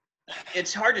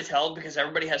 It's hard to tell because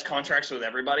everybody has contracts with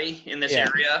everybody in this Yeah.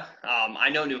 area. I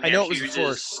know New Hampshire I know it was uses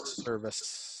Forest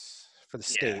Service for the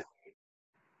state.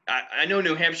 I know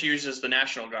New Hampshire uses the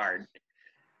National Guard.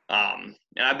 And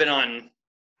I've been on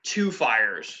 2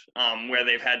 fires where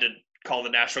they've had to call the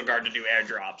National Guard to do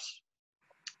airdrops.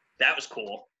 That was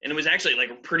cool. And it was actually like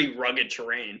a pretty rugged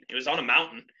terrain. It was on a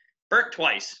mountain. Burnt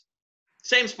twice.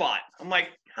 Same spot. I'm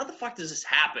like, how the fuck does this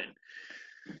happen?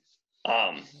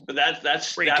 But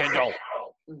that's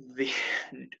the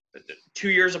 2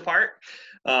 years apart.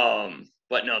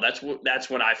 But no, that's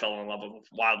when I fell in love with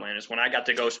wildland, is when I got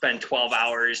to go spend 12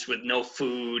 hours with no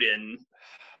food and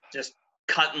just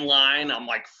cutting line. I'm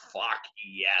like, fuck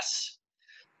yes.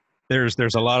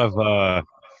 There's a lot of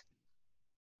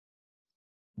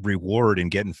reward in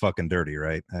getting fucking dirty,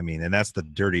 right? I mean, and that's the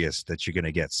dirtiest that you're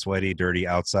gonna get. Sweaty, dirty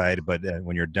outside, but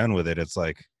when you're done with it, it's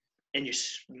like, and you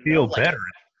feel like, better.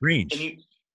 Range.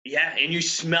 And you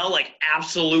smell like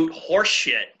absolute horse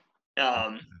shit.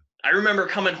 I remember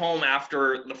coming home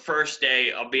after the first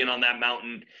day of being on that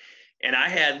mountain, and I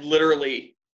had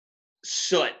literally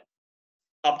soot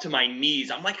up to my knees.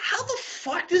 I'm like, how the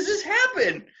fuck does this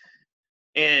happen?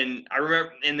 And I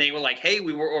remember, and they were like, hey,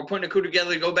 we're putting a crew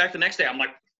together to go back the next day. I'm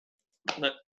like,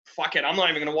 fuck it, I'm not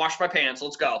even gonna wash my pants.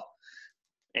 Let's go.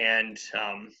 And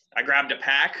I grabbed a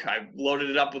pack. I loaded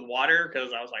it up with water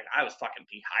because I was like, I was fucking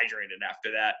dehydrated after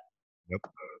that. Yep.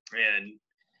 And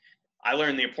I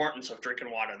learned the importance of drinking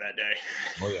water that day.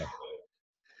 Oh yeah.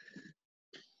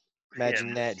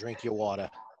 Imagine that. Drink your water.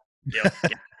 Yep.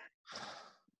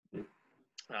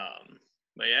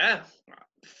 But yeah,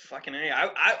 fucking A.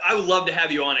 I would love to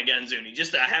have you on again, Zuni.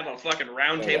 Just to have a fucking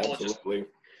round table, just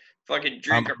fucking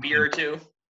drink a beer or two.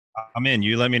 I'm in.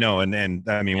 You let me know, and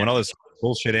I mean, when all this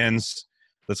bullshit ends,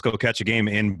 let's go catch a game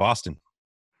in Boston.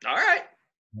 All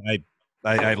right.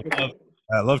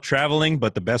 I love traveling,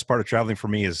 but the best part of traveling for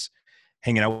me is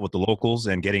hanging out with the locals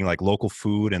and getting like local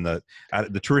food, and the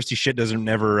touristy shit doesn't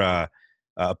never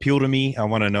appeal to me. I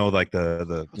want to know like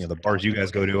the the bars you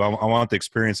guys go to. I want the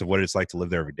experience of what it's like to live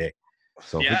there every day.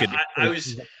 So yeah, I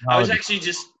was actually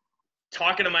just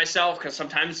talking to myself because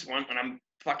sometimes when I'm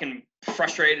fucking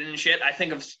frustrated and shit,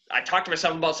 I talk to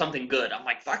myself about something good. I'm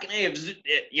like, fucking hey,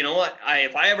 you know what?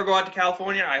 If I ever go out to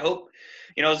California, I hope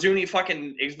Zuni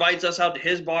fucking invites us out to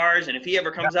his bars, and if he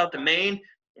ever comes out to Maine,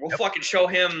 we'll fucking show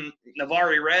him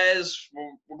Navarre Rez.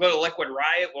 We'll go to Liquid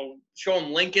Riot. We'll show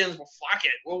him Lincoln's. We'll fuck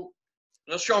it. We'll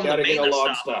show him the Maine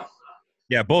stuff.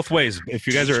 Yeah, both ways. If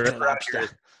you guys are ever out here,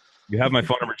 you have my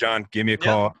phone number, John. Give me a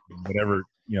call. Whatever,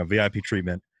 VIP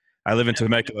treatment. I live in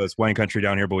Temecula. It's wine country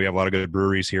down here, but we have a lot of good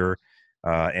breweries here.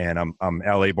 And I'm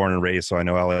LA born and raised, so I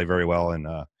know LA very well, and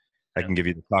I can give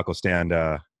you the taco stand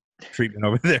treatment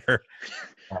over there.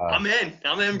 I'm in,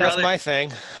 brother. That's my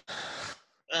thing.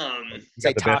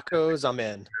 Say tacos, I'm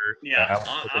in. Yeah,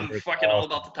 I'm fucking all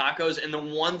about the tacos. And the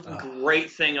one great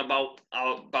thing about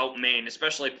Maine,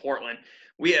 especially Portland,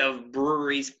 we have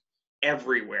breweries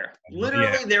everywhere.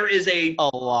 Literally, there is a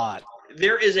lot.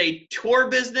 There is a tour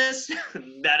business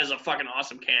that is a fucking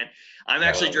awesome can. I'm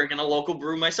actually drinking a local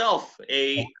brew myself. What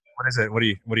is it? What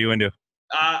are you into?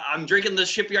 I'm drinking the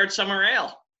Shipyard Summer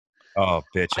Ale. Oh,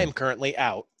 bitch! I'm currently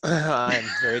out. I'm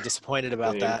very disappointed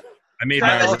about that.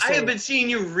 I have been seeing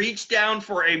you reach down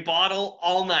for a bottle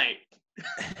all night.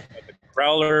 The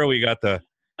growler. We got the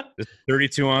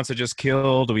 32 ounce I just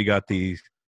killed. We got the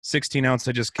 16 ounce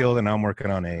I just killed, and I'm working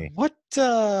on a. What?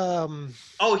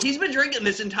 Oh, he's been drinking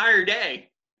this entire day.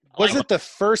 Was it the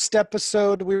first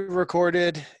episode we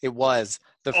recorded? It was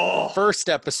the first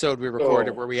episode we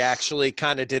recorded where we actually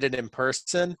kind of did it in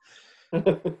person.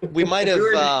 We might have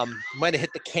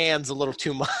hit the cans a little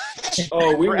too much.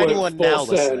 Oh, we for anyone now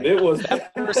listening. It was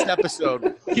that first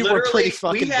episode. We were pretty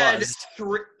fucking buzzed.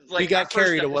 We got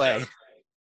carried away.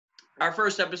 Our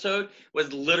first episode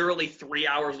was literally 3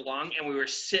 hours long, and we were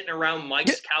sitting around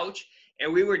Mike's couch,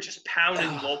 and we were just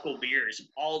pounding local beers.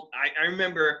 I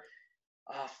remember.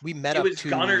 We met up. It was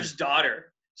Gunner's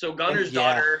daughter. So Gunner's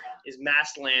daughter is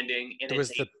Mast Landing, and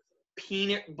it's a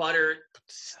peanut butter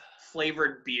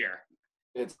flavored beer.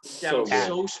 It's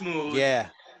so smooth. Yeah.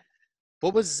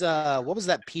 What was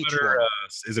that peach?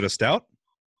 Is it a stout?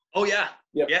 Oh yeah.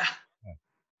 Yep. Yeah.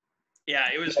 Yeah,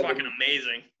 it was Yeah, fucking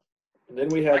amazing. And then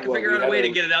we If I had can figure out a way to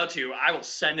get it out to you, I will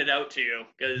send it out to you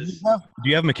because Do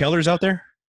you have McKellar's out there?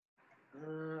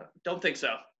 don't think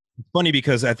so. It's funny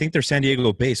because I think they're San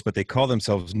Diego based, but they call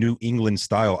themselves New England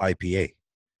style IPA.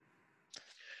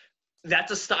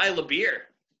 That's a style of beer.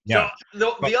 Yeah.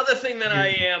 So the other thing that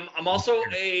I'm also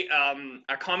a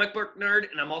comic book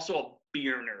nerd, and I'm also a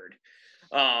beer nerd.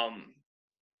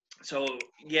 So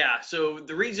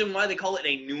the reason why they call it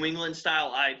a New England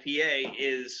style IPA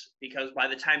is because by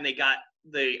the time the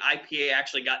IPA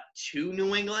actually got to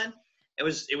New England, it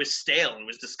was stale. It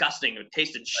was disgusting. It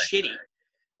tasted shitty.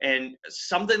 And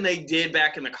something they did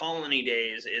back in the colony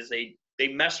days is they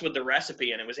messed with the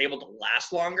recipe, and it was able to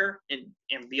last longer and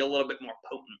be a little bit more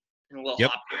potent and a little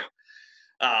hoppier.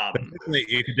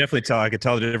 You could definitely tell. I could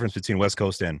tell the difference between West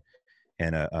Coast and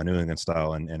a New England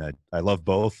style, and I love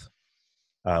both.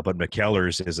 But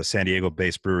McKellar's is a San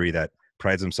Diego-based brewery that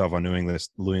prides themselves on New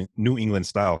England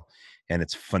style, and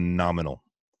it's phenomenal.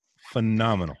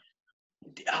 Phenomenal.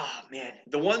 Oh man,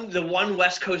 the one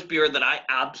West Coast beer that I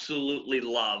absolutely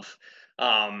love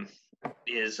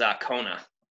is Kona.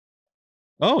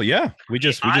 Oh yeah, we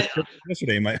just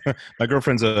yesterday. My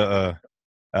girlfriend's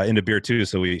into beer too,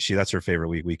 so that's her favorite.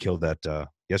 We killed that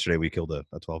yesterday. We killed a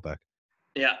 12-pack.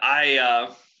 Yeah,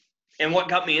 and what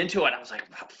got me into it, I was like,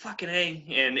 fucking A,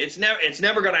 and it's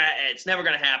never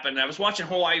gonna happen. I was watching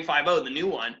Hawaii 5-0, the new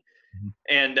one,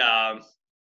 and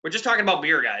we're just talking about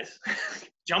beer, guys.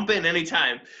 Jump in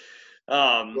anytime.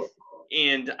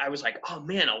 And I was like, oh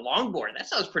man, a longboard, that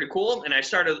sounds pretty cool. And I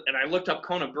looked up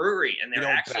Kona Brewery, and they're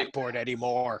actually backboard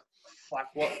anymore. Fuck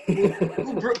what?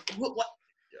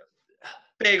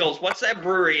 Bagels. What's that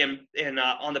brewery in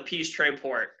on the Peace Trade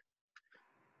Port?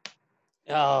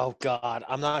 Oh God,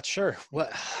 I'm not sure.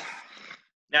 What?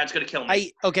 Now it's gonna kill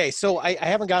me. So I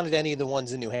haven't gone to any of the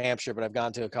ones in New Hampshire, but I've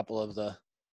gone to a couple of the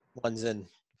ones in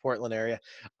Portland area.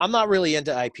 I'm not really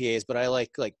into IPAs, but I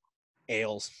like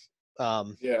ales. I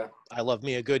love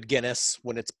me a good Guinness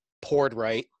when it's poured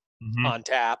right on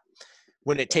tap,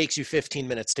 when it takes you 15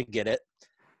 minutes to get it.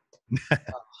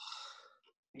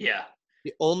 Yeah.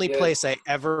 The only place I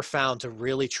ever found to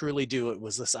really truly do it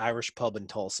was this Irish pub in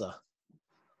Tulsa.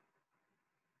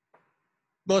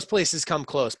 Most places come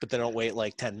close, but they don't wait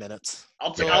like 10 minutes.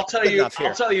 I'll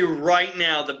tell you right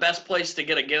now, the best place to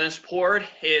get a Guinness poured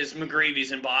is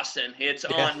McGreevy's in Boston. It's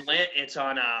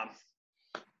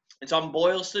on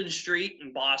Boylston Street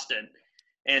in Boston.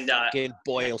 And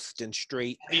Boylston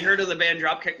Street. Have you heard of the band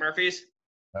Dropkick Murphys?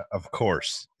 Of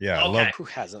course. Yeah. Okay. Who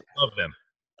hasn't? Love them.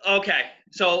 Okay.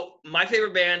 So my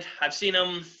favorite band, I've seen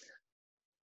them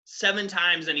 7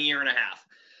 times in a year and a half.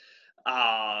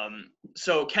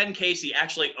 So Ken Casey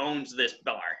actually owns this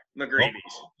bar, McGreevy's.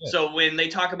 Oh, yeah. So when they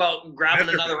talk about grabbing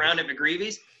another round at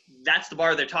McGreevy's, that's the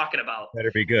bar they're talking about. Better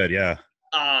be good, yeah.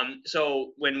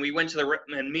 So when we went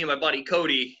and me and my buddy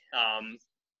Cody,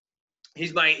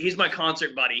 he's my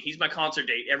concert buddy. He's my concert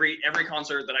date. Every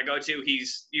concert that I go to,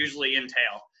 he's usually in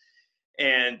tail.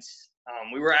 And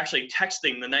we were actually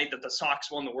texting the night that the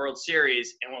Sox won the World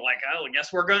Series, and we're like, oh, I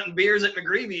guess we're getting beers at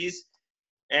McGreevy's.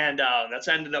 And that's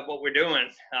ended up what we're doing.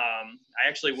 I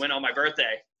actually went on my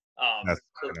birthday. So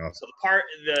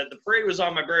the parade was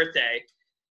on my birthday.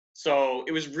 So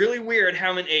it was really weird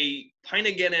having a pint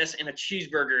of Guinness and a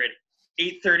cheeseburger at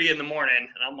 8:30 in the morning.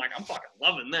 And I'm like, I'm fucking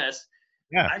loving this.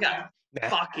 Yeah. I got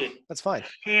fucking that's fine.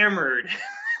 Hammered.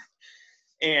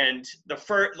 And the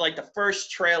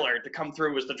first trailer to come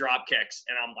through was the Dropkicks.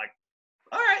 And I'm like,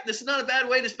 all right, this is not a bad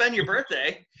way to spend your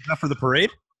birthday. Is that for the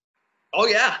parade? Oh,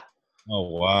 yeah. Oh,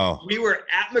 wow. We were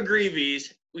at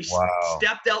McGreevy's. We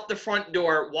stepped out the front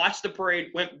door, watched the parade,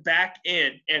 went back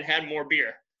in, and had more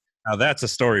beer. Now, that's a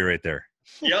story right there.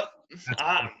 Yep.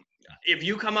 If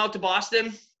you come out to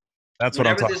Boston, that's what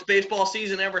I'm talking about. Whenever this baseball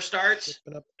season ever starts.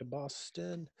 Stepping up to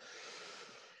Boston.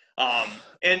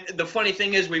 And the funny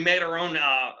thing is we made our own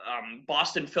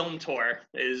Boston film tour.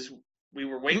 We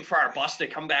were waiting for our bus to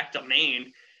come back to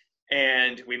Maine.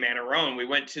 And we made our own. We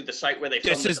went to the site where they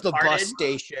filmed. This is the bus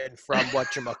station from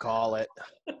whatchamacallit.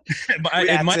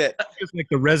 That's it. It's like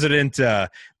the resident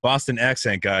Boston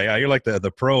accent guy. Yeah, you're like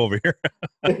the pro over here.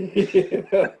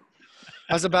 I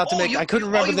was about to make. I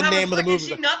couldn't remember the name of the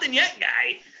movie. Nothing yet,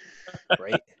 guy.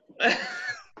 Right.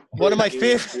 One of my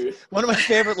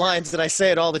favorite lines that I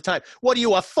say it all the time. What are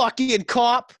you, a fucking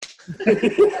cop?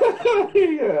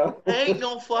 Yeah. Ain't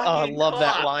no fucking. I love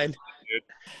that line.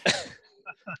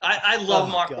 I love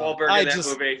Mark Wahlberg in that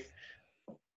movie.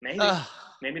 Maybe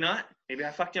not. Maybe I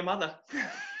fucked your mother.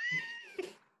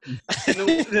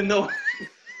 The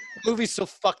movie's so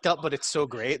fucked up, but it's so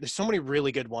great. There's so many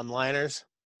really good one-liners.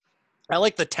 I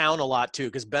like the town a lot too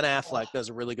because Ben Affleck does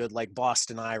a really good like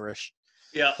Boston Irish.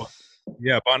 Yeah,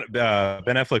 Yeah,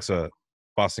 Ben Affleck's a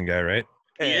Boston guy, right?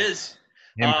 he is.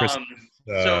 Him, Chris,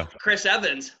 So Chris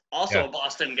Evans, also yeah. a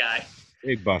Boston guy.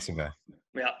 big Boston guy.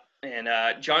 Yeah. And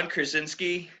John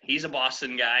Krasinski, he's a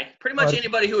Boston guy. Pretty much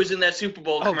anybody who was in that Super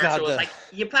Bowl commercial was like,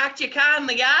 "You parked your car in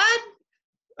the yard?"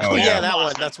 Oh yeah, that Boston.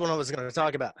 one. That's what I was going to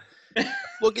talk about.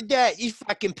 Look at that! You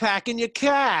fucking packing your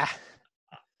car.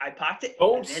 I parked it.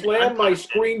 Don't slam my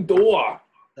screen door.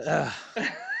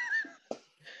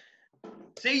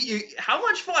 See, how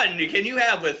much fun can you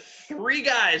have with 3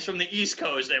 guys from the East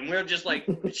Coast, and we're just like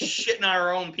shitting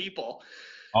our own people?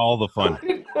 All the fun.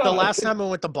 The last time I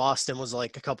went to Boston was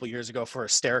like a couple years ago for a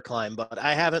stair climb, but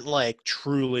I haven't like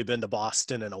truly been to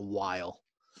Boston in a while.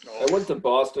 I went to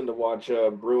Boston to watch a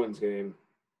Bruins game.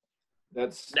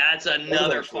 That's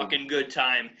another actually fucking good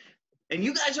time. And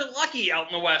you guys are lucky out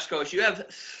in the West Coast. You have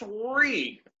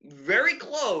 3 very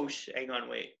close. Hang on,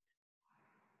 wait.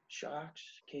 Sharks,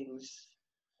 Kings,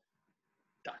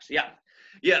 Ducks. Yeah.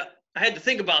 I had to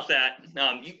think about that.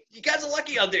 You guys are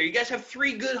lucky out there. You guys have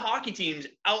 3 good hockey teams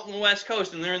out in the West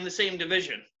Coast, and they're in the same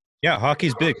division. Yeah,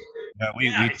 hockey's big.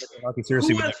 We take hockey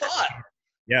seriously. Who would have thought?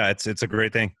 Yeah, it's a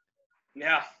great thing.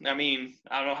 Yeah, I mean,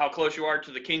 I don't know how close you are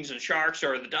to the Kings and Sharks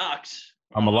or the Ducks.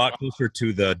 I'm a lot closer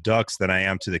to the Ducks than I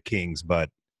am to the Kings, but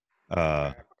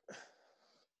I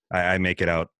make it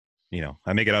out. You know,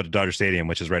 I make it out to Dodger Stadium,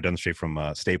 which is right down the street from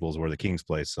Staples, where the Kings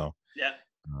play. So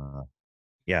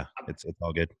yeah, it's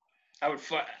all good.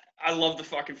 I love the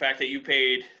fucking fact that you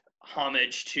paid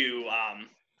homage to I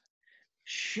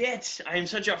am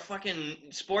such a fucking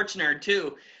sports nerd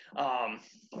too.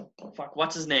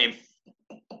 What's his name?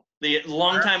 The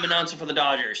longtime announcer for the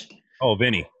Dodgers. Oh,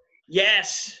 Vinny.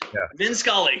 Yes. Yeah. Vin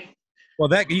Scully. Well,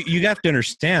 that you have to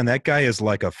understand that guy is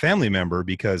like a family member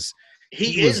because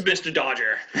he is Mr.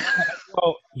 Dodger.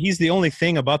 Well, he's the only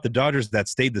thing about the Dodgers that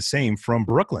stayed the same from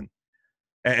Brooklyn,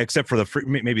 except for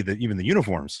maybe even the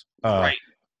uniforms. Right.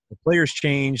 The players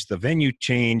changed, the venue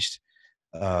changed,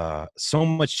 so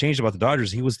much changed about the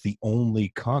Dodgers. He was the only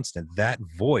constant. That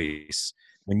voice,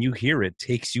 when you hear it,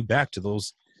 takes you back to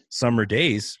those summer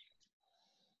days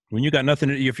when you got nothing.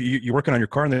 If you're working on your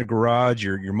car in the garage,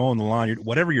 you're mowing the lawn,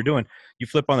 whatever you're doing, you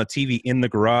flip on the TV in the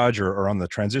garage or on the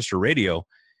transistor radio,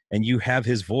 and you have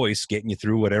his voice getting you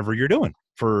through whatever you're doing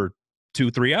for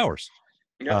 2-3 hours.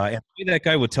 Yep. And that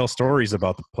guy would tell stories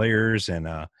about the players and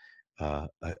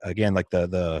again, like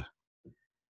I'm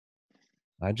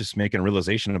just making a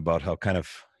realization about how kind of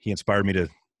he inspired me to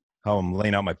how I'm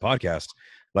laying out my podcast.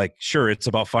 Like, sure, it's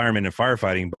about firemen and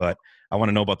firefighting, but I want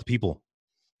to know about the people.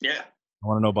 Yeah. I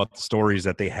want to know about the stories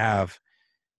that they have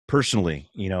personally,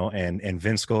 you know, and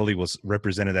Vince Scully was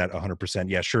represented that 100%.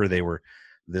 Yeah, sure, they were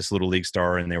this little league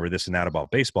star and they were this and that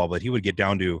about baseball, but he would get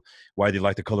down to why they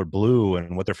like the color blue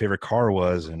and what their favorite car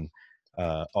was and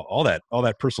all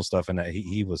that personal stuff. And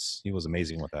he was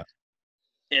amazing with that.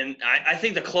 And I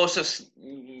think the closest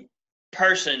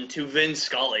person to Vin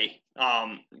Scully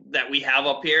that we have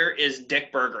up here is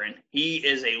Dick Berggren. He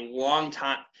is a long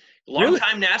time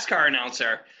NASCAR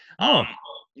announcer.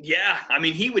 Yeah, I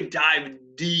mean, he would dive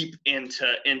deep into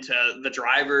the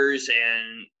drivers,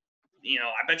 and you know,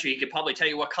 I bet you he could probably tell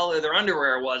you what color their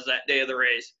underwear was that day of the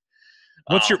race.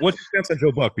 What's your stance on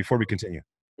Joe Buck before we continue?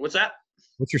 What's that?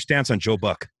 What's your stance on Joe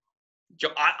Buck?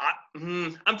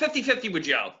 I'm 50-50 with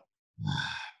Joe.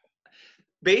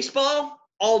 Baseball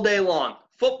all day long.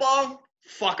 Football,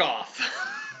 fuck off.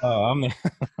 Oh,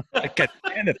 I can't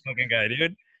stand that fucking guy,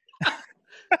 dude.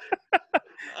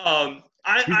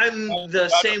 I'm the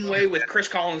same way with Chris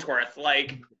Collinsworth.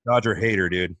 Like, Dodger hater,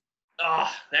 dude.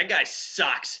 Oh, that guy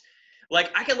sucks.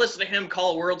 Like, I could listen to him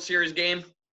call a World Series game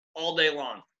all day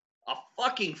long. A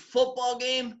fucking football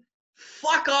game?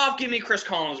 Fuck off, give me Chris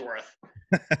Collinsworth.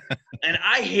 And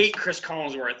I hate Chris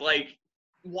Collinsworth. Like,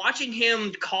 watching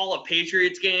him call a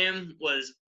Patriots game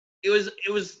was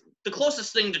the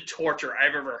closest thing to torture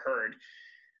I've ever heard.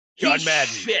 John He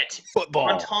Madden. shit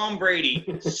Football. on Tom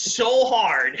Brady so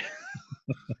hard.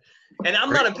 And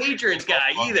I'm not a Patriots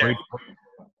guy either.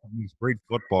 Great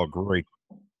football, great.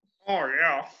 Oh,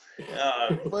 yeah.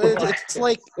 But it's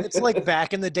like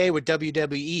back in the day with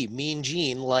WWE, Mean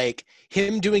Gene, like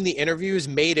him doing the interviews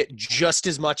made it just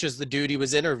as much as the dude he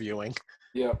was interviewing.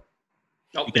 Yeah.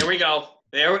 Oh, there we go.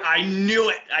 I knew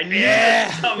it. I knew it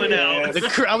was coming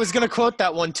out. I was going to quote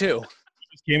that one too. It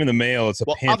just came in the mail. It's a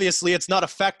well, pin. Obviously, it's not a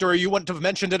fact or you wouldn't have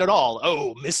mentioned it at all.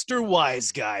 Oh, Mr.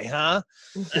 Wise Guy, huh?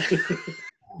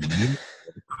 The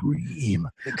cream.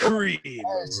 The cream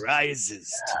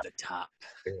rises to the top.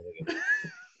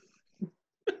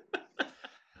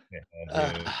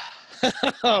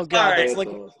 Oh, God. All right. That's like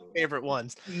favorite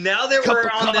ones. Now that Cup we're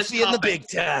of on this coffee in the topic, big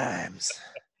times.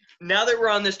 now that we're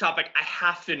on this topic, I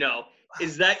have to know: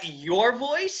 is that your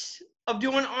voice of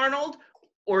doing Arnold,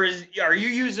 or are you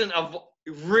using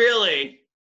really?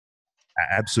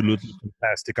 Absolutely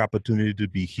fantastic opportunity to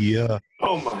be here.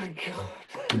 Oh my god.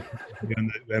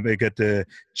 And we get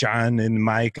John and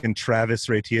Mike and Travis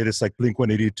right here. It's like Blink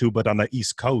 182, but on the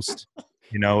East Coast.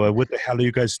 You know, what the hell are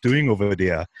you guys doing over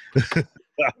there?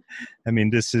 I mean,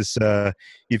 this is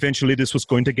eventually this was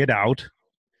going to get out,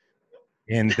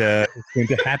 and it's going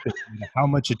to happen. No matter how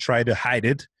much you try to hide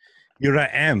it, here I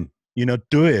am. You know,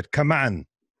 do it. Come on,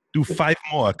 do 5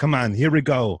 more. Come on, here we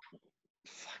go.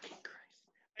 Fucking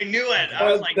Christ! I knew it.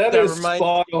 I was like, that that is reminds-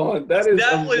 spot on. That is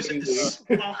that was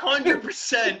amazing.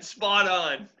 100% spot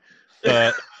on.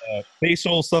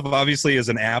 Facial stuff obviously is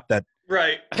an app that,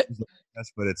 Right.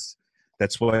 but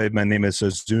that's why my name is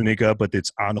Zuniga, but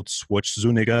it's Arnold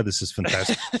Schwarzenegger. This is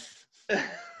fantastic. You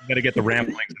got to get the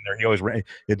ramblings in there. He always don't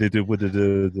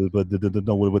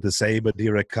know what to say, but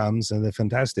here it comes, and they're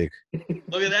fantastic.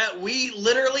 Look at that. We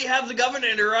literally have the governor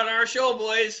on our show,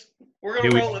 boys. We're going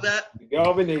Here to we roll go. with that.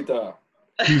 Go, Benita.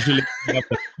 Usually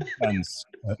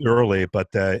early, but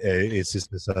it's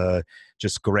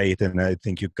just great, and I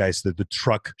think you guys, the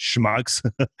truck schmucks,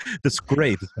 that's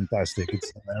great. It's fantastic.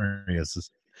 It's hilarious. It's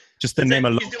just the name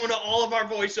alone. He's doing all of our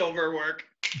voiceover work.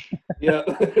 Yeah,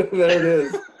 there it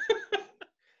is.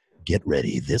 Get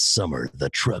ready. This summer, the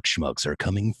truck schmucks are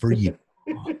coming for you.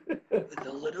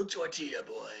 The little tortilla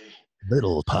boy.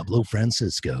 Little Pablo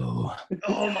Francisco.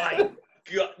 Oh my god.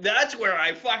 That's where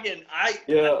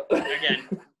Yeah. again,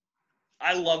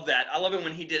 I love that. I love it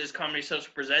when he did his Comedy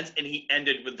Central Presents and he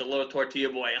ended with the little tortilla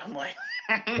boy. I'm like,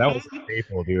 That was a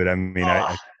staple, dude. I mean,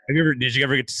 did you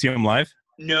ever get to see him live?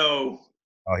 No.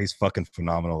 Oh, he's fucking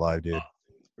phenomenal live, dude.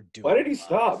 Why did he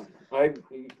stop? I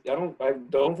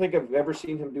don't think I've ever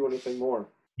seen him do anything more.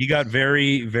 He got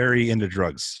very, very into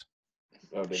drugs.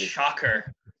 Oh, did he?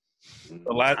 Shocker.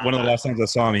 One of the last times I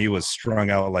saw him, he was strung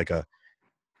out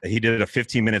he did a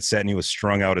 15-minute set and he was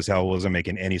strung out as hell. It wasn't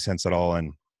making any sense at all.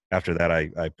 And after that,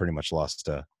 I pretty much lost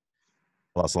a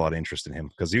lot of interest in him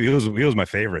because he was my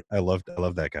favorite. I loved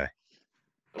that guy.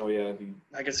 Oh yeah,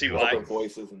 I can see all why. the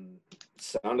voices and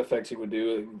sound effects he would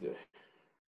do.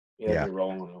 Yeah, me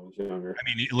rolling when I was younger.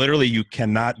 I mean, literally, you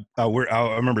cannot. I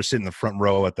remember sitting in the front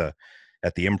row at the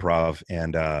Improv,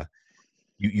 and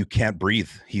you can't breathe.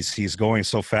 He's going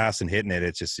so fast and hitting it.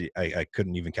 It's just I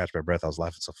couldn't even catch my breath. I was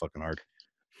laughing so fucking hard.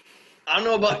 I don't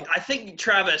know about. I think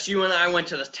Travis, you and I went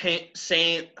to the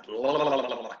same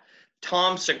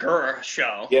Tom Segura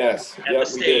show. Yes, at the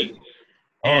state.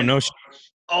 Oh no!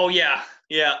 Oh yeah.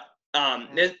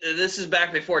 This is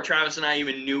back before Travis and I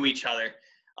even knew each other.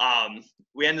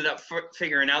 We ended up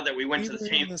figuring out that we went to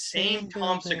the same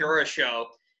Tom Segura show,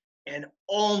 and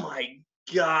oh my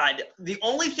god, the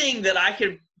only thing that I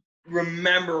could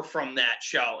remember from that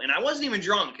show, and I wasn't even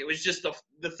drunk, it was just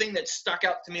the thing that stuck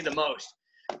out to me the most,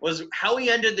 was how he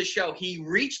ended the show. He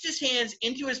reached his hands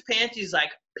into his panties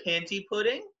like panty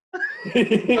pudding.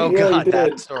 Oh god,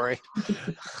 that story.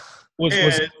 Was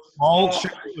it small?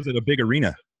 Was it a big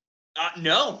arena?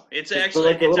 No, it's It's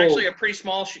actually like actually a pretty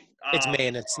small. It's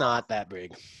Maine. It's not that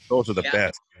big. Those are the Yeah.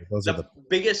 best. Those are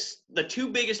The two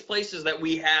biggest places that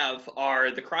we have are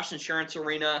the Cross Insurance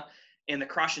Arena and the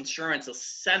Cross Insurance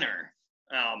Center,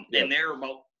 Yep. and they're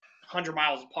about 100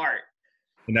 miles apart.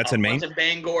 and that's in Maine. One's in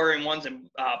Bangor and one's in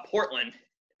Portland,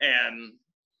 and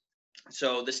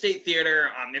so the State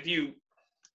Theater. If you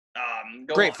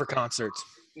go Great for concerts.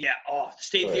 Yeah. Oh, the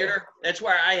State Oh, yeah. Theater. That's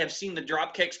where I have seen the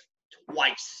Dropkicks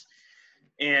twice,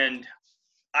 and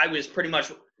I was pretty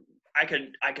much I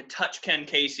could touch Ken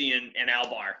Casey and Al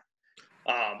Barr.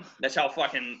 That's how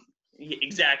fucking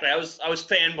exactly. I was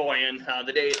fanboying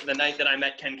the night that I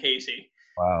met Ken Casey.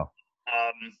 Wow.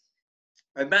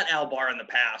 I met Al Barr in the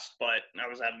past, but I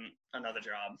was at another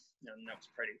job, and that was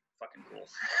pretty fucking cool.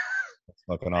 That's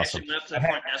fucking I awesome. actually went up to the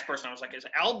front desk person. I was like, "Is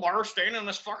Al Barr staying in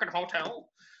this fucking hotel?"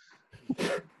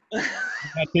 I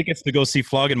had tickets to go see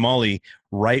Flog and Molly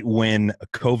right when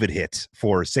COVID hit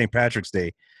for St. Patrick's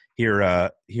Day here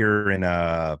in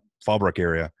Fallbrook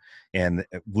area, and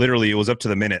literally it was up to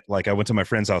the minute. Like I went to my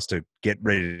friend's house to get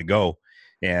ready to go,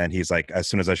 and he's like, as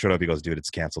soon as I showed up, he goes, "Dude, it's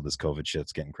canceled. This COVID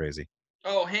shit's getting crazy."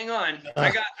 Oh, hang on.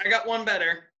 I got one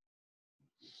better.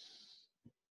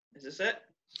 Is this it?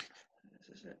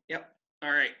 Yep.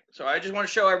 All right. So I just want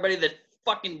to show everybody the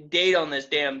fucking date on this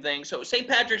damn thing. So St.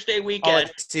 Patrick's Day All I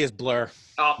weekend. see is blur.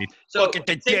 Oh, so Look at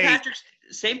the date.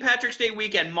 St. Patrick's Day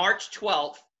weekend, March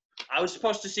 12th. I was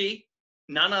supposed to see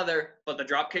none other but the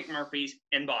Dropkick Murphys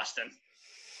in Boston.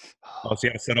 Oh, so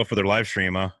you had to set up for their live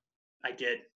stream, huh? I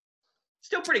did.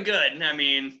 still pretty good. I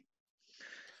mean,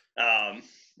 I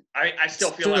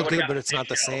still feel Still I good, but it's not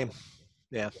the same.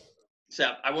 Yeah.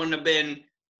 Except I wouldn't have been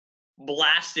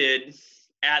blasted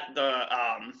at the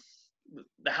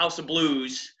House of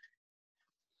Blues.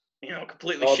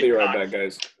 Completely. I'll shit be right talked. back,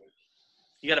 guys.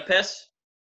 You got to piss?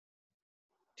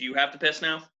 Do you have to piss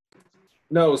now?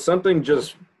 No, something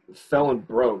just fell and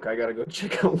broke. I gotta go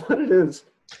check out what it is.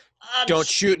 Don't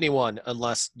shoot anyone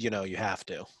unless you have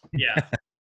to. Yeah.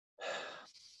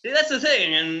 See, that's the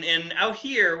thing, and out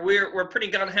here we're pretty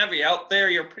gun heavy. Out there,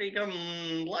 you're pretty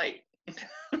gun light.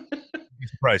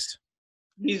 Surprised.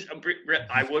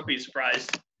 I would be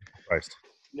surprised. Surprised.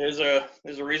 There's a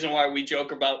reason why we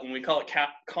joke about when we call it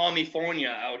California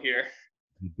out here.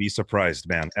 Be surprised,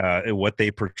 man. What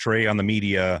they portray on the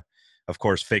media, of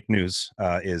course, fake news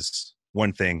is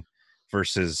one thing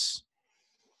versus,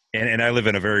 and I live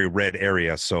in a very red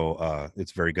area, so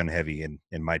it's very gun heavy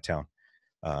in my town.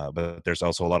 But there's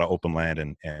also a lot of open land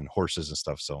and horses and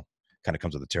stuff, so kind of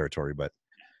comes with the territory. But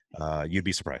you'd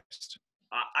be surprised.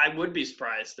 I would be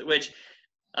surprised. Which,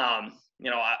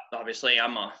 obviously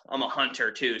I'm a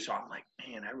hunter too, so I'm like,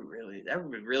 man, that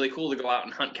would be really cool to go out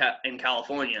and hunt in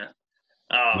California.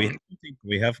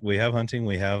 We have hunting.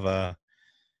 We have it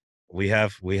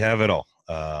all.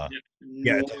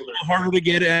 It's a little harder to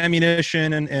get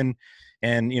ammunition and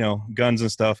guns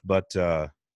and stuff, but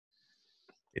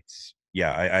it's.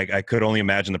 Yeah, I could only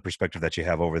imagine the perspective that you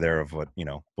have over there of what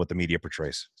the media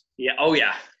portrays. Yeah. Oh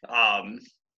yeah.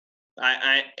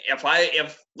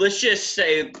 If let's just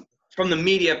say from the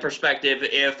media perspective,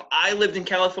 if I lived in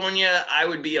California, I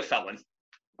would be a felon.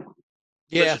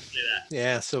 Yeah.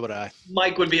 Yeah. So would I.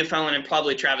 Mike would be a felon, and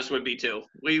probably Travis would be too.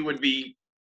 We would be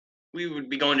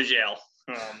going to jail.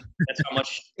 That's how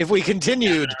much. If we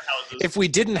continued, if we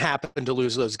didn't happen to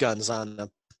lose those guns on a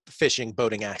fishing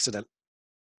boating accident.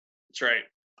 That's right.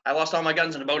 I lost all my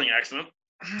guns in a boating accident.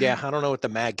 Yeah, I don't know what the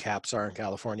mag caps are in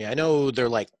California. I know they're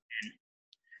like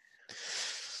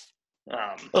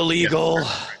illegal.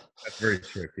 Yeah, that's very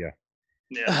strict. Yeah.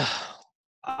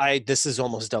 Yeah. This is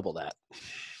almost double that.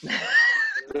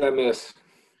 I miss.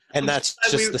 And that's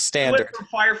just the standard. We went from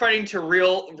firefighting to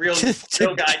real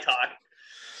guy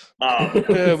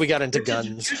talk. We got into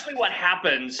guns. Usually, what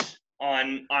happens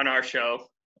on our show,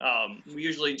 we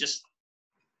usually just.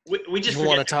 We just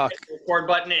want to talk the record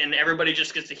button, and everybody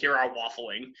just gets to hear our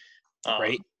waffling.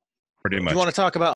 Right. Pretty much. You want to talk about